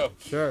decade, so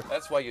Sure.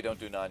 that's why you don't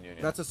do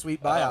non-union. That's a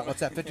sweet buyout.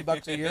 What's that?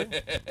 $50 a year?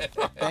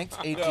 Thanks,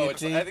 AT&T. No, I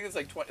think it's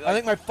like 20. I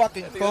think my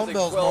fucking phone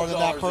bill's more than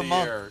that per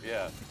month. Year.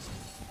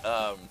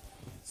 Yeah.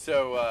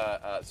 So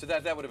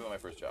that would have been my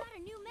first job.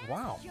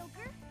 Wow.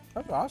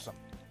 That's awesome.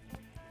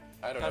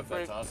 I don't know if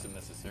that's awesome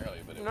necessarily,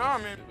 but it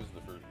was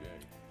the first gig.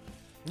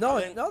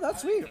 No,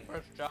 that's sweet.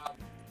 First job.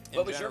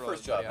 What was your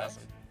first job,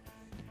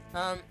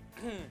 Matt?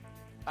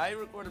 I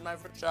recorded my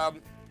first job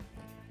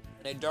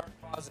in a dark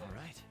closet.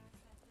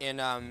 In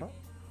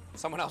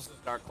someone else's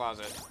dark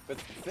closet. But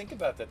think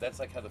about that. That's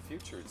like how the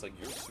future. It's like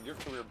your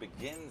career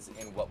begins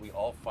in what we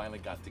all finally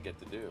got to get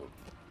to do,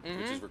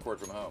 which is record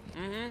from home.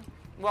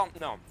 Well,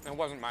 no, it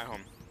wasn't my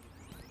home.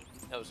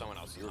 That was someone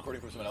else's. You're recording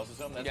from someone else's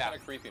home? That's Yeah. kind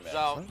of creepy, man.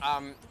 So,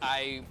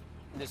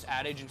 this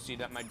ad agency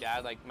that my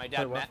dad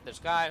met this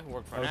guy who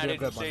worked for an ad do a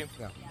good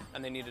agency, one.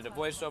 and they needed a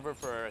voiceover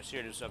for a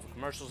series of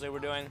commercials they were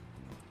doing.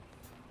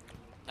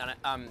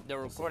 And they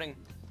were recording.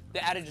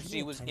 The ad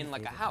agency was in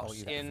like a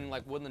house in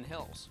like Woodland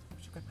Hills.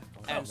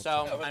 And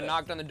so I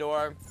knocked on the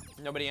door.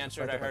 Nobody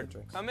answered. I heard,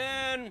 "Come in."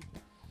 And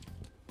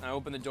I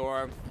open the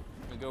door.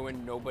 I go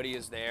in. Nobody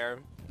is there.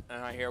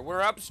 And I hear, "We're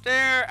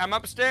upstairs. I'm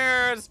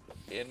upstairs."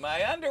 In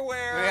my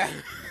underwear.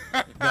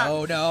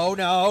 No.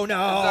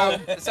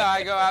 So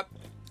I go up,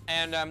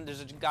 and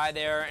there's a guy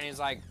there, and he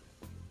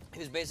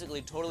was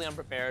basically totally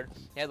unprepared.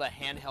 He had like a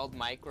handheld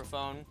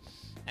microphone,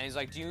 and he's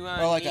like, "Do you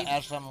Or like need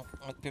an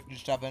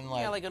SM57,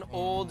 like. yeah, like an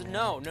old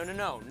no,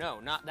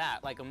 not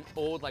that, like an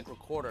old like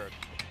recorder,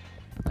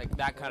 like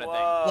that kind of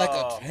thing." Like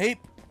a tape.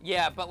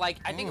 Yeah, but like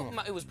I think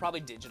it was probably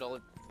digital,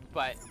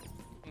 but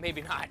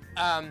maybe not.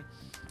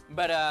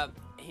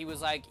 He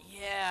was like,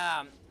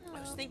 "Yeah, I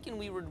was thinking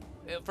we were."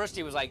 At first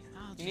he was like,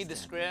 "You need the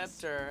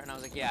script," and I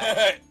was like,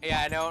 "Yeah,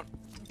 yeah, I don't.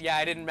 Yeah,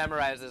 I didn't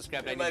memorize the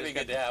script. It might be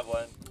good to have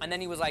one. And then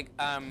he was like,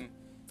 "Yeah,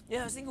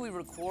 I was thinking we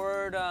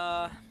record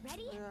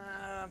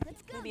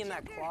maybe in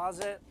that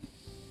closet."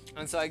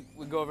 And so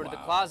we go over to the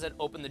closet,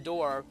 open the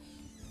door.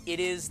 It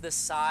is the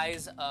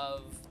size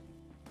of.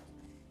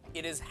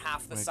 It is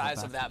half the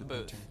size of that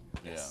booth.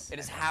 Yeah. It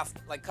is half,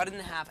 like cut it in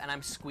half, and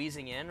I'm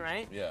squeezing in,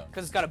 right? Yeah.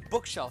 Because it's got a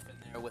bookshelf in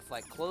there with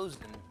like clothes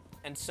in,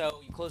 and so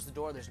you close the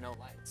door, there's no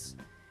lights.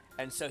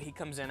 And so he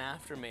comes in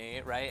after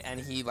me, right? And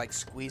he like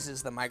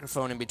squeezes the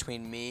microphone in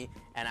between me,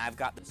 and I've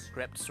got the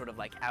script sort of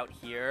like out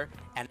here,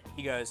 and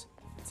he goes,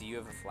 "Do you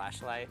have a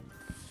flashlight?"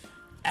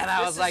 And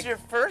I was like, "This is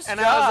your first job."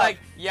 And I was like,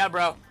 "Yeah,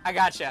 bro, I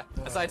gotcha."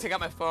 And so I take out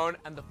my phone,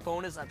 and the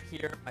phone is up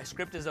here. My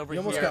script is over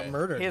You here. almost got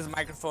murdered. His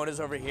microphone is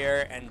over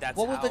here, and that's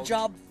What was the how-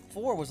 job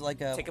for? Was it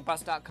like a.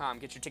 Ticketbus.com.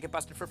 Get your ticket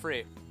busted for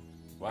free.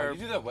 Wow, you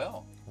do that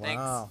well. Thanks.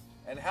 Wow.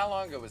 And how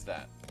long ago was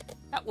that?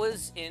 That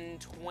was in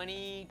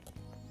 2012.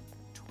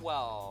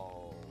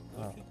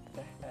 Oh.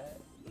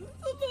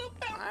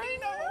 I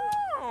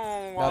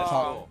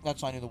know.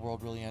 That's how I knew the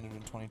world really ended in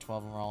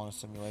 2012 and we're all in a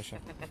simulation.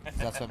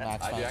 That's what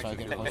Max I found, so I actually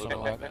get do a closer to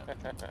little work. bit.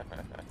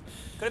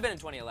 Could have been in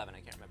 2011. I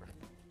can't remember.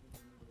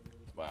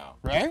 Wow.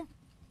 Right?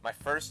 My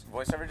first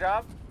voiceover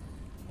job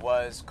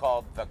was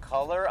called The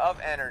Color of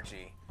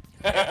Energy.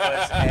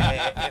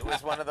 It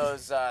was one of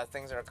those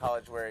things at a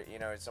college where, you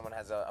know, someone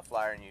has a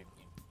flyer and you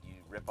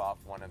rip off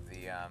one of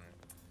the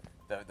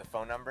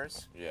phone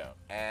numbers. Yeah.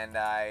 And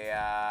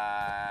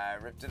I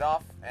ripped it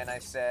off and I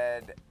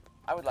said,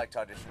 I would like to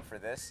audition for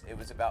this. It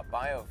was about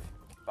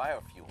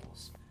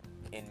biofuels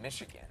in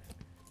Michigan.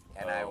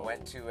 And I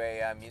went to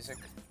a music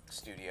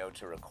studio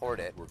to record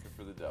it. Working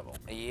for the devil.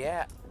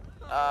 Yeah.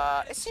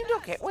 It seemed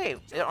okay. Wait,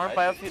 aren't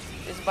biofuels?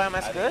 Is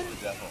biomass good?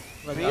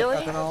 Like Really?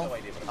 ethanol? No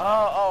idea.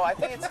 Oh, I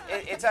think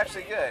it's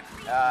actually good.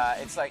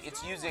 It's like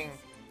it's using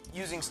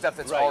stuff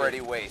that's Right. already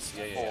waste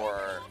Yeah,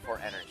 yeah, for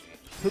energy.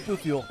 Poo-poo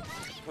fuel.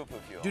 Poo-poo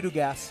fuel. Doo-doo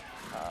gas.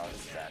 Oh,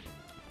 this is bad.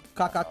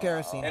 Caca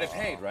kerosene. And it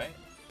paid, right?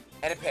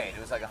 And it paid. It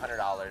was like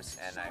 $100,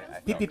 and I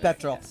felt Pee-pee good,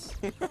 petrol. yes.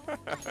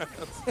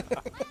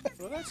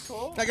 Well, that's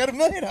cool. I got a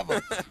million of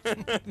them.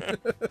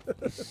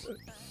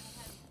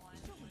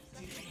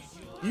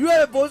 You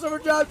had a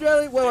voiceover job,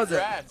 Jelly? What was it?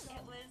 Congrats. It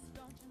was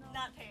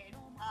not paid,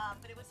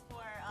 but it was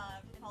for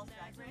RuPaul's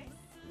Drag Race.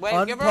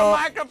 Wait, give her a Unpub-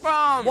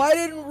 microphone. Why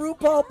didn't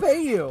RuPaul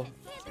pay you?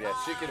 Yeah,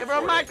 she could Give her a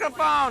afford it.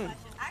 microphone.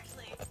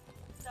 Actually,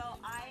 so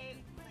I,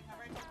 like,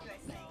 remember I told you I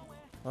sing.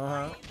 Uh-huh.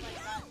 I, like,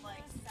 got,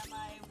 like,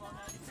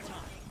 semi-well-known for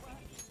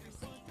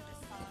singing this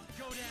song.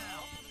 Go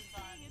down! It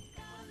was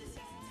on one of the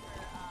seasons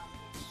for,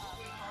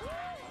 RuPaul's Drag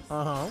Race.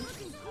 Uh-huh. I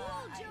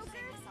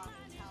sang the song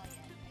in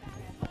Italian. And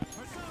then,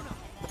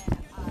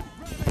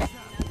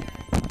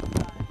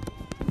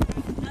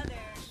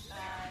 another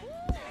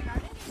drag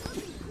artist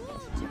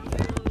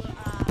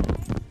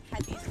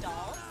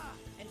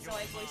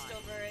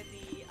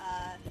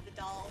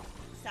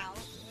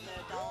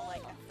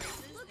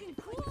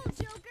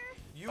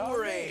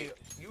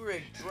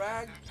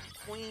drag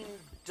queen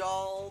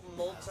doll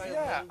multilingual.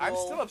 Yeah, I'm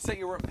still upset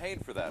you weren't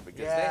paid for that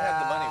because they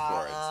have the money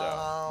for it.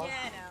 So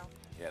Yeah,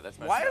 no. yeah, that's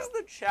messed Why up. is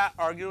the chat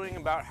arguing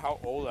about how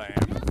old I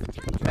am?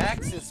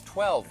 Max is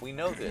 12. We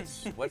know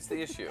this. What's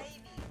the issue?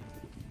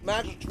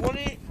 Max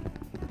 20.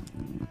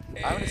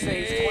 I'm gonna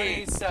say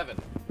he's 27.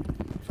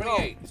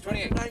 28. He's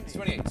 28. No, He's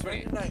 28. He's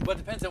 28. Well, it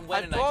depends on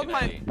when in told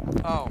my-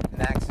 1990. Oh.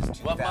 Max is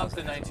 2000. What month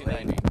in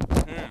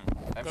 1990? Hmm.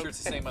 I'm sure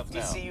it's the same month Do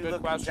you now. see you Good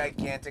look question.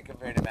 gigantic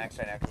compared to Max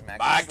right now? Because Max,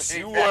 Max, is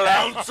you will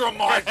answer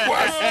my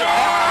question.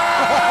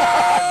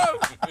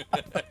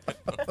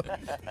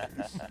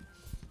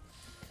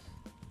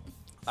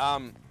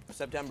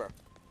 September.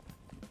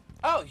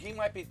 Oh, he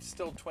might be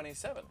still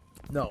 27.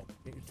 No,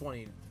 he's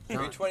 20.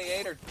 Are you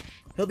 28 or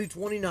He'll be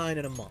 29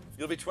 in a month.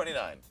 you'll be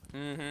 29?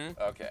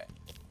 Mm-hmm. Okay.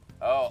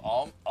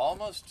 Oh,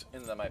 almost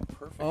in my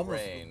perfect Almost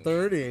range.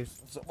 30.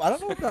 So, I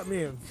don't know what that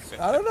means.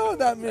 I don't know what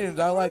that means.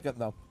 I like it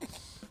though.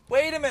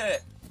 Wait a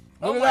minute.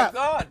 Oh Look my at that.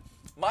 God.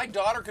 My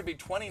daughter could be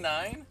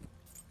 29.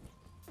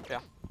 Yeah.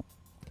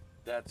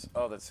 That's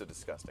so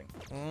disgusting.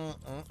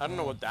 I don't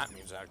know what that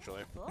means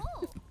actually.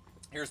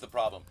 Here's the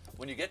problem.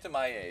 When you get to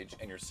my age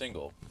and you're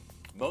single,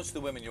 most of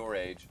the women your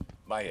age,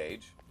 my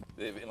age,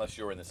 unless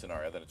you're in this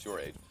scenario, then it's your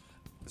age.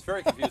 It's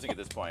very confusing at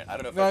this point. I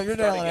don't know if No, I you're should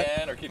start nailing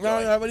again it. or keep No,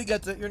 going. no, but he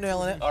gets it. You're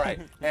nailing it. All right,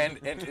 and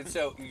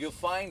so you'll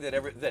find that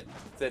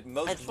that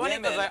most It's funny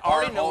women because I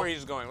already are know al- where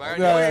he's going. Like, I Yeah,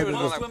 know where yeah, he was yeah.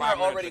 going most like women 5 are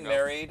minutes already ago.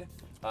 married,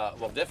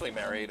 well, definitely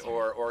married,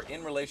 or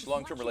in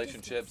long-term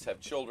relationships, have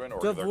children, or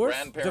their Divorce,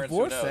 grandparents.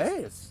 Who knows?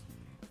 divorcees.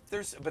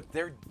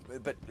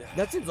 But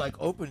That seems like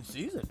open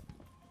season.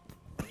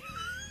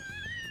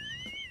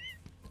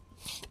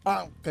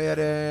 I'm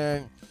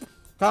kidding.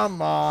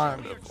 Come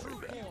on.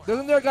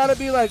 Doesn't there gotta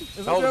be like?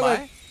 Isn't How old there am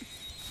like?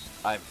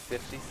 I? I'm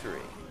 53.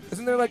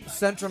 Isn't there like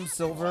Centrum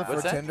Silver for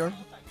What's that? Tinder?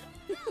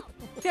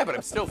 Yeah, but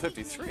I'm still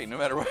 53, no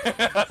matter what.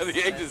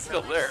 The age is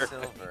still there.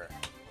 Silver.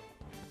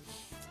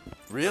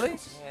 Really?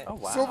 Yeah. Oh,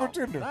 wow. Silver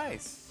Tinder.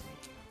 Nice.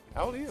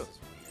 How old are you?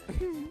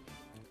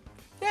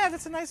 Yeah,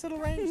 that's a nice little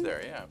range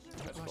there. Yeah,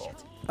 that's cool.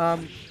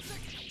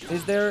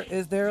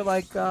 Is there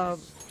like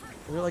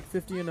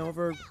 50 and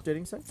over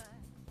dating sites?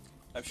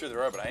 I'm sure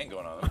there are, but I ain't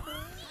going on them.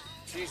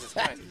 Jesus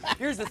Christ.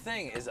 Here's the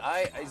thing: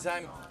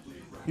 I'm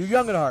You're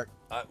young at heart.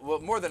 well,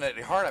 more than at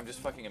heart, I'm just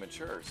fucking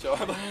immature. So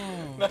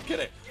I'm not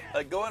kidding.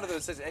 Like going to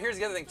those sites. Here's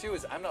the other thing too: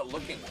 is I'm not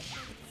looking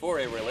for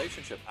a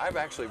relationship. I'm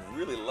actually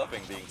really loving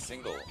being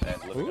single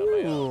and living on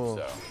my own.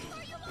 Ooh. So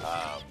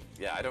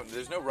yeah, I don't.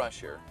 There's no rush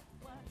here.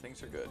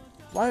 Things are good.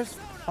 Why is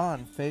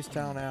on face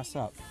down, ass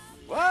up?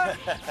 What?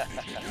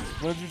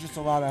 What did you just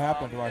allow to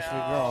happen to our sweet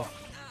girl?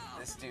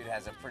 This dude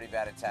has a pretty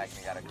bad attack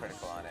and got a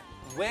critical on it.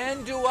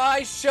 When do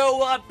I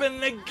show up in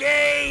the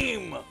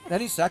game?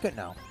 Any second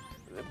now.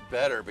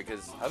 Better,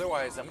 because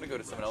otherwise I'm gonna go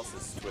to someone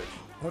else's Twitch.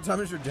 What time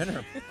is your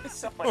dinner?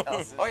 Someone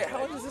else. Oh yeah, how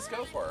long does this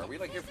go for? Are we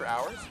like here for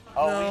hours?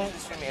 Oh, No. we usually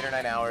stream 8 or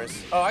 9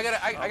 hours. Oh, I got a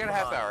half come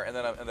on. hour, and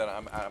then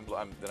I'm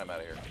out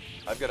of here.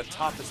 I've got to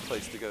top this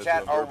place to go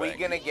Chat, to. are we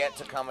gonna get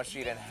to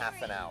Kamoshida in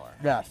half an hour?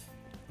 Yes.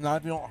 Not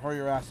if you don't hurry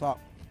your ass up.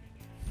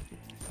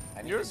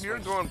 I need You're to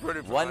switch. going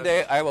pretty fast. One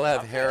day I will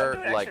have I'm hair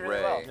doing like actually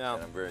Ray, really well.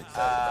 and I'm very excited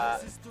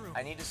about it.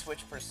 I need to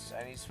switch.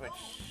 I need to switch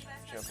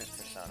Joker's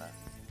persona.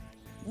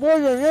 More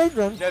than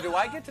Nathan. Now, do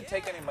I get to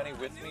take any money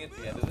with me at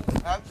the end of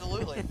this?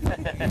 Absolutely.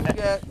 You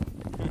get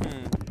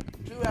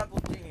 2 apple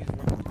genies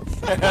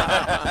worth.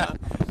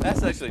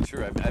 That's actually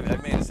true.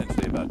 I've made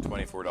essentially about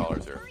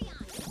 $24 here.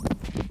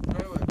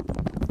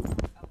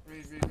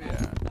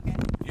 Yeah.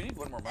 You need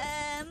one more mic.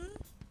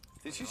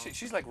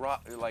 She's like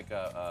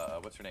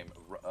what's her name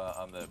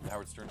on the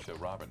Howard Stern show,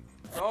 Robin.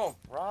 Oh,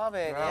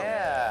 Robin,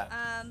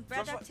 yeah.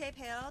 Brad Duct Tape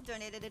Hale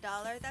donated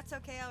 $1. That's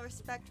okay. I'll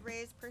respect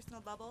Ray's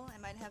personal bubble. I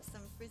might have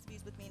some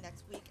frisbees with me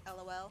next week.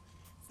 LOL.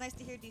 It's nice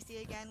to hear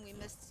DC again. We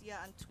missed you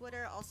on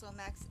Twitter. Also,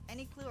 Max,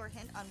 any clue or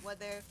hint on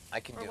whether I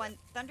can or do when it.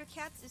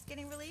 Thundercats is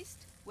getting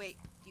released? Wait,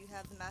 do you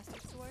have the Master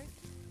Sword?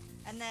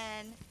 And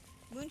then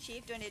Moon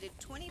Chief donated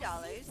 $20.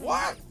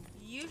 What?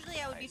 Usually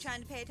I would be trying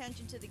to pay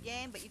attention to the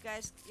game, but your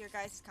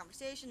guys'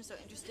 conversation is so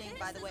interesting.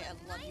 By the way, I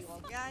love you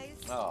all guys.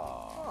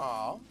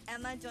 Aww.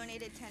 Emma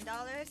donated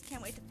 $10.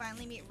 Can't wait to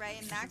finally meet Ray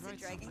and Max at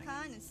Dragon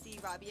Con and see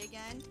Robbie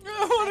again.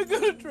 I want to go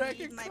to Need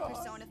Dragon my Con.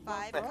 Persona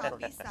 5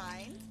 copy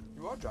signed.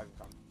 You are Dragon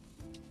Con.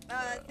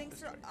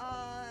 Thanks for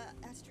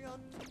Astrial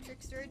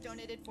Trickster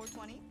donated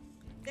 $4.20.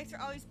 Thanks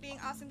for always being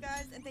awesome,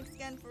 guys, and thanks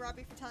again for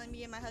Robbie for telling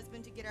me and my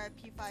husband to get our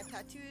P5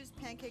 tattoos.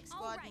 Pancake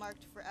Squad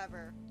marked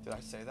forever. Did I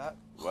say that?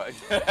 What?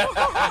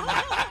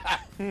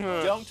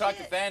 Don't talk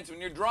to fans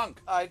when you're drunk.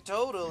 I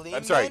totally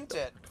I'm sorry. meant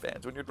it.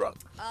 Fans when you're drunk.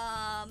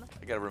 I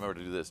gotta remember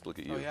to do this. Look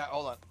at you. Oh yeah,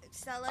 hold on.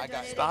 Stella I got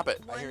donated it. Stop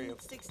it. I hear you.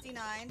 $1.69.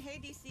 Hey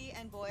DC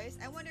and boys,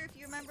 I wonder if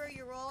you remember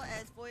your role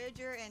as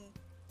Voyager in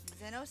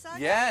Xenosaga?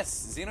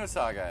 Yes,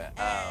 Xenosaga.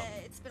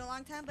 It's been a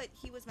long time, but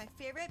he was my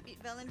favorite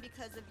villain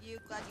because of you.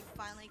 Glad you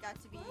finally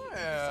got to be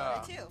Yeah.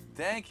 in Persona 2.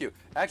 Thank you.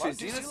 Actually, Why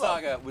don't you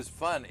Xenosaga was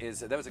fun.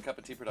 That was a Cup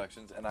of Tea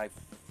Productions, and I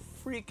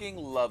freaking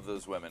love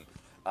those women.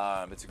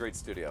 It's a great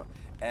studio.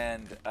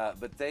 And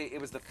but it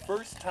was the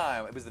first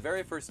time. It was the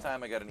very first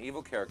time I got an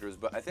evil character.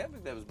 But I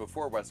think that was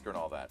before Wesker and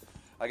all that.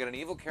 I got an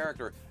evil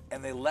character,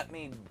 and they let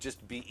me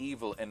just be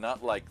evil and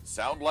not like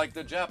sound like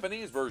the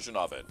Japanese version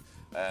of it.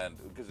 And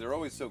because they're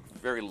always so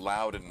very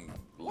loud and.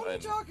 What are you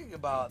talking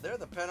about? They're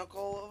the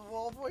pinnacle of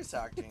all voice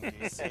acting,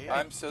 DC.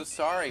 I'm so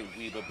sorry,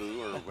 Weebaboo,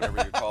 or whatever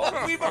you're called.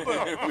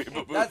 Weebaboo.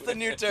 Weebaboo. That's the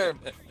new term.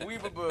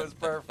 Weebaboo is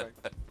perfect.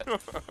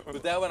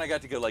 But that one I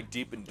got to go like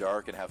deep and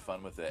dark and have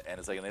fun with it, and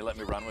it's like, and they let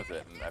me run with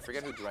it, and I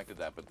forget who directed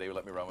that, but they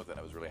let me run with it, and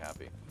I was really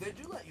happy. They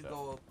do let you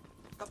go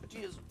a couple of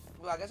years.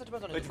 Well, I guess it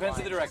depends on It depends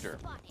on the director.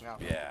 Yeah.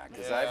 Yeah,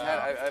 because I've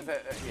had,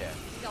 yeah.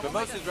 But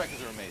most of the directors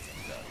are amazing,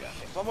 so yeah.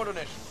 One more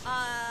donation.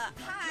 Hi,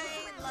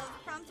 love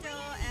Prompto,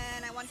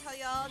 and I want to tell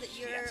y'all that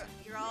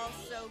you're all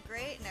so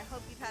great, and I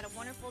hope you've had a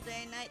wonderful day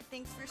and night.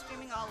 Thanks for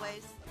streaming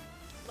always.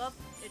 Love.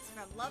 It's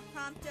from Love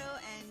Prompto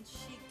and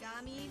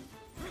Shigami.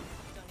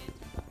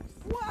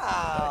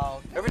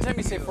 Wow. Every time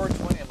you say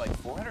 420, I'm like,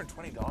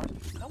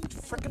 $420? How much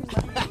freaking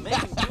money are you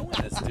making doing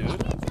this,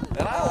 dude?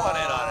 And I want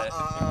in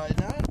on it.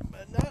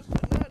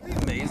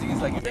 Not Amazing.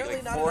 It's like you make Barely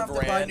like not $4 enough to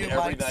buy grand new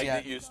every mics night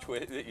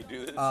yet. that you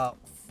do this.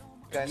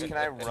 Guys, can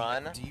I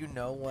run? Do you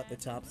know what the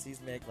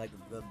Topsies make? Like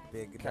the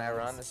big. Can I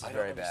run? This is I don't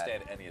very bad.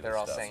 understand any of They're this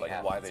all stuff, saying like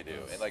yeah. why they do,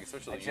 and like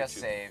especially I just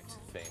YouTube saved.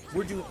 things.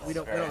 We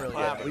don't really.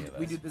 Yeah,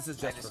 We do. This is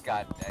just. I just for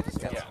got. fun. I just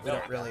got. Yeah, We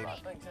don't really.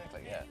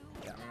 Exactly.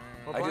 Yeah.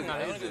 We're I playing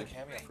on only do the YouTube.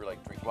 cameo for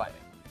like drinking What? money.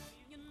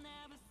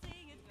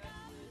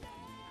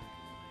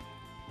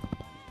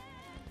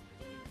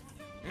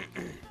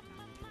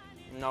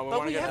 No, we But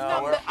want to we get. have No,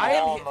 not we're met- I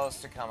am-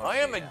 almost to Kamoshida. I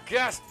am a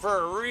guest for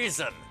a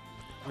reason.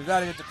 We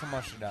gotta get to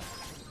Kamoshida.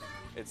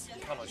 It's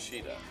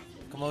Kamoshida.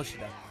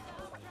 Kamoshida.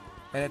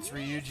 And it's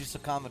Ryuji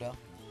Sakamoto.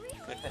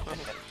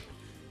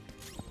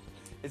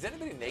 Is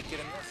anybody naked in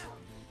this?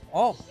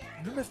 Oh,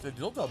 you missed the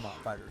dildo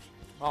fighters.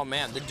 Oh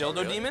man, the dildo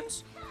really?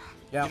 demons?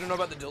 Yeah. You don't know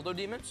about the dildo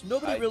demons?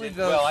 Nobody I really did-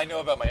 goes. Well, I know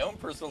about my own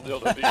personal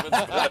dildo demons.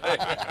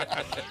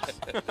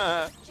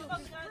 But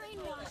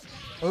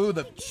Oh,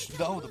 the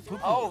poo-poo.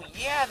 Oh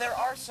yeah, there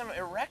are some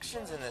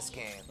erections in this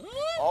game.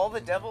 All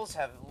the devils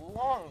have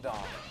long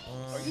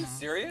dongs. Are you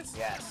serious?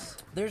 Yes.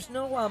 There's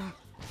no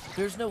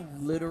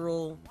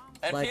literal.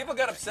 And like, people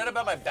got upset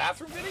about my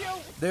bathroom video?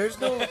 there's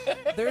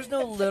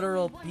no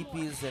literal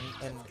peepees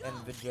and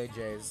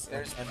vajayjays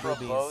There's and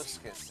boobies.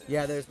 proboscis.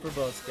 Yeah, there's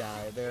proboscis.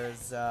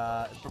 There's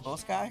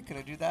proboscis. Can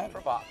I do that?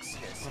 Proboscis.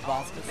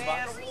 Proboscis.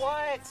 Man,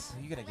 what?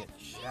 You're gonna get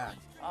shacked.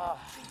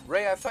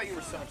 Ray, I thought you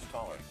were so much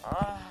taller.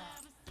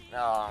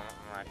 No, I'm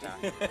not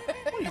done.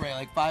 What are you, Ray?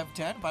 Like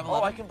 5'10", 5'11"?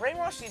 Oh, I can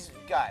brainwash these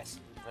guys.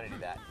 I'm gonna do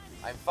that.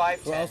 I'm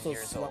 5'10"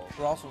 years old.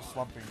 We're also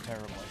slumping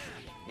terribly.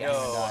 No,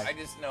 I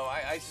just know.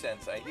 I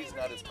sense he's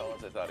not as tall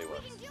as I thought he was.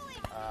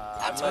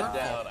 I'm let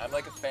down. I'm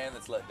like a fan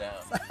that's let down.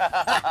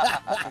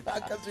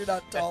 Because you're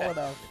not tall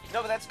enough.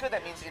 No, but that's good.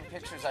 That means in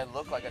pictures I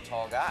look like a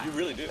tall guy. You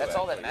really do, That's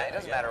all that actually. matters. It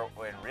doesn't Yeah. matter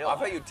in real I life.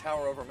 thought you'd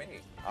tower over me.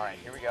 All right,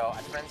 here we go.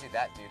 I frenzied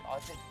that dude. Oh,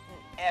 it's an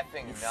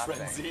effing nothing.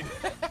 Frenzied.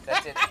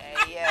 That's an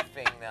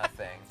effing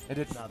nothing. It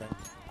did nothing.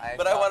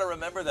 But I want to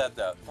remember that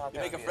though. thought You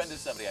that make a would be friend a to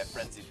somebody, I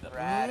frenzied them.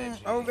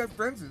 strategy. Oh, we're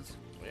frenzies.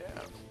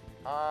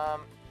 Yeah.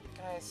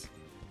 Guys,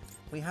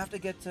 We have to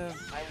get to.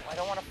 I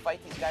don't want to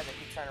fight these guys. I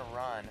keep trying to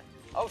run.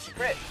 Oh, she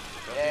crit.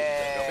 Don't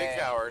be a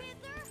coward.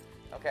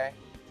 Okay.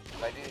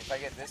 If I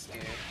get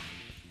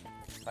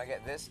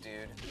this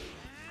dude.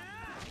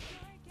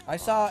 I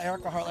saw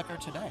Erica Hartlecker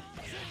today.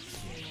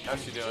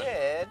 How's she doing?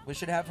 Did We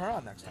should have her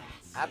on next time.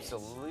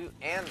 absolute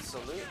and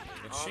salute.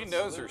 And she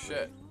knows her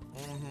shit.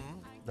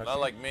 Mm-hmm. Not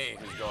like me,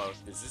 who's going,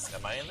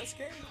 am I in this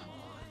game?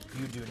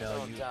 You do know.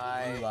 Don't You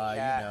die, lie.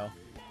 cat. You know.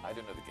 I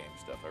don't know the game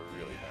stuff, I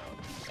really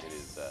don't. It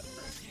is,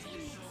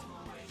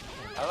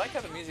 I like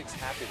how the music's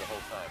happy the whole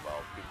time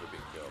while people are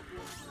being killed.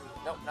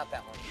 Nope, not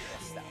that one.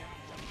 Yes, that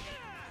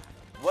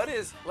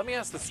one. Let me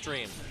ask the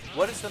stream,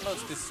 what is the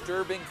most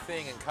disturbing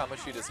thing in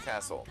Kamoshida's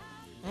castle?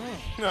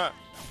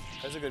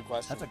 That's a good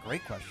question. That's a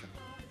great question.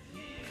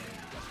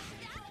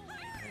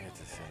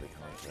 It's a silly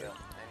I concept.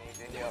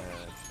 need to heal.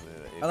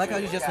 I like how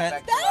you just went.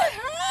 Back to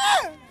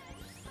life.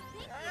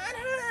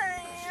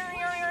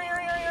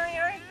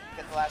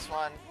 Get the last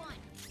one.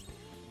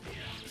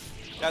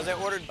 Guys, I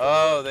ordered.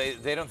 Oh,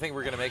 they don't think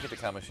we're going to make it to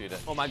Kamoshida.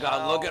 Oh my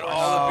God! Look at Oh,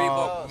 all the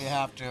people. We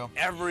have to.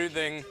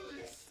 Everything.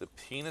 The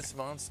penis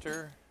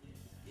monster?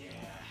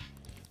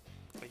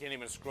 I can't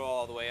even scroll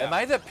all the way up. Am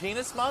I the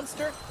penis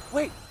monster?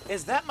 Wait,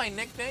 is that my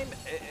nickname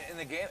in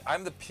the game?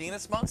 I'm the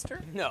penis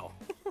monster? No.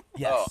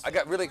 Yes. Oh, I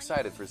got really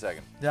excited for a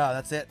second. Yeah,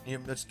 that's it.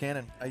 That's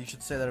canon. You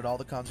should say that at all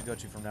the cons you go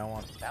to from now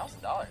on.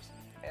 $1,000.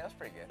 Hey, that's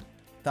pretty good.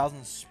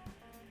 Thousands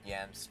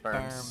Yeah,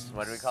 sperms.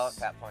 What do we call it?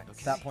 Fat points.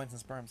 stat points and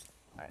sperms.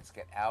 All right, let's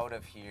get out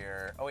of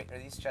here. Oh wait, are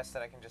these chests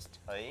that I can just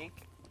take?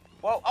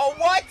 Whoa! Oh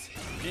what?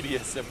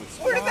 BDSM was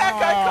Where did that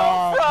guy He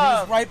come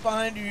was from? right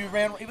behind you. You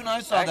ran. Even I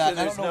saw Actually, that. and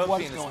I there's don't know no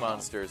what's penis going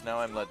monsters. Now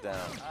I'm let down.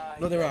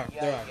 No, there are.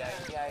 There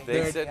are.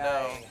 They said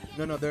no.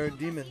 on. No, they're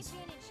demons.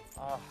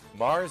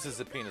 Mars is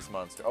a penis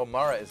monster. Oh,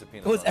 Mara is a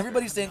penis Was monster.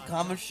 everybody saying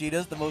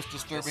Kamoshida's the most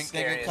disturbing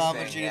thing in scariest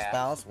Kamoshida's thing, yeah.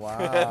 palace? Wow.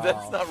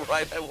 That's not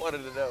right. I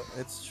wanted to know.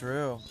 It's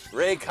true.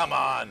 Ray, come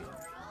on.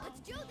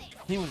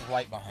 He was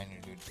right behind you,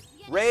 dude.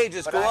 Ray,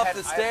 just But go I up had-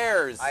 the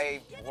stairs.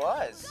 I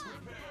was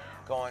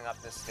going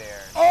up the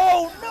stairs.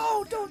 Oh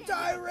no! Don't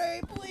die,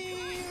 Ray,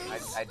 please.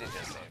 I did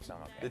just save, so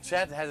I'm okay. The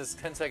chat has a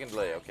 10-second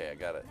delay. Okay, I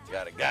got it.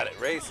 Got it.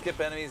 Ray, skip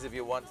enemies if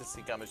you want to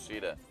see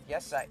Kamoshida.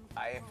 Yes, I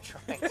am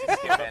trying to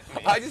skip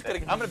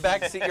enemies. I'm gonna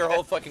backseat your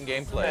whole fucking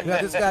gameplay.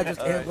 Yeah, this guy just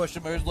ambushed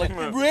him. He's like,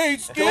 Ray,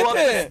 skip Go up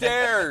the it.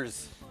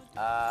 stairs.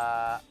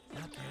 I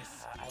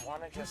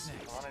wanna just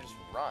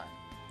run.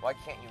 Why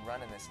can't you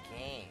run in this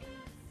game?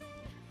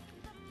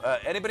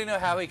 Anybody know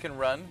how he can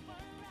run?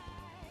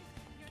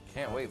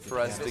 Can't wait for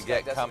us to This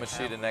get guy doesn't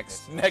Kamoshida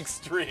have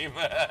next stream.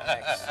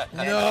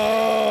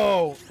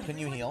 No. Can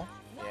you heal?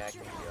 Yeah, I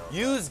can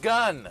heal. Use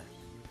gun.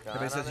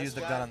 Everybody says use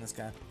the gun on this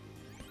guy.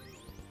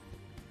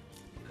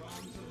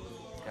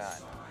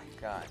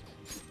 Gun.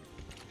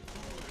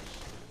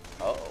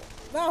 Oh.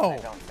 No. I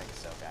don't think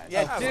so, guys.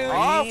 Yeah, That's dude,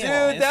 awful.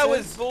 that This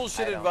was is-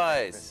 bullshit I don't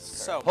advice. think this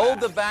is So Hold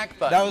bad. the back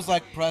button. That was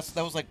like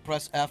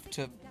press F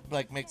to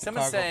like make the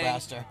Someone's car go saying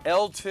faster.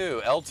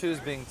 L2. L2 is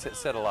being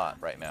said a lot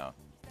right now.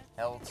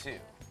 L2.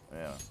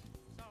 Yeah.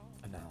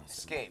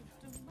 Escape.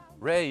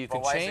 Ray, you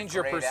can Well, why is it change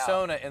your grayed out?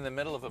 persona in the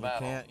middle of a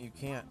battle. You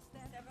can't.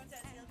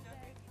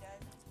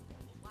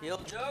 Heal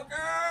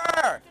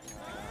Joker!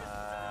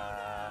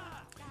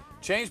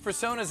 Change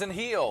personas and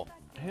heal.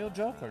 Heal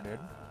Joker, dude.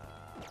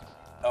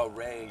 Oh,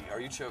 Ray, are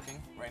you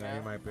choking right now?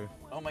 You might be.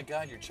 Oh my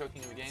God, you're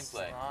choking in the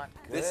gameplay. Not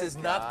This good, is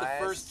not the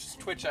guys. first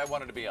Twitch I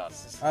wanted to be on.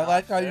 I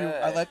like how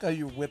good.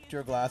 you whipped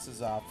your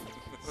glasses off.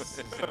 This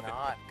is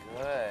not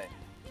good.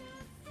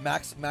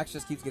 Max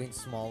just keeps getting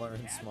smaller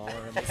and smaller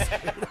in this.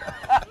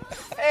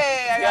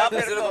 Hey, I The got opposite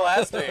of critical. the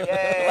last stream. Yay,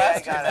 The I last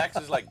stream, got it. Max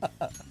was like,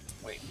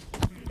 wait.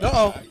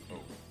 Uh-oh.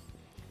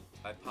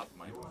 I popped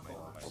my.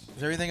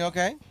 Is everything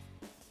okay?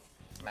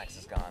 Max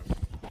is gone.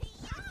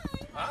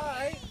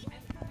 Hi.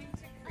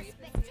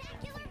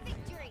 Spectacular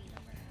victory.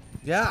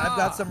 Yeah, I've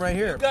got some right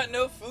here. You got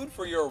no food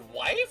for your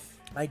wife?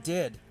 I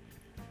did.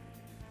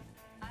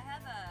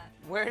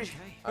 Where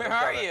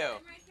are you?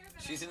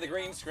 She's in the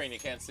green screen. You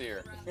can't see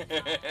her.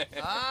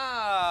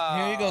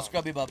 Ah. Here you go,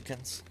 Scrubby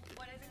Bubkins.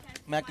 What is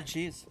it? Mac and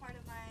cheese. Part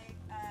of my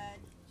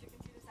chicken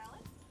Caesar salad.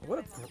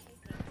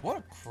 What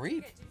a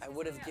creep. I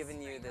would have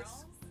given you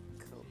this.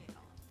 Cool.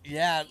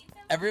 Yeah,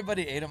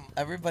 everybody ate them.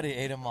 Everybody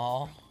ate them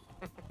all.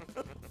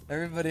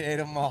 Everybody ate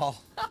them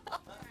all.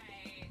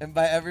 And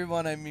by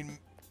everyone, I mean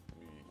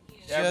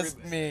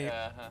just me.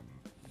 Uh-huh.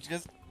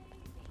 Just.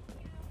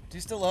 Do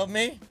you still love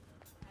me?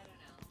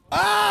 Oh,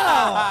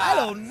 I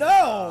don't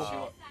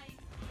know.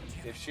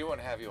 If she won't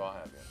have you, I'll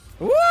have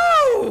you.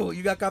 Woo!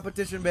 You got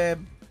competition, babe.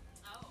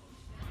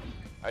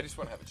 I just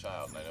want to have a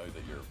child, and I know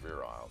that you're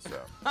virile, so.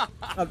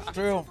 That's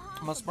true.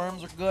 My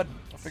sperms are good.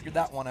 I figured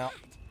that one out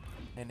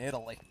in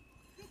Italy.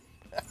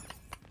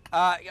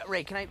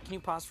 Ray, can you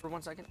pause for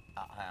 1 second?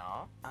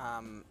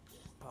 Pause.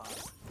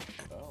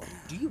 Oh,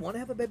 Do you want to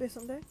have a baby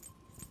someday?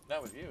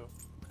 not with you.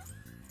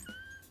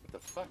 What the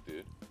fuck,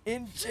 dude?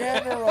 In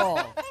general.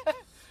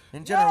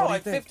 In general, No, what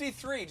I'm do you think?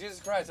 53. Jesus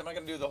Christ, I'm not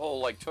gonna do the whole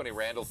like Tony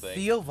Randall thing.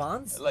 Theo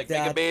Von's Like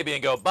dad. make a baby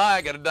and go, bye,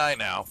 I gotta die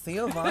now.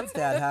 Theo Von's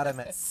dad had him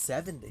at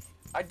 70.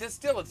 I just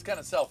still, it's kind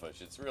of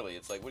selfish. It's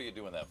like, what are you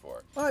doing that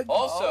for? I-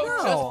 Also,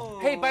 no.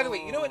 just, hey, by the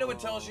way, you know what no one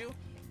tells you?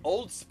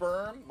 Old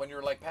sperm, when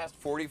you're like past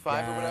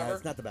 45 or whatever.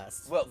 It's not the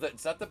best. Well,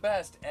 it's not the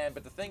best,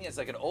 but the thing is,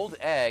 like an old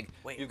egg,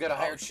 Wait, you've got a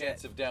higher oh, shit.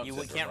 chance of Down You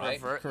syndrome, can't right?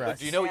 revert. Correct. But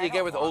do you know what Yeah, you I get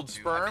don't with want old to.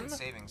 I've sperm? been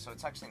saving, so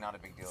it's actually not a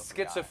big deal. for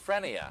the guy.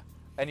 Schizophrenia.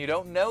 And you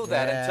don't know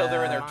that until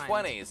they're in their Yeah.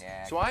 20s.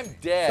 Yeah. So I'm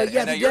dead, But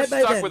yeah, and now be you're dead by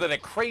stuck then. with a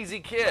crazy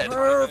kid.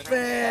 Perfect.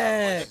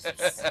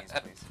 Please.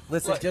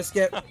 Listen, just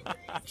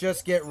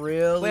get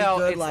really Well,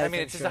 good it's, life I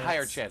mean, it's just a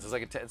higher insurance. chance. It's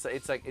like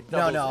it's like it No,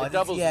 doubles. no, it it's-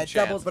 doubles. yeah, in it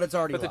doubles, chance. but it's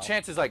already But the low.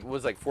 chances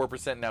was like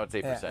 4%. Now it's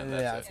 8%. Yeah,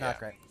 That's it's it. not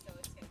great.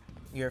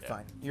 You're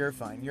fine. You're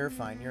fine. You're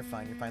fine. You're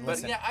fine. You're fine. But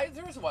Listen, yeah,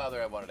 there was a while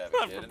there I wanted to have a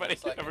kid. and Everybody-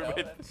 it's like, you know,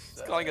 everybody it's,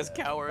 is calling us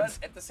cowards.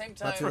 But at the same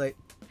time, not too late.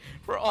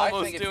 We're I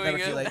almost think if doing you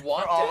never too late. it.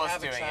 want We're to almost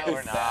have a doing it, child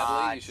we're badly,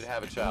 not. you should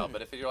have a child.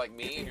 But if you're like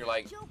me and you're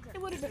like, it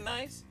would have been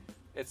nice.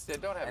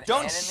 Don't have a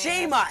Don't child.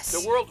 shame us.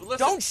 The world. Listen,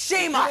 Don't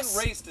shame the human us.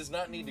 race does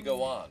not need to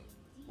go on.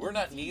 We're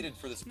not needed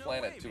for this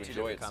planet to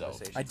enjoy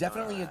itself. I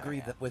definitely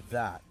agree with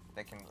that.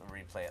 They can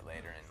replay it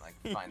later and like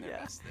find their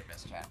best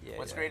chat. Yeah,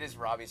 What's yeah. great is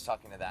Robbie's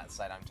talking to that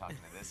side, I'm talking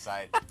to this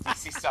side.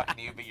 DC's talking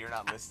to you, but you're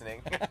not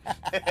listening.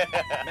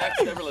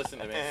 Max never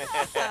listened to me.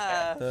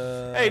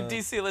 Hey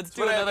DC, let's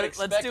do what I another. would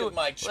Let's expect do of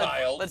my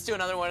child. Let's do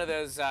another one of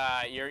those.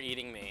 You're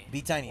eating me.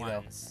 Be tiny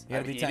though. ones. You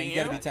gotta I'm be tiny. eating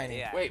You gotta be tiny.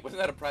 Yeah. Wait,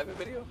 wasn't that a private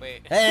video?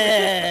 Wait.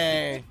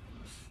 Hey!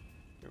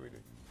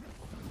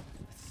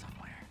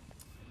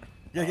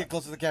 You gotta get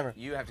close to the camera.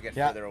 You have to get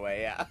Yeah. further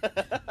away, yeah.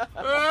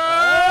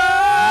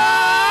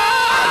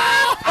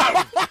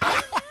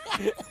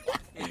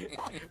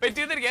 Wait,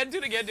 do that again. Do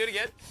it again. Do it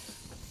again.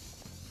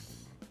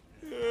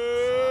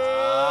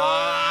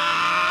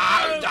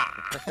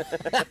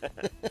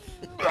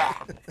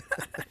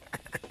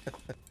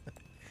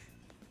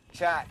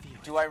 Chat,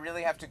 do I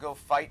really have to go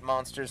fight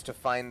monsters to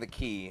find the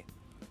key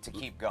to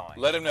keep going?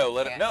 Let him know.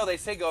 No, they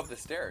say go up the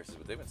stairs. Is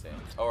what they've been saying.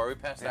 Oh, are we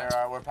past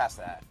that? We're past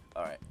that.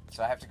 All right.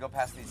 So I have to go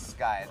past these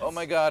skies. Oh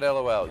my God,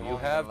 LOL. They You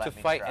won't have even to let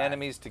me fight try.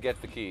 enemies to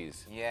get the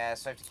keys. Yeah,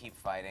 so I have to keep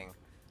fighting.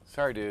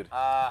 Sorry, dude.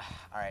 All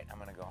right, I'm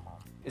gonna go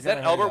home. Is that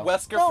Albert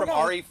Wesker from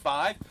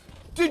RE5?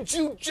 Did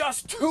you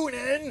just tune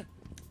in?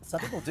 Some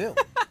people do.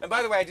 And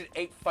by the way, I did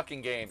 8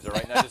 fucking games, all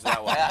right? Not just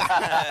that one.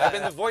 I've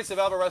been the voice of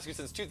Albert Wesker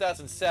since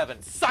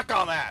 2007. Suck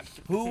on that.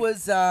 Who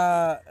was?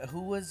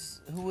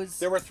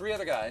 There were 3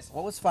 other guys.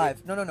 What was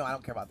 5? No, I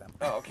don't care about them.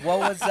 Oh, okay. What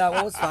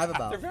was 5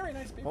 about? They're very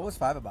nice people. What was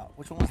 5 about?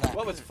 Which one was that?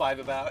 What was 5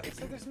 about? It's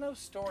like there's no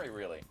story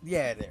really.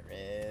 Yeah, there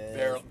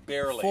is.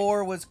 Barely.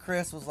 4 was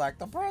Chris was like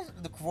the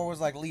president. The 4 was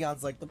like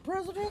Leon's like the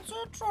president's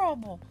in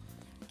trouble.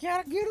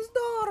 Gotta get his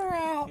daughter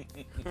out.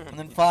 And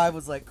then 5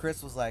 was like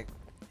Chris was like,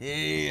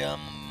 hey,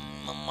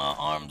 my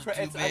arms too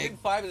I big.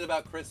 think 5 is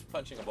about Chris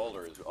punching a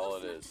boulder is all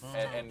it is,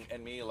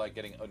 and me like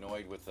getting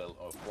annoyed with a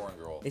foreign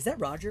girl. Is that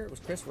Roger? Was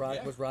Chris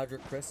Yeah. Was Roger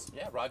Chris?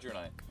 Yeah, Roger and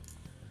I.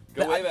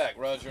 Go way back,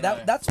 Roger and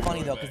I. That's funny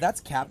Go though, way because back.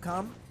 that's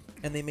Capcom,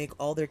 and they make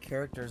all their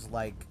characters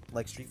like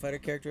Street Fighter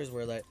characters,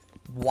 where like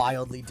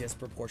wildly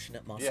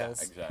disproportionate muscles. Yeah,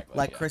 exactly.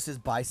 Like yeah. Chris's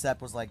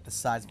bicep was like the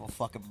size of a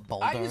fucking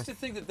boulder. I used to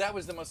think that that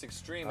was the most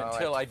extreme Oh,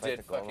 until I I have to fight did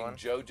the gold fucking one?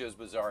 JoJo's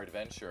Bizarre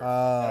Adventure. And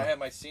I had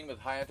my scene with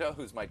Hayato,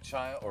 who's my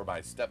child, or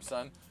my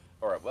stepson.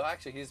 Or, well,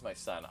 actually, he's my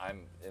son.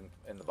 I'm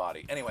in the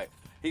body. Anyway,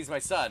 he's my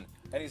son,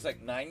 and he's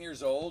like 9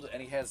 years old,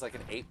 and he has like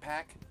an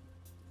 8-pack.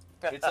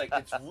 It's like,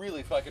 it's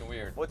really fucking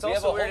weird. What's We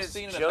have a also whole weird is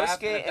scene in a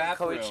Josuke and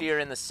bathroom. Koichi are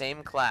in the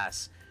same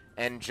class,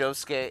 and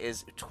Josuke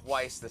is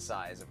twice the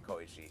size of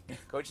Koichi.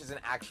 Koichi is an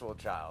actual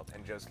child,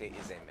 and Josuke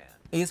is a man.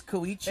 Is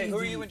Koichi? Hey, who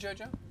are you in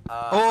JoJo?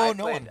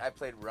 I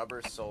played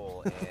Rubber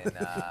Soul in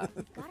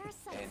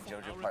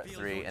JoJo Part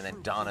 3, and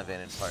then Donovan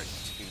in Part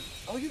 2.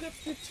 Oh, you got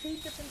to do 2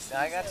 different seasons.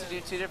 I got to do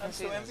 2 different I'm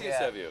so seasons. envious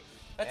yeah. of you.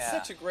 That's Yeah.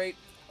 such a great.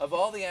 Of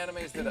all the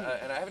animes that,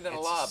 and I haven't done a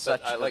It's lot,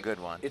 such but I a like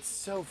good one. It's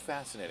so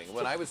fascinating.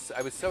 When I was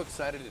so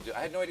excited to do. I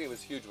had no idea it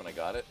was huge when I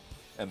got it,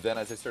 and then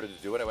as I started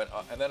to do it, I went,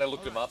 and then I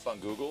looked him up on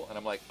Google, and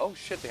I'm like, oh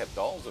shit, they have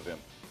dolls of him.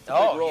 It's a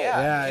big role.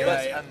 Yeah,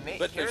 yeah.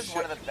 But the here's show-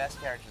 one of the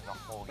best characters in the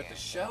whole game. But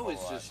the show is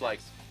just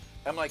like,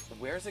 I'm like,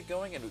 where's it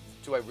going? And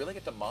do I really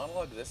get to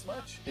monologue this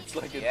much? It's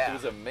like, it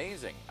was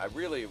amazing. I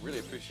really, really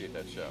appreciate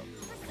that show.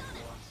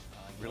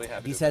 Really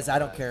happy. He says, I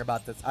don't care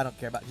about this. I don't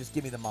care about. Just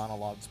give me the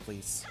monologues,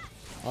 please.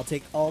 I'll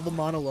take all the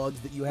monologues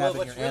that you have in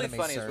your what's really anime,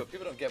 funny sir. is what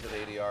people don't get with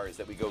ADR is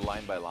that we go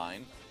line by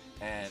line.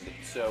 And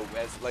so,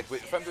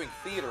 if I'm doing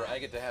theater, I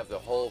get to have the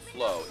whole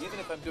flow. Even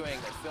if I'm doing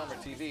a film or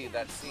TV,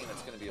 that scene,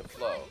 it's going to be a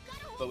flow.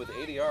 But with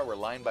ADR, we're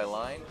line by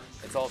line.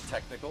 It's all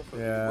technical. We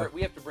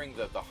have to bring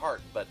the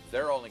heart, but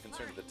they're only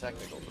concerned with the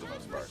technical for the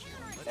most part.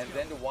 And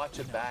then to watch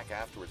it back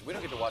afterwards, we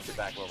don't get to watch it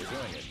back while we're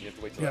doing it. You have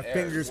to wait till it airs.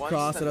 Fingers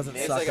crossed it doesn't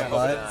It's suck like a I hope it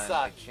butt. doesn't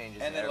suck. It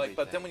changes And then but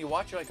everything. then when you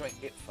watch it, you're like going,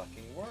 it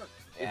fucking worked.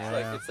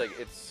 Yeah.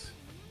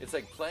 It's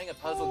like playing a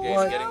puzzle game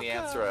and getting the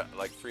answer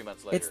like 3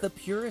 months later. It's the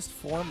purest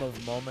form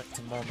of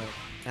moment-to-moment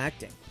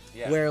acting,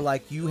 Yeah. where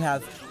like you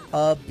have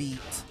a beat,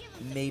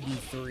 maybe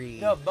 3.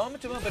 No,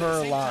 moment to moment, but at per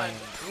the same line. time,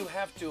 you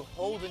have to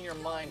hold in your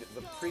mind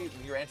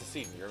your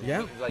antecedent.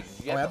 Yeah. Like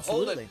you Oh, have to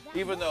hold it, absolutely.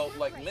 even though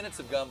like minutes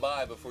have gone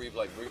by before you've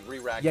like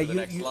re-racked Yeah, to the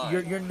next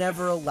line. you're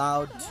never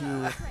allowed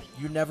to.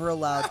 You're never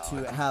allowed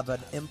to have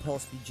an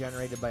impulse be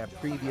generated by a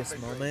previous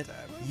moment.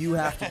 You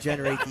have to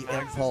generate the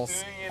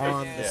impulse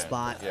on the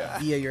spot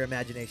via your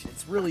imagination.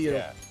 It's really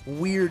a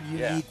weird,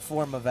 unique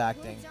form of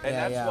acting. And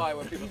that's why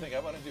when people think I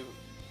want to do,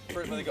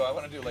 when they go, I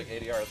want to do like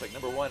ADR, it's like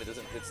number one,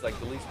 it's like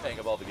the least paying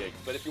of all the gigs.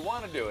 But if you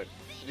want to do it,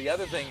 the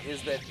other thing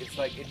is that it's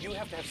like you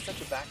have to have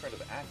such a background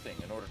of acting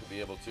in order to be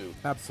able to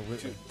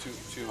Absolutely.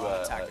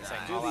 to attack,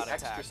 do all the out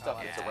extra attack, stuff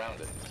all that's out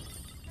around it.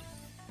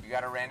 You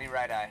got a Randy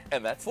right eye.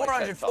 And that's my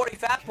TED 440 talk.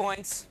 fat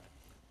points.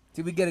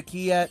 Did we get a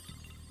key yet?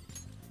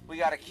 We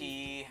got a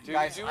key. Do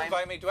Guys, you I'm-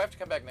 invite me? Do I have to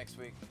come back next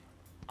week?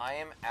 I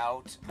am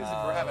out. Because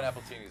if we're having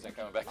Appletinis, I'm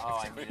coming back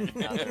Oh, next I week. need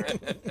another.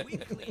 We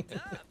cleaned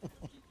up.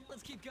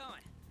 Let's keep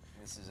going.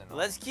 This is annoying.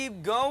 Let's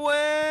keep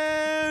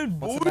going.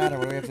 What's the matter?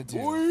 What do we have to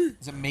do?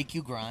 Does it make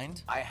you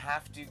grind? I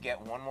have to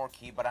get one more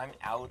key, but I'm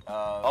out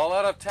of. All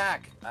out of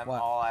tack. I'm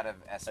What? all out of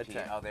SP.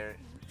 Attack. Oh, there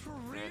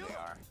they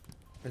are.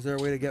 Is there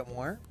a way to get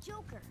more?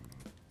 Joker.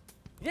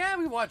 Yeah,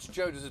 we watched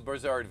JoJo's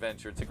Bizarre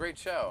Adventure. It's a great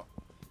show.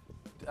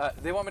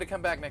 They want me to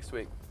come back next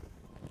week.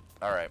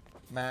 All right.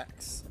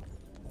 Max,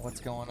 what's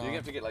going You're on? gonna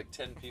have to get like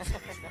 10 people in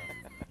this room.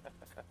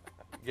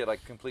 Get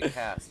like complete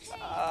casts.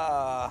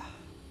 Oh,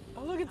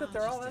 look at that.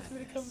 They're all asking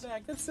me to come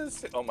back. That's so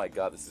sick. Oh my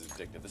God, this is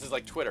addictive. This is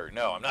like Twitter.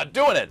 No, I'm not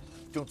doing it.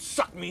 Don't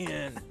suck me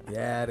in.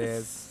 Yeah, it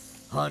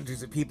is.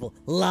 Hundreds of people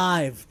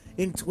live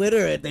in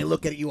Twitter, and they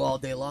look at you all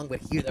day long, but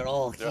here they're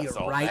all here That's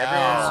all right bad.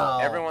 now.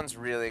 Everyone's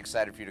really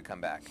excited for you to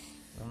come back.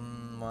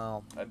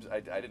 Well, I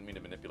didn't mean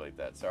to manipulate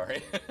that.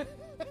 Sorry.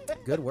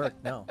 good work.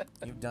 No,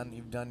 you've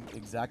done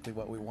exactly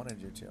what we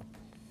wanted you to.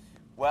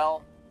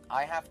 Well,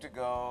 I have to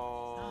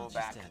go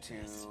back to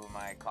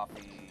my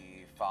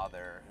coffee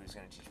father, who's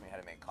going to teach me how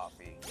to make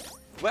coffee.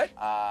 What?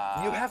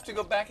 You have to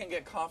go back and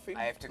get coffee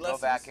I have to lessons?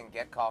 go back and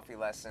get coffee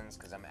lessons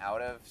because I'm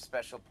out of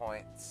special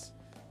points.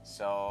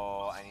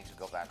 So I need to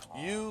go back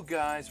home. You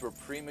guys were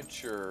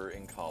premature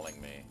in calling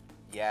me.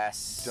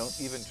 Yes. Don't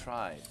even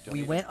try. Don't We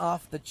even went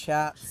off the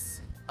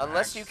chats.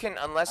 Unless you can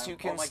oh my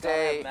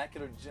stay. God, I have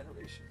macular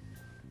degeneration.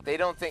 They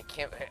don't think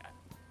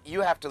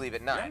you have to leave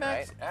at 9, Yeah,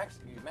 Max,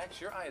 right? Max,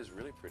 your eye is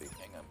really pretty.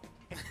 Hang on.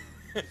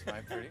 Is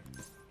mine pretty?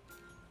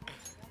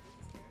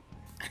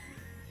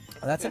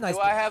 Oh, that's a nice.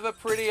 Do I have a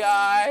pretty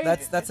eye?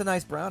 That's a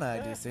nice brown eye,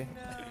 DC.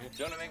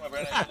 Don't make my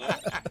brown eye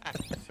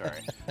blue.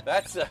 Sorry.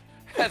 That's an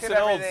at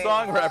old everything.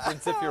 song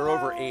reference if you're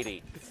over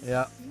 80.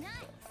 Yeah.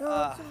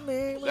 That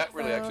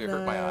really actually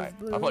hurt my eye.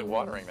 I'm like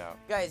watering now.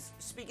 Guys,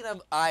 speaking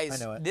of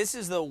eyes, I know it. this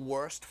is the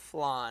worst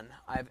flan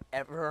I've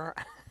ever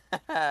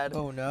had.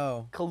 Oh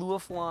no. Kahlua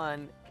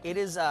flan. It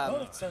is. it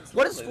sounds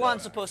What is lovely, flan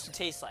though. supposed to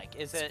taste like?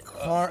 Is it?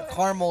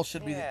 Caramel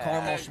should be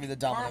Yeah. the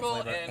dominant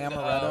Caramel flavor. and,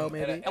 Amaretto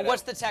maybe. And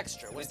what's the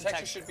texture? The What's the texture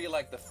texture? should be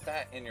like the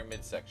fat in your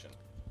midsection.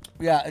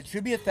 Yeah, it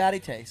should be a fatty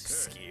taste.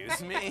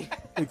 Excuse me.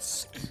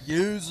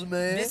 Excuse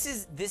me.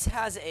 This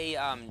has a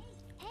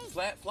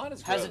Flan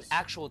is has an gross.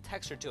 actual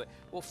texture to it.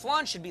 Well,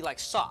 flan should be like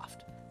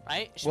soft,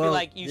 right? It should Well, be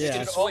like you yeah.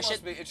 can It should swish almost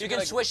it. be- it should You be can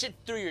like- swish it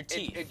through your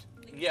teeth.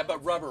 Yeah,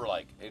 but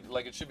rubber-like.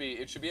 It should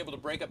be able to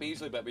break up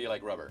easily, but be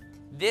like rubber.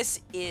 This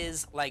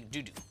is like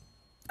doo-doo.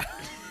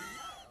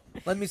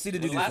 Let me see the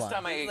The doo-doo last flan.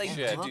 time I ate shit,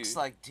 It looks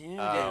like dude.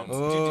 Um,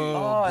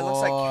 Oh, it looks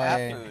like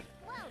cat boy. food.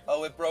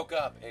 oh, it broke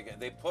up.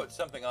 They put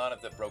something on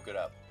it that broke it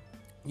up.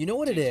 You know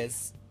what it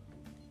is?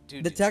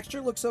 Doo-doo. The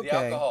texture looks okay. The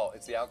alcohol.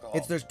 It's the alcohol.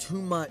 There's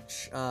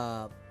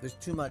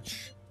too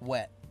much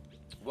wet.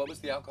 What was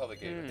the alcohol that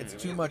gave it? It's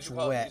What too did much you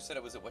call it? wet. You said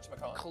it was a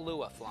whatchamacallit?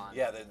 Kahlua flan.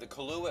 Yeah, the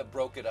Kahlua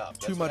broke it up.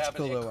 That's Too what much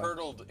happened.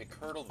 Kahlua. It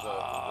curdled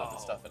the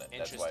stuff in it.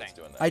 That's why it's interesting.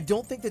 doing that. I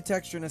don't think the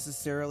texture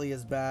necessarily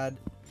is bad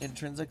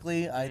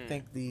intrinsically. I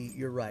think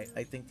you're right.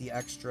 I think the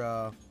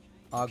extra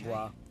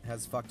agua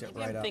has fucked it Maybe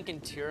right I'm up. thinking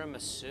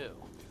tiramisu.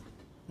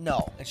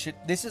 No, it should.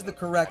 This is the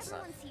correct.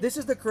 This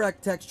is the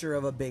correct texture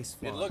of a base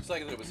flan. It looks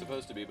like it was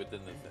supposed to be, but then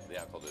the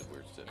alcohol did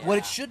weird stuff. What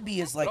it should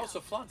be is like. But also,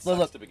 flan sucks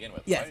look, to begin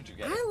with. Yes, Why did you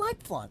get it? I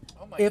like flan.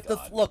 Oh my if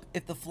God.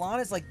 if the flan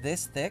is like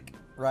this thick,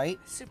 right?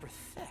 Super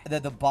thick.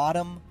 The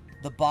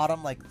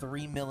bottom like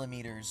 3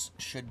 millimeters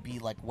should be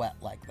like wet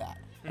like that,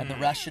 and the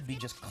rest should be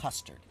just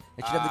custard.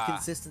 It should have the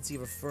consistency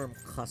of a firm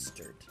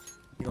custard.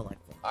 You don't like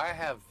flan. I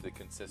have the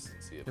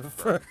consistency of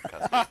Fir- firm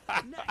custard.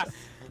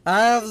 I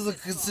have the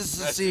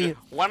consistency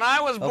When I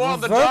was of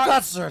born, a firm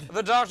custard.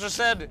 the doctor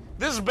said,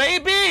 "This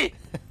baby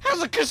has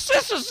the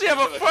consistency of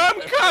a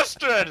firm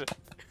custard."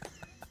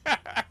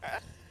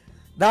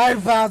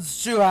 9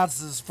 pounds, 2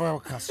 ounces firm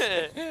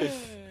custard.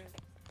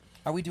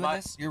 Are we doing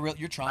this?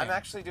 You're trying. I'm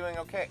actually doing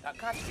okay.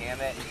 God damn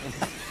it.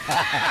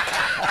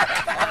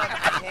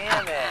 God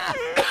damn it.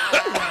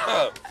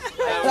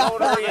 I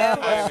totally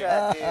ambushed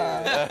that dude.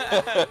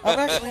 I'm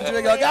actually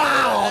doing okay.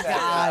 Oh That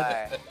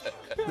god,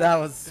 guy. that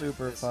was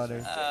super funny.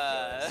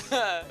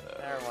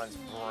 Everyone's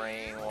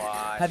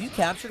brainwashed. Have you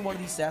captured one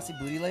of these sassy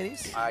booty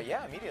ladies?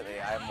 Yeah, immediately.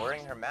 I'm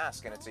wearing her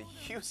mask, and it's a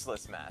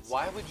useless mask.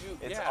 Why would you?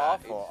 It's yeah,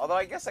 awful. Although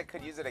I guess I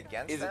could use it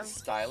against Is them. it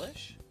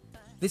stylish?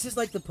 This is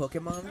like the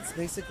Pokemons,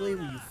 basically,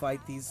 where you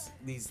fight these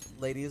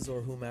ladies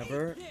or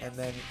whomever, and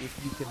then if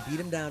you can beat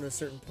them down to a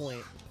certain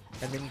point,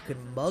 and then you can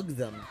mug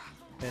them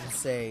and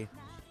say,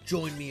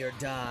 "Join me or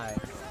die,"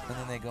 and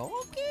then they go,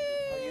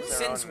 "Okay." Use their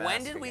Since own when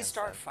mask did we against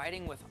start them.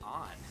 fiting with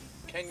On?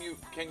 Can you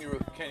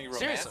romance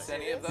Seriously.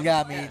 any of them? You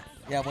got me.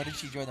 Yeah, when did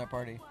she join that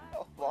party?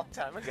 A long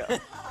time ago.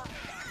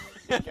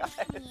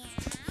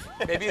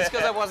 Maybe it's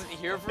because I wasn't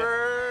here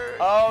for.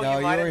 Oh, No,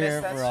 you might you have were missed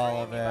here that for all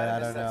stream. of You it. might have I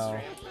missed don't that know.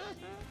 stream.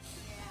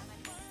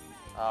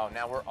 Oh,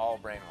 now we're all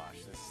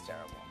brainwashed. This is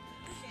terrible.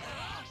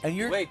 And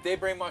you're Wait, they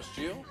brainwashed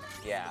you?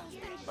 Yeah.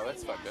 Oh,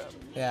 that's fucked up.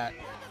 yeah.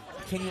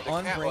 Can you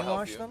cat will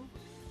help unbrainwash you. them?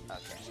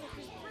 Okay.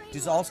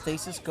 Does all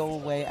stasis go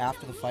away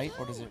after the fight,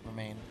 or does it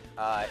remain?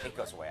 It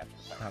goes away after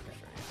the fight. Okay.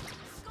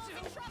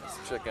 It's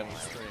chicken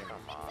stream. Come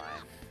on.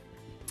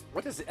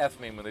 What does F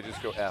mean when they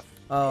just go F?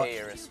 Oh, Pay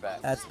your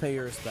respects. that's pay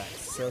your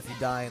respects. So if you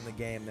die in the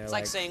game, they're It's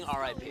like saying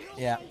R.I.P.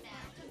 yeah,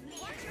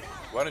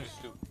 Why don't you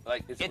just do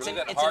like? Is it It's really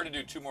an- that it's hard an- to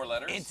do 2 more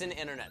letters? It's an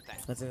internet thing.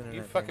 that's an internet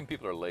You thing. fucking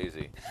people are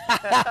lazy.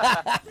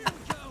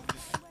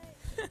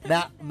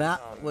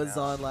 Matt was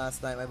no. on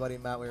last night. My buddy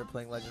Matt. We were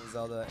playing Legend of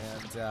Zelda,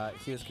 and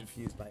he was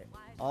confused by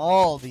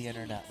all the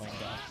internet lingo.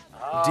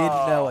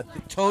 Didn't know it.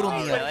 Total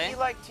me But up. really? he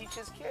like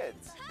teaches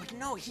kids. But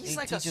no, he's He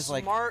like a teaches,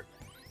 like- smart.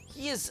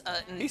 He is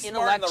an He's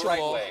smart in the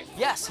intellectual. right way.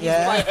 Yes. He's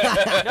Yeah.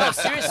 like, no,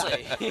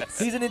 seriously.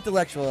 He's an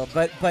intellectual,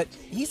 but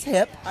he's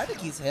hip. I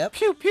think he's hip.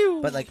 Pew pew.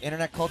 But like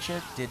internet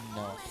culture, didn't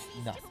know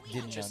nothing. Didn't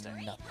know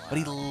Interesting. nothing. But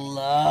he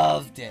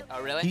loved it.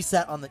 Oh, really? He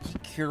sat on he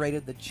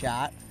curated the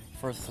chat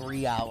for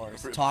 3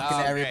 hours, talking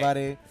Oh, to great.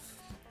 everybody,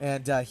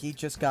 and he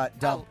just got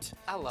dumped.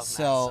 I love Matt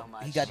so so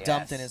much. he got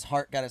dumped, and Yes.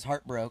 got his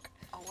heart broke.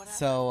 Oh, what happened?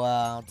 So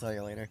I'll tell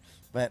you later,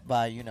 but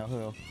by you know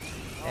who,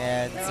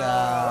 and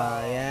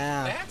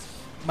yeah.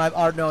 not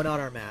our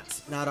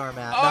Matt. Not our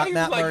Matt. Oh, Not he was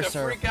Matt like to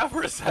Mercer. freak out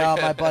for a second. No,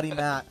 my buddy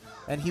Matt.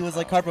 And he was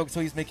like heartbroken, so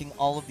he's making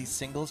all of these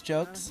singles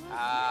jokes.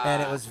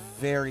 And it was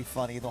very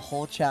funny. The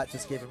whole chat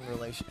just gave him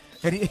relation.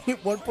 And he,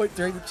 at one point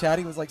during the chat,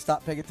 he was like,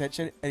 stop paying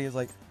attention. And he was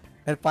like,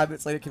 and 5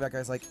 minutes later, came back, I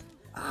was like,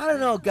 I don't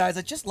know, guys.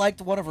 I just liked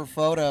one of her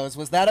photos.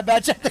 Was that a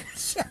bad chat?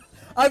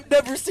 I've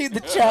never seen the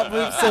chat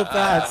move so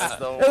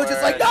fast. It was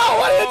just like, no,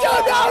 what are you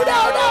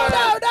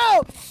doing?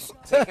 No.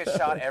 Take a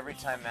shot every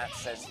time Matt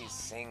says he's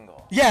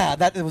single. Yeah,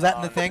 was that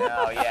in the thing?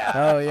 No, yeah.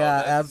 Oh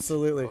yeah,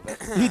 absolutely.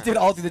 He did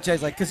all through the chat.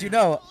 He's like, cause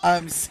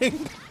I'm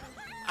single.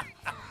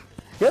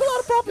 He had a lot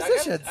of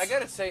propositions. I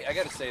gotta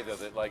say though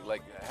that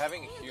like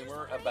having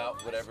humor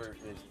about whatever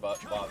is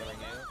bothering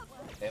you,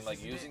 and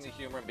like using the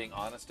humor and being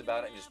honest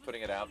about it and just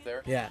putting it out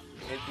there. Yeah.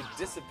 It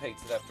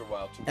dissipates it after a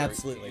while to where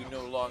Absolutely. you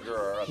no longer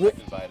are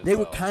affected by it. They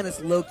were kind of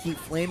low-key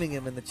flaming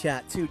him in the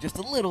chat too, just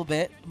a little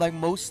bit, like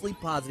mostly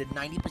positive,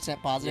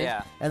 90% positive,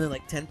 Yeah. and then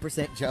like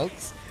 10%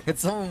 jokes. And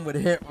someone would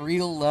hit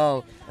real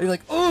low, and you're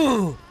like,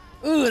 ooh,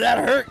 that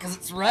hurt, cause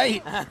it's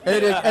right. And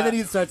then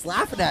he starts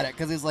laughing at it,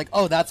 cause he's like,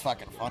 oh, that's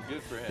fucking funny.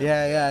 Good for him.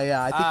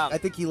 Yeah. I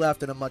think he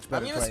left in a much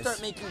better I'm place. gonna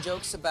start making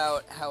jokes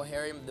about how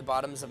hairy the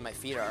bottoms of my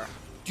feet are.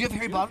 Do you have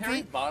hairy bottom Hairy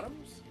feet?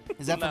 bottoms?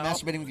 Is that No. for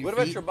masturbating with your What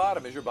feet? about your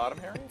bottom? Is your bottom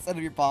hairy? Instead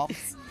of your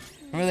palms?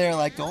 Remember they were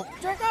like, don't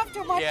jerk off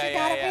too much, Yeah, you yeah,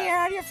 gotta yeah. be hair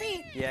on your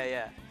feet.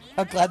 Yeah.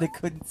 I'm glad they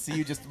couldn't see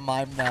you just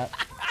mime that.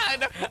 I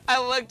know.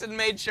 I looked and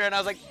made sure, and I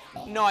was like,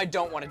 no, I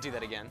don't want to do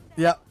that again.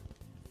 Yep.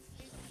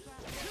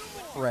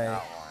 Ray,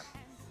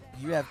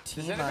 you have Does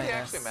T anybody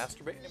minus. actually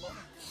masturbate anymore?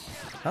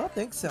 I don't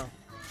think so.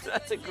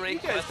 That's a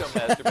great You guys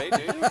question. don't masturbate,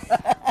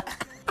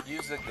 do you?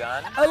 Use a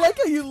gun. I like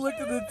how you looked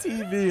at the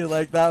TV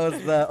like that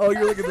was the. Oh,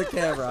 you're looking at the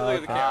camera. Look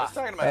at the camera. I was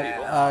talking to my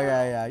people. Oh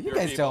yeah. You Your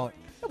guys people. don't.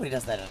 Nobody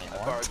does that As anymore.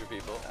 far as your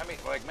people. I mean,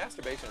 like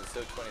masturbation is so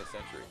 20th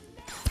century.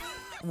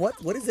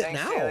 What is it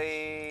Thanks, now?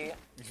 Haley.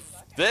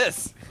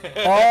 This.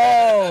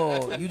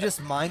 Oh, you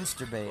just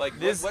masturbate. Like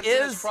This what's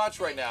in his is- crotch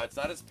right now? It's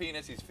not his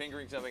penis. He's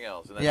fingering something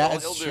else, and that's Yeah, all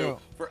it's he'll true. do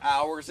for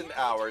hours and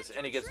hours,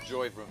 and he gets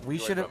joy from. we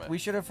joy should from have. it. We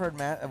should have heard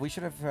Matt. We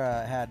should have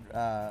had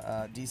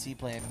DC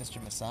playing Mr.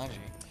 Masaji.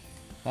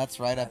 That's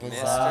right up his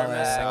Mr. alley.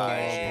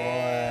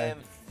 Masaji. Oh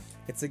boy.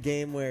 It's a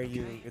game where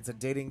it's a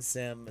dating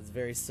sim. It's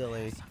very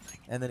silly,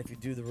 and then if you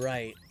do the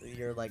right,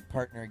 your like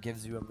partner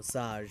gives you a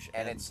massage,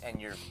 And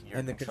your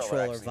and the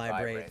controller controller actually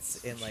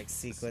vibrates in like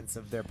sequence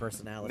of their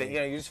personality. You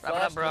know, you just Wrap it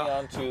up, flashed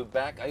me bro. onto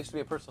back. I used to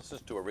be a personal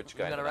assistant to a rich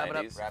guy in the gotta wrap it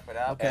up. 90s. Wrap it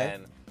up. Okay.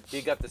 And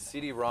he got the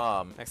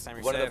CD-ROM. Next time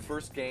you're one of the saved.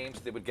 first games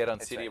they would get on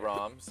It's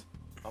CD-ROMs.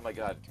 Oh my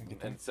God!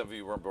 And some of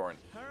you weren't born.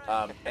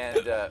 But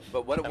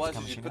what it was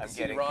is you put the I'm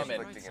getting CD-ROM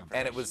in, conflicting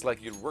and it was like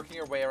you're working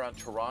your way around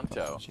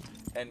Toronto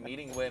and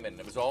meeting women.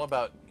 It was all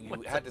about you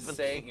had to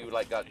say you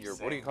like got your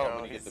what do you call it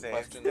when you get the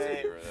questions?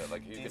 Your,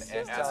 like you can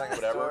ask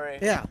whatever.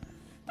 Yeah.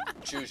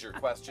 Choose your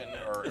question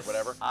or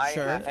whatever. I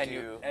Sure. have and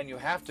to. you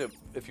have to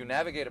if you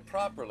navigate it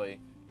properly,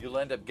 you'll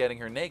end up getting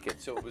her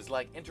naked. So it was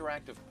like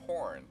interactive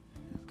porn.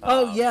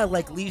 Oh yeah,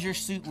 like Leisure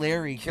Suit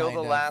Larry. Kill the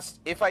kind of. last.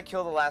 If I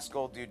kill the last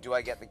gold dude, do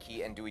I get the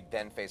key, and do we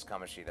then face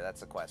Kamoshida?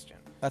 That's the question.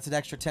 That's an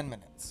extra 10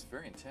 minutes. It's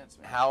very intense,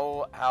 man.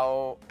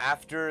 How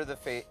after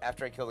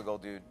I kill the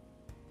gold dude,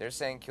 they're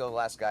saying kill the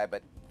last guy,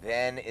 but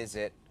then is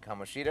it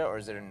Kamoshida or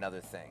is it another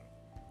thing?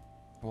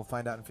 We'll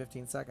find out in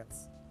 15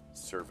 seconds.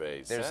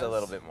 Surveys. There's a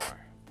little bit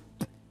more.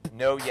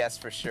 No yes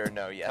for sure.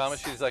 No yes.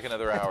 Kamashida's like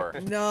another hour.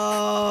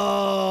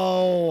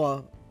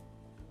 No.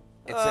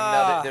 It's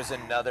another. There's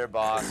another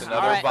boss.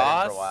 Another We've been fighting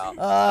boss? For a while.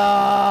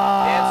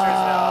 The answer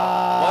is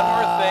One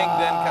more thing,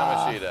 then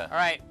Kamoshida. All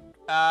right.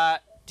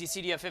 DC,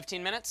 do you have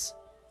 15 minutes?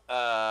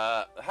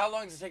 How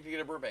long does it take to get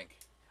to Burbank?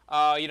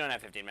 Oh, you don't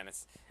have 15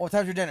 minutes. What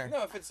time's your dinner?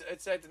 No, if it's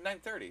at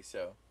 9:30,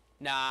 so.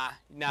 Nah,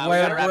 we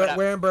gotta wrap it up.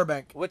 Where in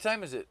Burbank? What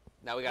time is it?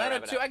 No, we gotta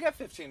wrap it 9:02. up. I got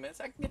 15 minutes.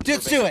 I can get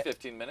Let's to do Burbank it. in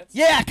 15 minutes.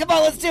 Yeah, come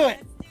on, let's do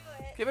it.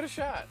 Give it a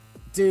shot.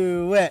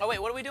 Do it. Oh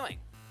wait, what are we doing?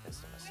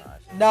 It's a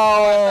massage.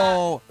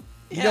 No.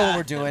 You know what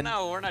we're doing.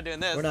 No, we're not doing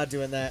this. We're not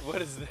doing that.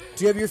 What is this?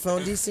 Do you have your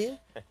phone, DC?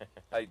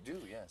 I do,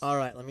 yes. All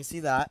right, let me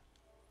see that.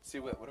 See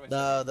what am I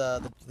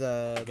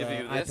The Give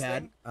you this iPad.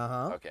 thing?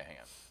 Uh-huh. Okay, hang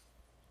on.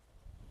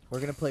 We're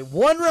going to play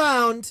one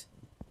round.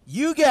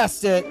 You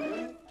guessed it.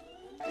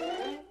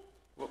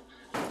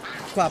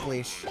 Clap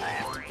leash. I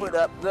have to put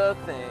up the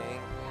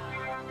thing.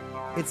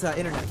 It's an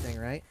internet thing,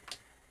 right?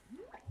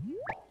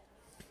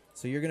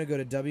 So you're going to go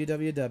to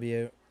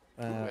www.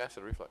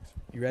 Acid reflux.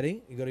 You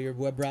ready? You go to your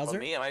web Oh, browser.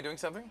 me? Am I doing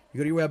something? You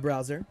go to your web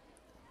browser.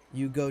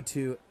 You go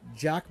to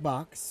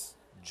Jackbox.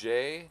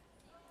 J.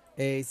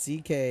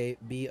 ACKBOX.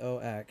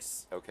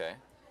 Okay.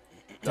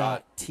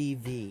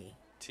 .tv.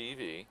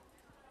 TV.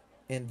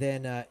 And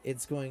then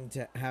it's going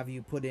to have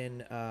you put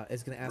in.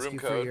 It's going to ask Room you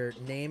code. for your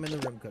name and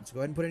the room code. So go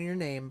ahead and put in your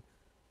name,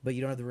 but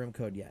you don't have the room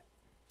code yet.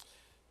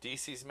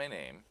 DC's my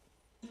name.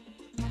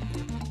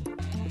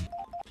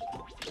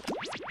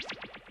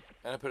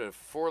 And I put in a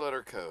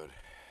 4-letter code.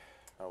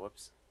 Oh,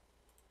 whoops.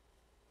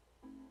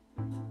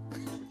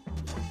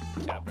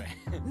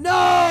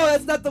 No,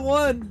 that's not the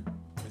one.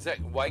 Is that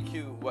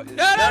YQ? What is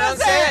No, don't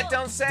say it.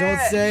 Don't say Don't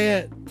it. say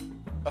it.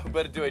 Oh,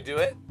 but do I do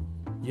it?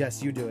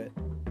 Yes, you do it.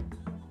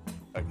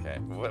 Okay.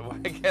 Why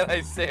can't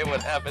I say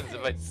what happens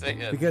if I say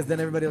it? Because then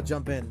everybody will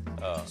jump in.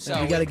 Oh. So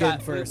And we gotta we've get got-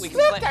 in first. we can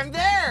play- I'm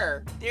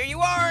there. There you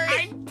are.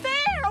 I'm there.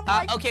 Oh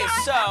my Okay,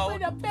 God, so I'm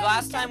in a the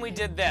last time we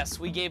did this,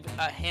 we gave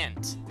a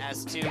hint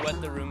as to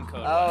what the room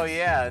code Oh was.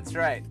 yeah, that's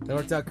right. That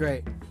worked out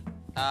great.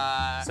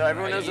 So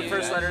everyone knows the you-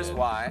 first letter is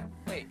Y.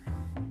 Wait.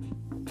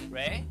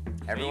 Ray?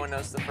 Everyone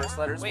knows the first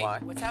letter is Wait, Y.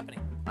 what's happening?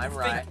 I'm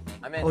right.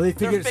 I'm in. Oh, they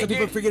figured. Some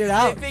people figured it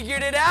out. They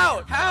figured it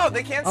out. How?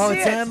 They can't Oh, see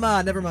it's it.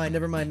 Emma. Never mind.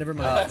 Never mind. Never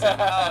mind.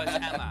 Oh, it's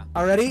Emma.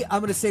 Already?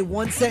 I'm gonna say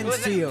one sentence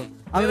was to it? you.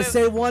 I'm gonna Wait.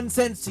 say one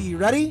sentence to you.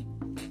 Ready?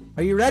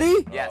 Are you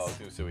ready? Yes. Oh,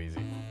 it was so easy.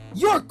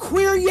 You're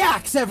queer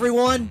yaks,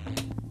 everyone.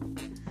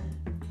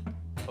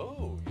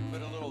 Oh, you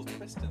put a little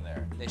twist in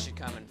there. They should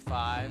come in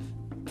 5,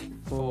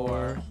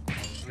 4,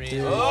 3.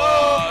 2,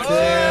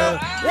 Oh,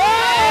 2.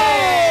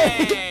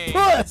 Hey! Yay!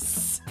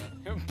 Puss.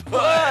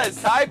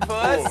 Puss. Hi,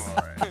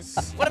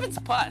 Puss. What if it's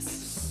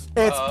pus?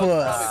 It's Probably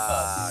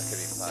puss. Could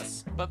be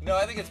Puss. But No,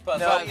 I think it's pus.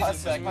 No, I think pus it's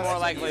is in fact more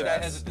pus. likely The guy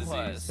that's has a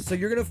disease. So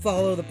you're gonna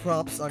follow the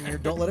prompts on your.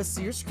 Don't let us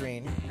see your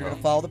screen. You're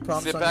gonna follow the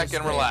prompts Sit on back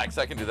your and screen. relax.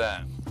 I can do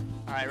that.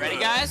 all right, ready,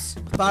 guys?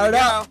 Fire it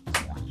Here we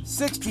up.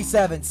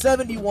 67,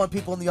 71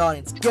 people in the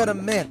audience. Get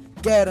them in.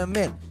 Get them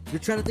in. You're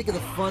trying to think of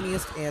the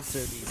funniest answer,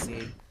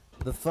 DC.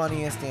 The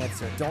funniest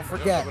answer. Don't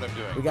forget, what I'm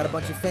doing. we got a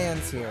bunch of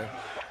fans here.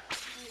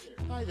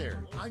 Hi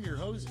there, I'm your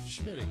host,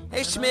 Schmitty.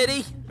 Hey,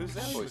 Schmitty. Who's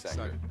that voice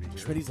actor? Excited to be here.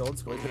 Schmitty's old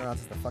school. He's been around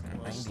since the fucking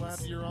Well, slap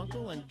 90s. your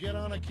uncle and get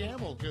on a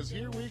camel, because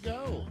here we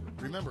go.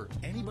 Remember,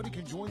 anybody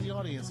can join the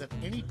audience at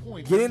any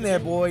point. Get in during the there,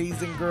 game.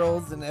 boys and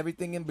girls and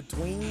everything in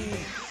between.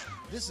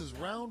 This is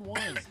round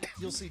one.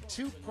 You'll see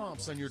 2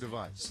 prompts on your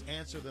device.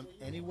 Answer them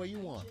any way you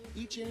want.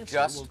 Each answer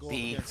Just will go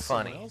be against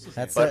someone funny. else's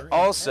That's answer, it. But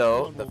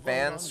also, and the everyone will vote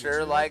fans on which sure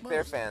you like their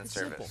most. fan It's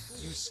simple.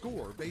 service. You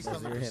score based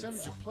on the are your hints.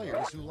 percentage of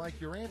players who like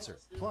your answer.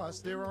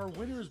 Plus, there are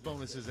winners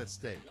bonuses at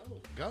stake.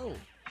 Go.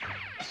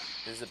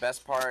 This is the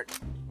best part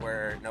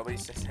where nobody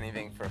says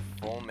anything for a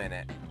full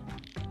minute.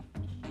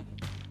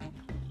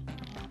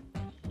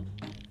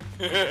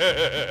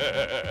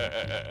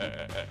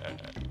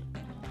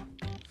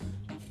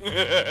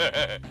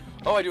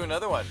 Oh, I do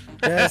another one.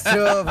 There's 2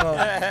 of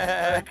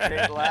them.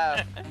 Great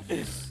laugh.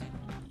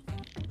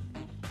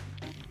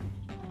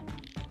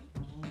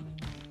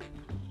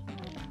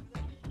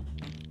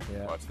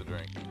 Yeah. Watch the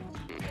drink.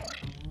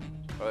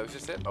 Oh, that was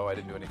just it? Oh, I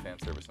didn't do any fan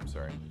service. I'm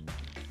sorry.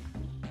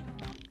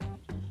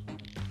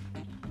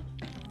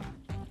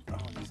 Oh,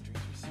 these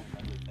drinks are so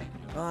lovely. Thank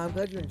you. Oh, I'm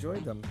glad you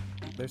enjoyed them.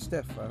 They're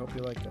stiff. I hope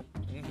you liked it.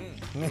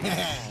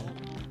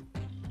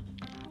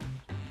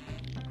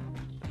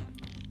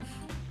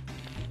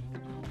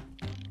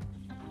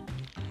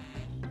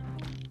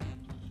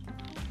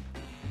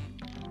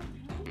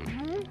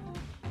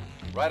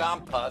 Right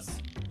on, pus.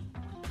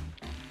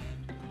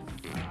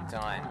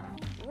 Done.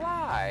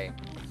 Why?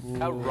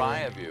 How wry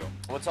of you.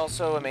 What's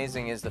also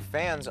amazing is the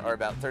fans are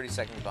about 30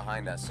 seconds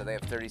behind us, so they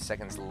have 30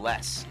 seconds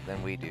less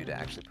than we do to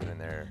actually put in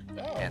their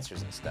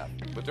answers and stuff.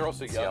 But they're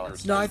also younger.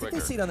 No, I think they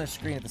see it on their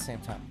screen at the same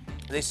time.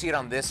 They see it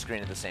on this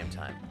screen at the same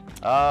time.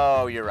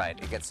 Oh, you're right.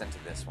 It gets sent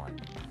to this one.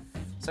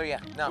 So yeah,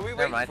 no, Who are we never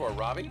waiting mind. for,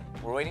 Robbie?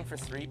 We're waiting for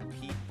 3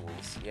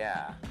 peoples.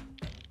 Yeah.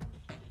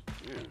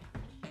 Dude.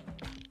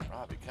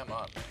 Robbie, come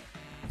on, man.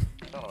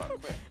 Tell him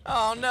about quick.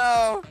 Oh,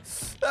 no.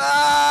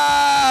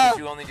 Ah!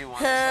 Did you only do one?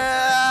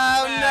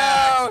 Hell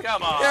no.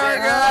 Come on. There we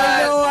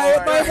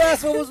go. My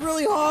last one was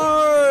really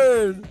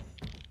hard.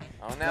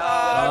 Oh no.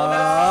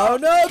 Oh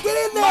no, get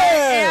in My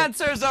there!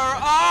 answers are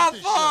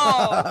awful.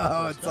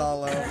 Oh, it's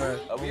all over.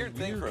 A weird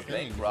thing for a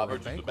bank For robber a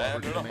to bank demand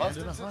robber in to a demand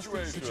in a hostage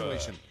hostage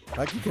situation.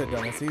 Like you could have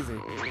done this easy.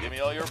 Give me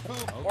all your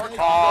poop or Okay.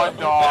 Cod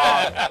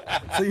dog.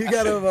 So you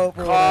gotta vote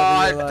for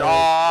Cod whatever you like. I don't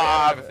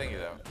dog. have a thingy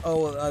though.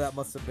 Oh, that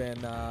must have been.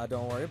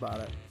 Don't worry about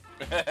it.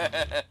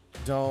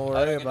 Don't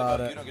I worry don't get to about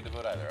vote. it. You don't get to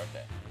vote either.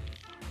 Okay.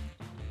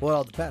 Well, it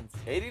all depends.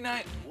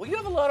 89. Well, you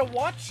have a lot of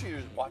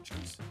watchers.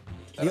 Watchers.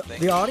 Is that a thing?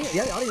 The audience,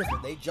 yeah, the audience,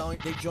 they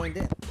joined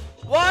in.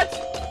 What?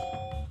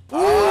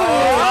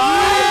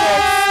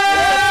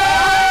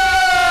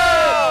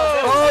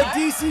 Oh,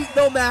 DC,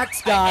 no,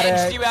 Max got I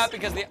edged it. you out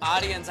because the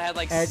audience, I had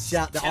like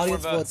Headshot. The 10 more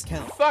audience votes. votes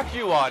count. Fuck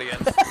you,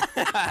 audience.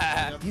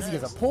 DC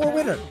is a poor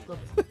winner.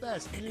 The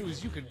best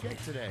news you could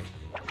get today.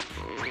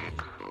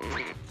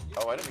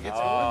 Oh, I didn't get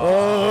to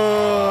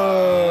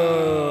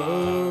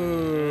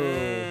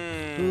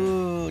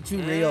Oh, ooh,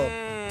 too real,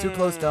 too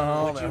close to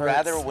home. Would it you hurts.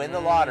 rather win the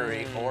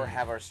lottery or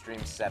have our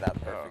stream set up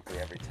perfectly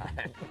every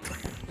time?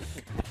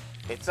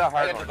 It's a I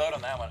hard get to one. vote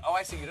on that one. Oh,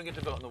 I see. You don't get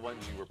to vote on the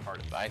ones you were part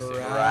of. I see. Right.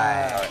 All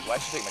right. Well, I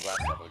should take my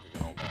glasses off.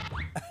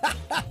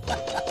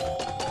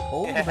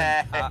 Look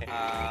at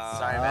Oh,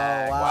 Sorry, oh,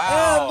 Mac. wow.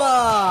 Wow.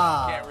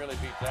 Emma. Can't really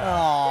beat that.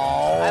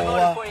 Oh, I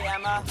voted for you,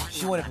 Emma.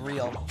 She wanted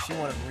real. She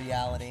wanted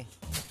reality.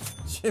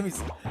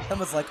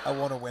 Emma's like, I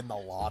want to win the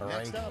lottery.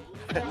 Next up,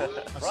 a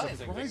Surprising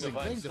surprising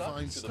thing thing to to find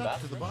find stuck stuck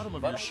to the bottom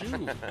of your shoe.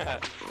 Time to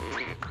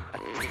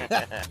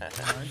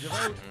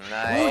vote.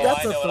 Nice. Ooh,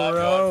 that's I a know what I'm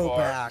going for.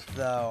 throwback,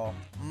 though.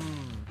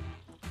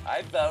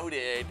 I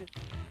voted.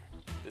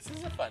 This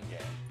is a fun game.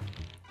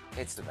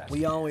 It's the best.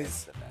 We always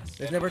It's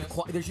the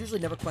best. there's usually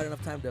never quite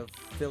enough time to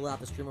fill out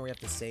the stream where we have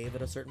to save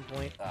at a certain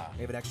point.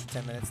 Maybe an extra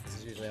 10 minutes. This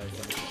is usually always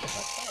done.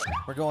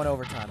 But we're going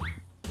overtime.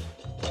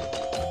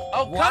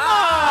 Oh,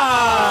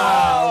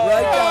 wow!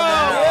 Right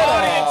down the middle.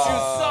 Audience, you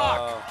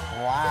suck!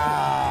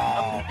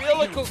 Wow!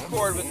 Umbilical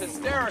cord was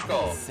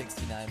hysterical.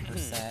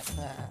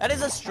 69%. That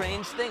is a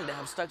strange thing to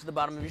have stuck to the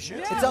bottom of your shoe.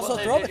 It's also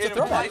a throwback. It's a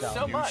throwback though.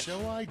 So New much.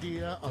 show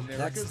idea,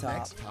 America's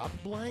Next Top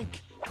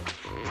Blank. Vote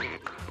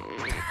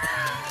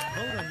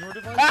on your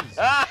devices.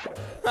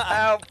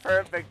 How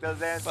perfect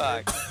those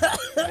answers.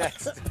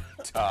 Next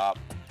top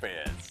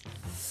biz.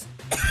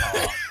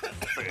 Top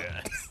biz.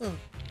 I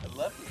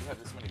love that you have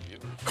this many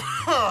viewers.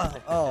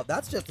 Oh,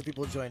 that's just the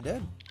people who joined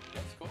in.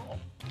 That's cool.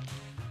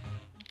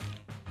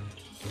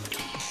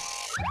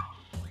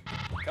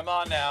 Come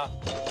on now.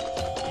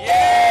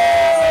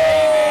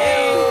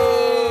 Yay!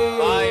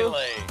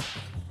 Finally.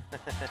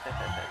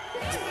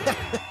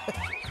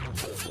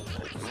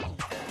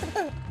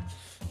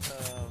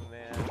 Oh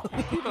man.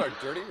 People are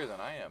dirtier than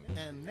I am.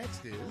 And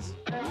next is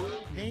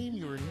name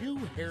your new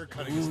hair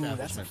cutting Ooh,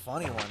 that's a establishment.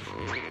 funny one.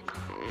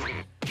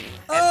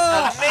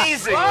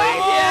 Amazingly,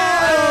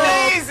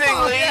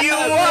 amazingly, you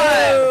won.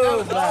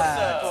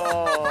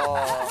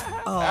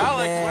 Oh,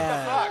 Alex, man. what the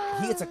fuck?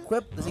 He gets a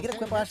quip. Does he get a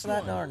quip after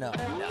that? No or no?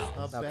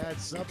 A bad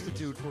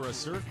substitute for a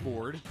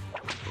surfboard.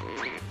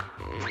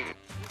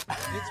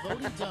 It's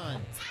voting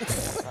time.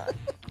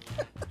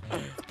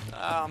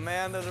 Oh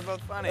man, those are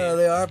both funny. Oh,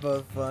 they are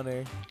both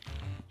funny.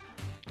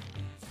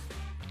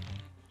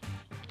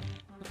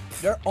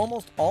 They're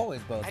almost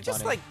always both I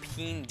just funny. like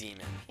Peen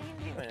Demon.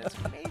 It's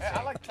amazing.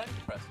 I like tongue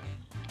depressing.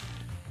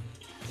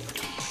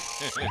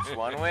 Which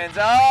one wins?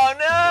 Oh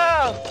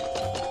no!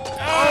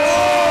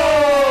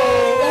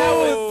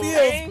 Oh, it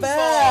feels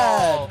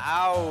bad.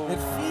 Ow! It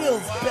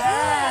feels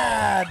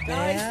bad, Guys,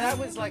 man. that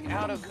was like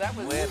out of that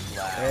was.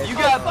 Whiplash. You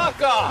got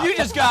fuck off. You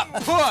just got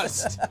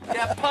pussed.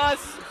 Yeah,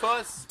 puss.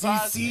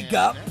 DC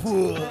got And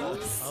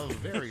puss. a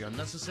very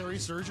unnecessary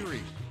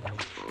surgery.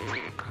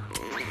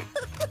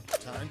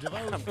 Time to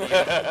vote.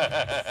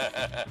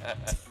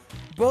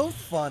 Both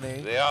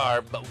funny. They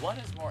are, but one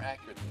is more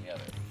accurate than the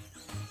other.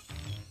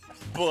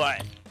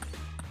 But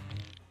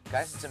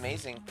Guys, it's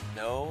amazing.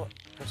 No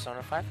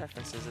Persona 5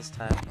 references this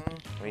time.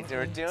 We're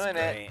doing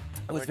it.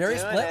 It was We're very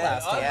doing split it.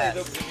 last time. Yes.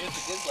 Oddly, the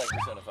music is like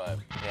Persona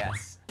 5.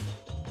 Yes.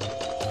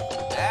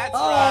 That's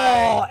Oh,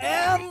 right.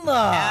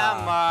 Emma.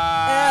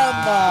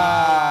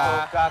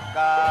 Emma.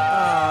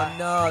 Kaka. Oh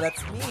no,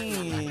 that's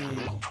me.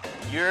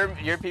 You're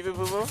Pee Pee Boo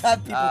Boo?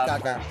 That people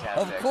caca. Fantastic.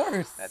 Of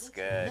course. That's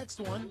good. Next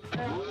one.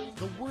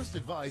 The worst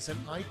advice an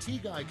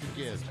IT guy could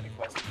give. Any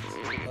questions?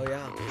 Oh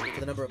yeah, for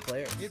the number of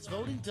players. It's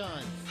voting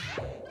time.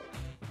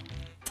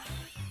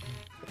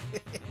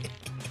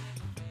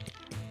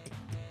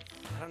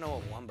 I don't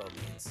know what Wumbo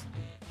means.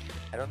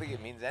 I don't think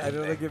it means anything. I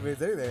don't think it means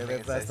anything. I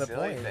think That's it's the a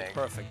silly point. thing.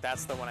 Perfect.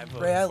 That's the one I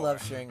voted Ray, I for.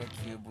 love sharing a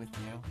cube with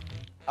you.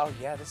 Oh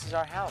yeah, this is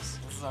our house.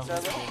 This is our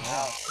little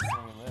house. That's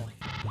where we live.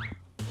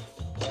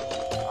 I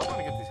want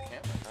to get these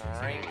cameras.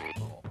 Alright.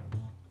 Cool.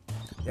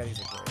 Yeah, these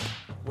are great.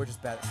 We're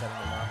just bad at setting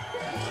them up.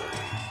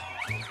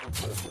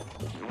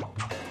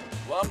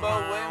 Wumbo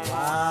wins.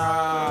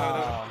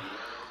 Wow.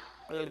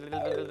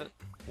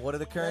 What are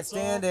the current That's all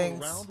for standings?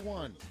 round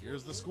one.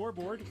 Here's the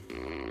scoreboard.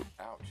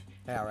 Ouch.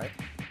 Yeah, right.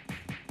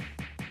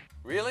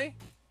 Really?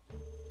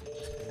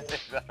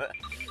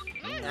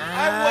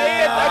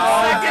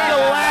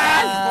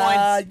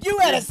 You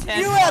had a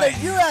gimme. You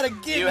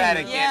had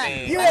a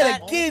gimme. You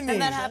had a gimme.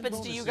 And that happens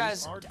to you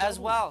guys as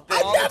well.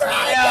 I've All the never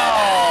time.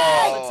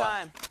 had All the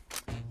time.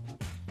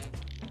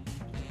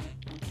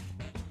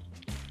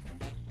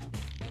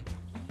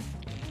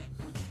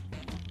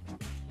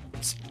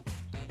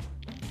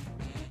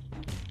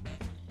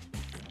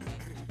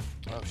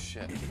 Oh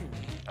shit.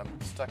 I'm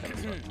stuck on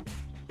this one.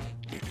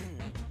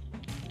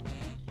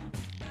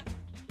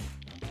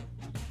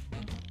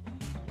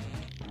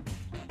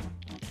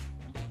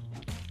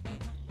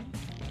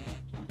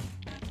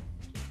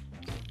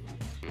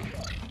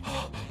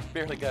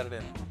 Barely got it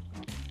in.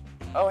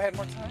 Oh, I had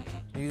more time?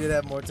 You did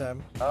have more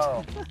time.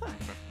 Oh.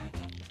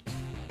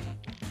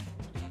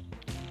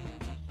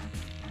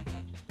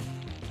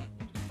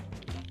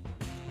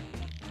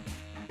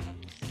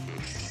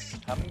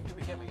 How many do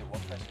we get? We get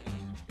one question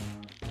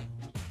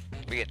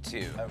each. We get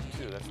two. Oh,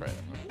 two, that's right.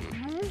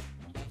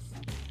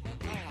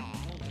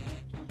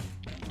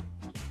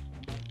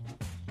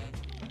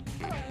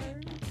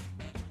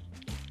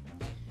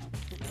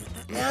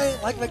 Man, I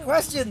didn't like my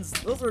questions.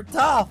 Those were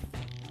tough.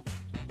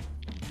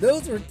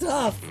 Those were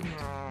tough.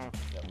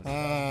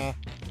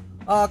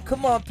 Oh,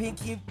 come on,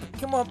 Pinky.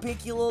 Come on,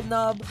 Pinky, little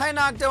nub. Hi,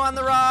 Nocto on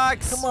the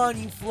rocks. Come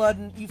on, you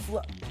flooding.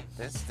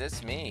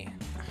 This me.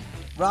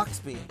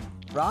 Roxby. You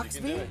can do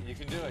Roxby? it. You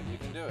can do it. You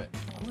can do it.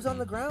 Who's on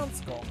the ground,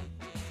 Skull?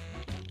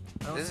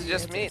 I don't This see is the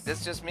just me. answers. This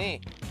is just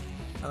me.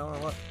 I don't know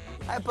what.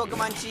 Hi,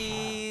 Pokemon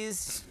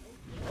Cheese.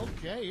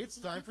 Okay, it's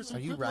time for some Are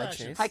you foot Ride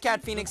lashes. Chase? Hi,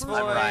 Cat Phoenix The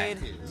first one Ride.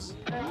 Void. is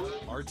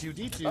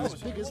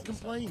R2-D2's biggest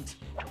complaint.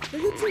 I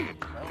only got one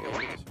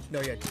question.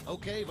 No, yeah.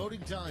 Okay, voting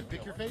time.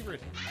 Pick your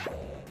favorite.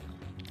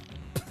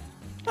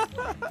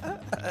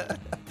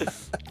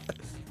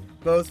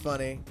 Both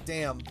funny.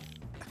 Damn.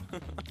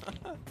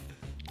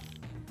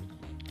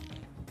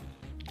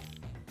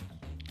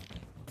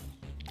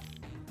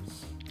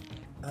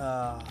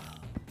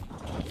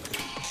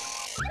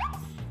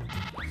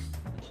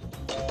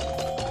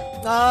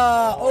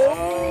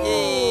 Oh!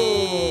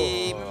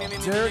 Yay.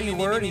 Dirty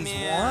Wordies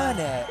won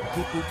it.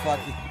 Beep boop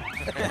fucky.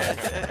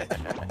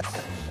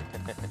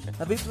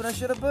 I beeped when I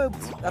should have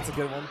booped. That's a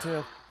good one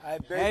too.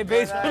 Hey,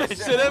 based when I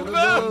should have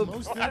moved.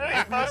 Most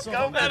That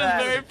That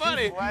is very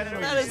funny.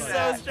 That is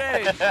so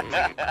strange.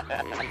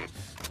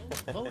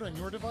 Vote on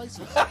your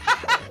devices.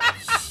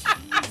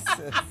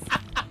 Jesus.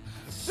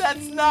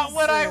 That's not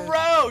what I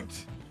wrote.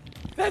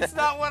 That's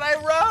not what I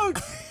wrote.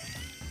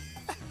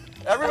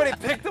 Everybody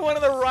pick the one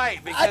on the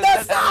right because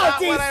That's not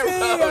not what I DC.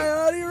 I wrote.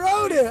 already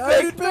wrote it. I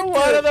already Pick the picked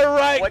one on it. the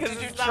right. What 'cause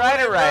did you it's not try what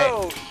to I write?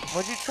 wrote.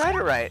 What'd you try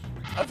to write?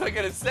 I'm not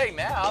gonna say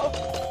now.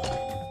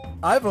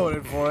 I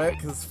voted for it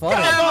because it's funny.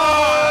 Come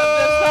on!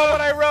 That's not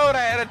what I wrote.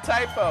 I had a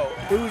typo.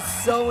 It was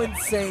so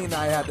insane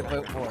I had to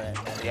vote for it.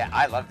 Yeah,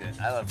 I loved it.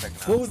 I love picking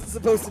What was it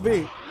supposed to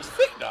be?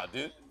 Not,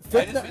 dude.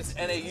 Ficknut. It's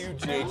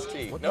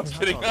N-A-U-G-H-T. What No, I'm the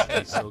kidding. hell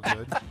is so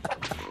good?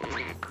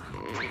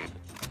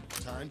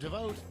 Time to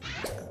vote.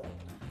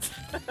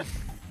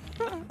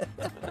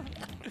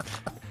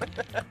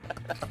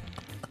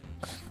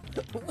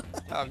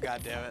 Oh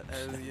god damn it!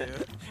 That was you.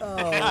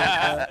 Oh,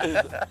 man.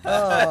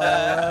 Oh,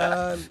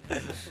 man.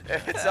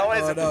 It's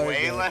always Oh, no,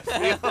 way you're left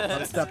field. I'm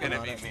It's stepping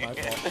gonna on be it. me.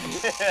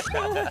 It's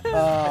my fault.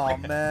 Oh,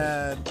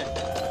 man.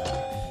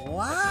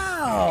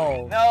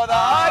 Wow. No, the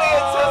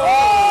audience Oh,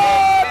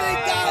 has they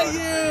got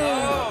you.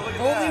 Oh, look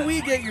at Only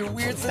we get your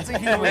weird sense of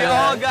humor. We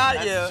all got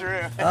That's you.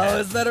 true. Oh,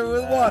 it's better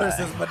with water,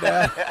 says my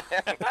dad.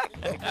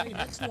 Okay,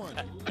 next one.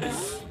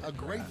 A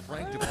great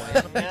prank to play on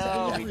a pizza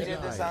No, we delivery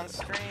did this guy. on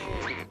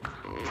stream.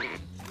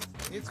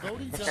 It's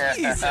voting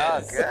time.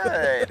 Oh,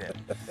 good.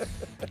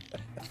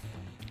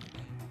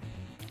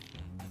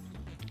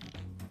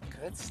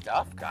 Good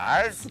stuff,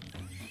 guys.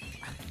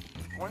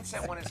 One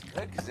set one is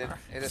good because it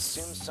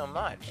assumes so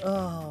much.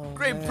 Oh,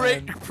 Great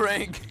man.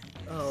 prank.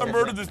 Oh, I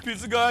murdered this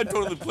pizza guy. I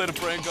totally played a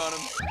prank on him.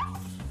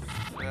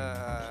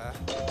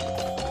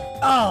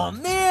 Oh,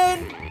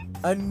 man.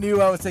 I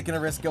knew I was taking a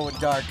risk going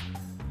dark.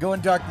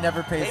 Going dark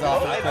never pays They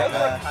off. both, as they quick, both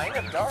were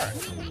kind of dark.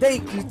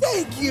 Thank you,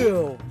 thank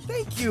you.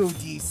 Thank you, I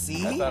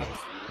DC. thought it was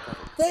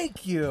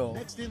Thank you.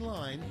 Next in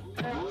line,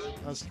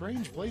 a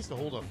strange place to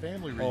hold a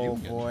family Oh,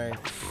 reunion. boy.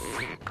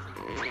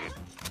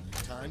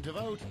 Time to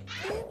vote.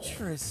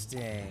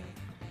 Interesting.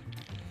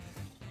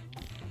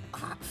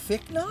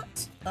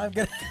 Ficknut? I'm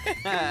gonna.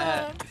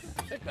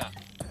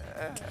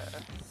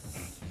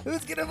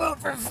 Who's gonna vote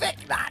for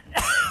Ficknut?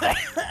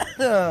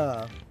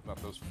 not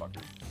those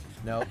fuckers.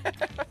 Nope.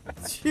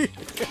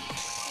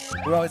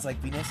 We're always like,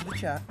 be nice to the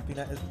chat. Be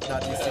nice,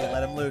 not DC.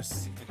 Let him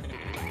loose.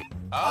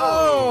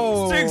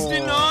 Oh!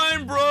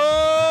 69, bro.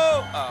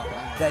 Oh.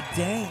 That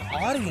dang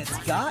audience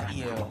got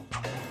you.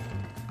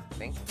 I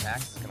think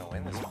Max is gonna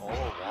win this whole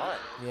one.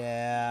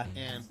 Yeah.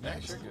 And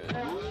next, You're good.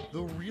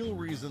 the real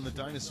reason the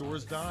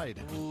dinosaurs died.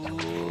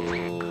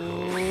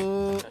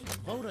 Ooh.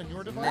 Vote on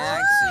your device.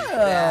 Maxie,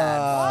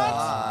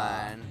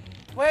 Ah. come on.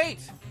 Wait.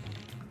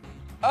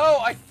 Oh,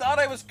 I thought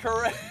I was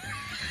correct.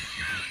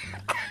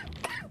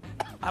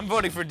 I'm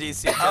voting for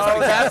DC. Oh,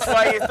 that's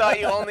why you thought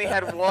you only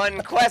had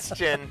one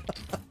question.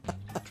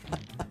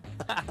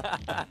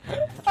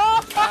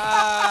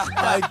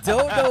 I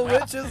don't know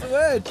which is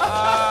which.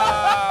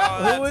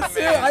 Who was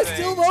who? I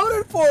still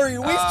voted for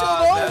you. We still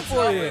voted for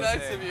Really you.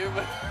 nice of you,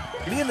 but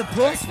Me and the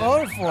Puss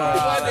voted for you.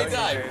 why'd they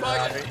die?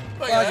 Fuck it.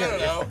 Fuck it, I don't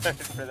know.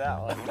 For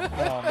that one.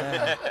 Oh,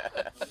 man.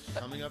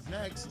 Coming up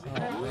next,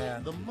 Oh,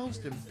 man. the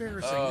most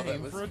embarrassing Oh, that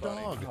name was for a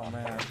funny. dog. Oh,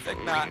 man.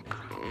 Think not.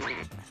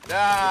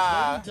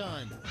 Ah, Voting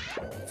time.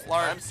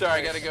 I'm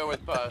sorry, I gotta go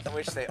with Puss. I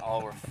wish they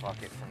all were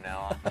fuck it from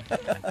now on.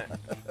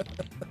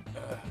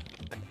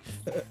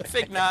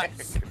 Think not.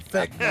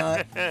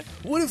 Ficknut.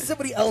 What if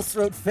somebody else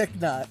wrote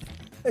Ficknut?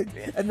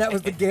 And that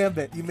was the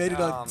gambit. You made it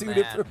on Oh, two man.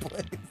 different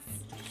plays.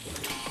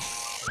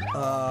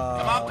 Come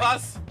on,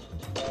 Puss.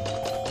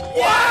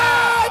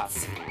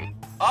 What?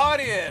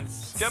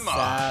 Audience, come on.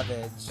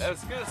 Savage. That was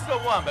still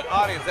one, but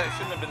audience, that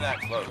shouldn't have been that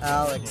close.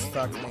 Alex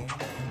fucked me.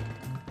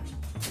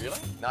 Really?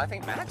 No, I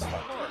think Max won.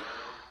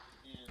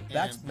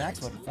 Max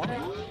voted for me.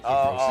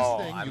 Oh,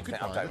 thing I'm you could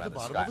talking find at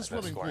about the the bottom of a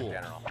score swimming in pool.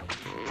 general.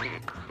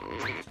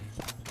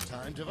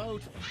 Time to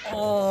vote.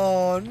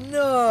 Oh,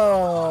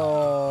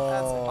 no.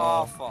 That's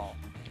awful.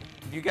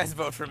 If you guys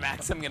vote for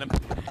Max, I'm gonna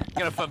put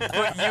you at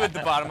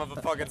the bottom of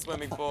a fucking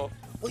swimming pool.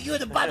 Well, you at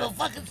the bottom of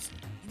fucking.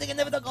 You think I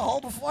never dug a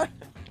hole before?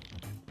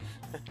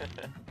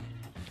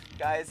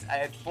 Guys, I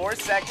had 4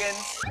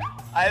 seconds.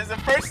 I was the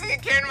first thing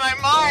that came to my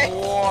mind.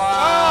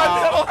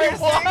 Wow. Oh, the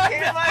first thing that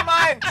came to my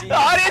mind. The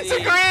audience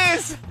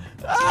agrees.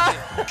 Wow.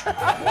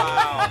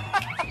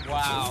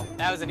 Wow.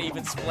 That was an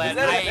even split.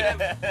 You're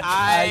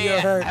I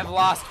hurt. have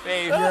lost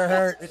faith. You're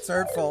hurt. It's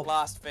hurtful.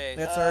 Lost faith.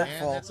 It's And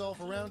hurtful. that's all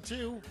for round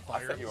 2. I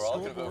Fire thought up you the were all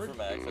gonna vote scoreboard. for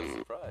Max. I was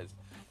surprised.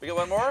 We get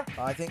one more?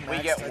 I think We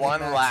Max, get I think one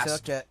Max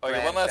last. took it.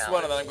 Okay, one last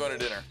one, and then I'm going to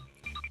dinner.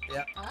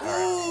 Yeah.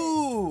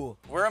 Ooh!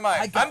 Where am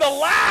I? got I'm the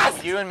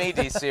last! You and me,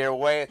 DC, are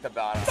way at the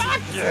bottom.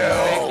 Fuck you!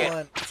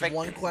 It's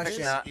one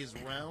question. This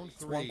is round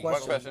 3. one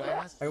question. What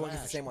question? Everyone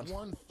gets the same one.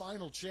 One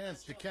final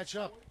chance to catch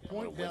up.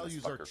 Point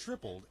values are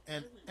tripled,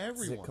 and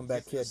everyone come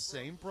back, gets the kid.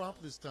 same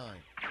prompt this time.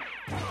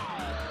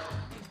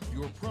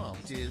 Your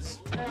prompt is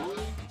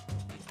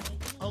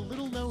a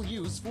little known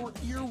use for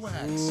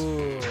earwax.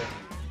 Ooh.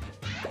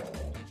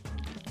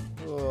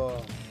 Ooh.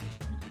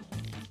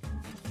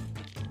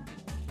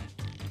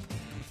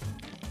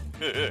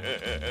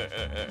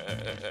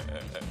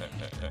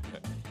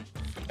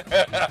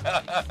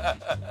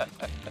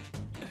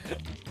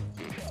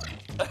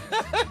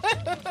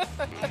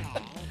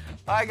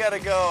 I gotta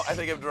go. I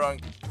think I'm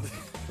drunk.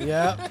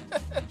 Yeah.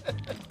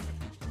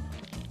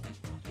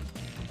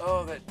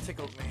 Oh, that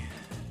tickled me.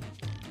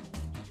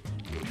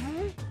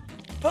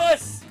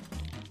 Puss!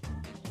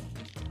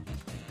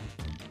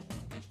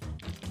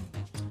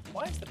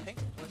 Why is the pink?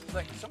 There's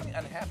like so many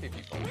unhappy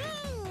people.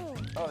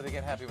 Oh, they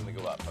get happy when they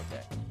go up.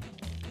 Okay.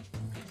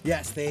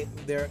 Yes, they're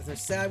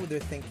sad with their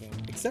thinking.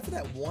 Except for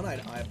that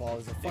one-eyed eyeball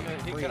is a fucking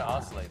He creep. kind of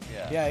oscillates.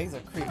 Yeah. Yeah, he's a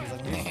creep. He's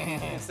like,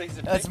 He's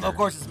a that's thinker. of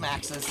course it's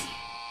Max's.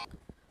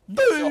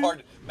 So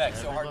hard,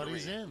 Max. So hard to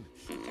Everybody's read. in.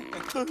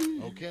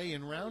 Okay,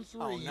 in round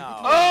 3. Oh, no.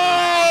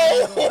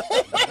 Oh!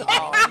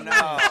 Oh,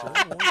 no.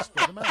 Or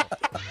spread them out.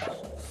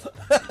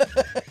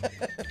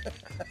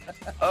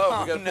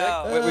 Oh, we gotta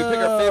no. pick. Wait, we pick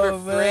our favorite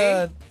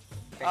man. three.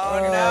 Oh,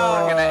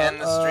 no. We're gonna end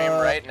the stream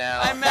right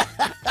now.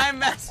 I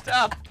messed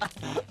up.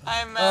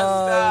 I messed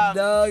Oh up.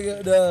 no!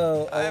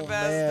 I Oh messed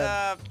man,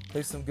 up.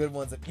 there's some good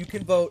ones. You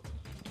can vote.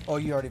 Oh,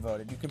 you already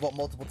voted. You can vote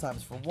multiple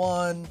times for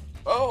one.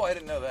 Oh, I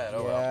didn't know that.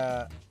 Oh, well.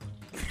 Yeah.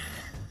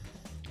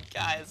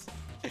 Guys,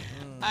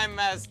 I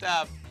messed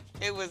up.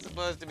 It was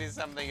supposed to be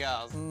something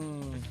else.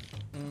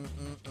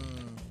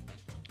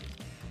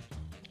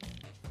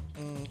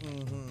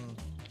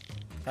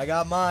 I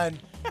got mine.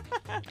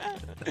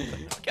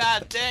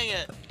 God dang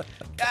it.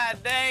 God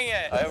dang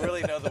it. I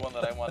really know the one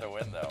that I want to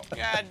win, though.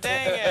 God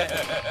dang it.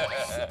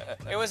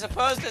 It was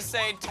supposed to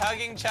say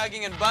tugging,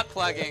 chugging, and butt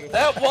plugging.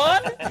 That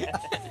one?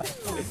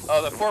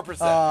 Oh, the 4%.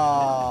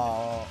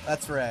 Oh,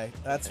 that's Ray.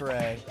 That's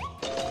Ray.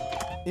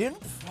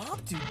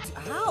 Impromptu.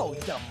 How?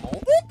 You gotta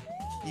mold it?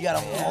 You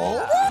gotta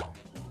mold it?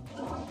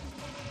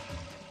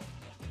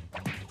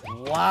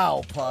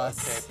 Wow, Puss.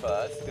 Okay,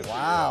 Puss. Good for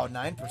Wow,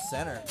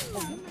 9%er.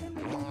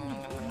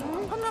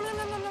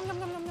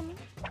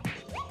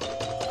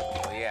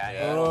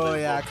 Oh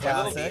yeah,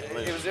 classic.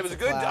 It was a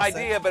good Classic.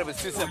 idea, but it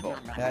was too simple.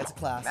 Yeah, it's a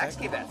classic. Max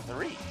gave that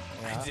 3.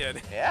 Yeah.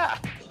 Did. Yeah.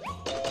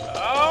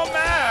 Oh,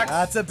 Max!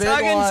 That's a big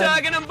Tugging, one.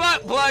 chugging, and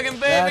butt plugging,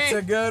 baby. That's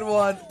a good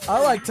one.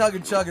 I like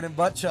tugging, chugging, and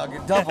butt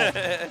chugging. Double.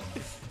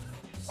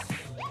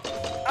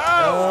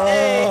 Oh,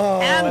 hey,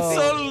 Oh.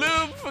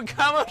 Absolute for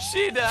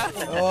Kamoshida.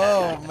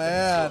 Oh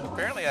man.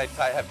 Apparently, I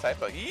have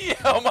typo. Yeah,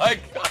 oh my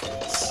god.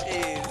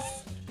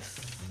 Jeez.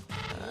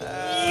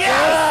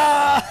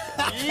 Yes!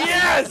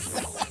 Yes!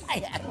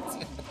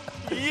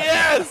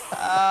 Yes!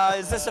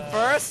 Is this a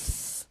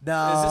first?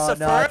 No, Is this a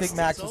no, I first? think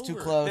Max was too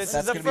close. This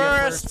That's is a gonna be a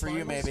first. first for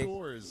you, maybe.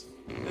 Scores.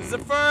 This is a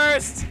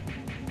first.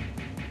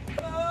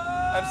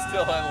 I'm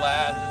still on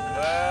last.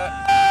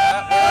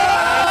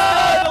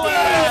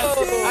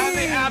 I'm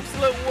the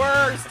absolute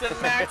worst,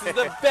 and Max is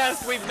the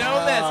best. We've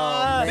known this.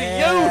 Oh,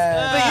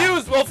 The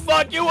youth will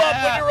fuck you up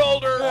when you're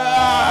older.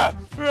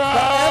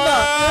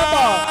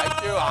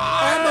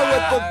 Emma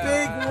with the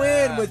big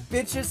win with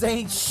bitches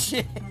ain't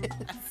shit.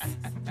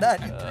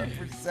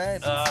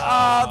 93%.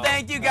 Oh,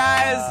 thank you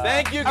guys.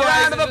 Thank you A guys.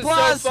 round of This is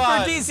applause so for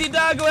fun. DC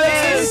Douglas.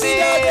 DC I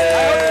hope you come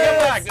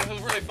Douglas. back. This was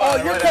really fun.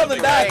 Oh, you're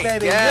coming back,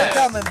 baby. Yes.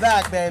 You're coming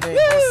back, baby.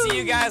 We'll see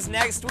you guys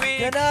next week.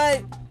 Good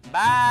night.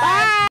 Bye.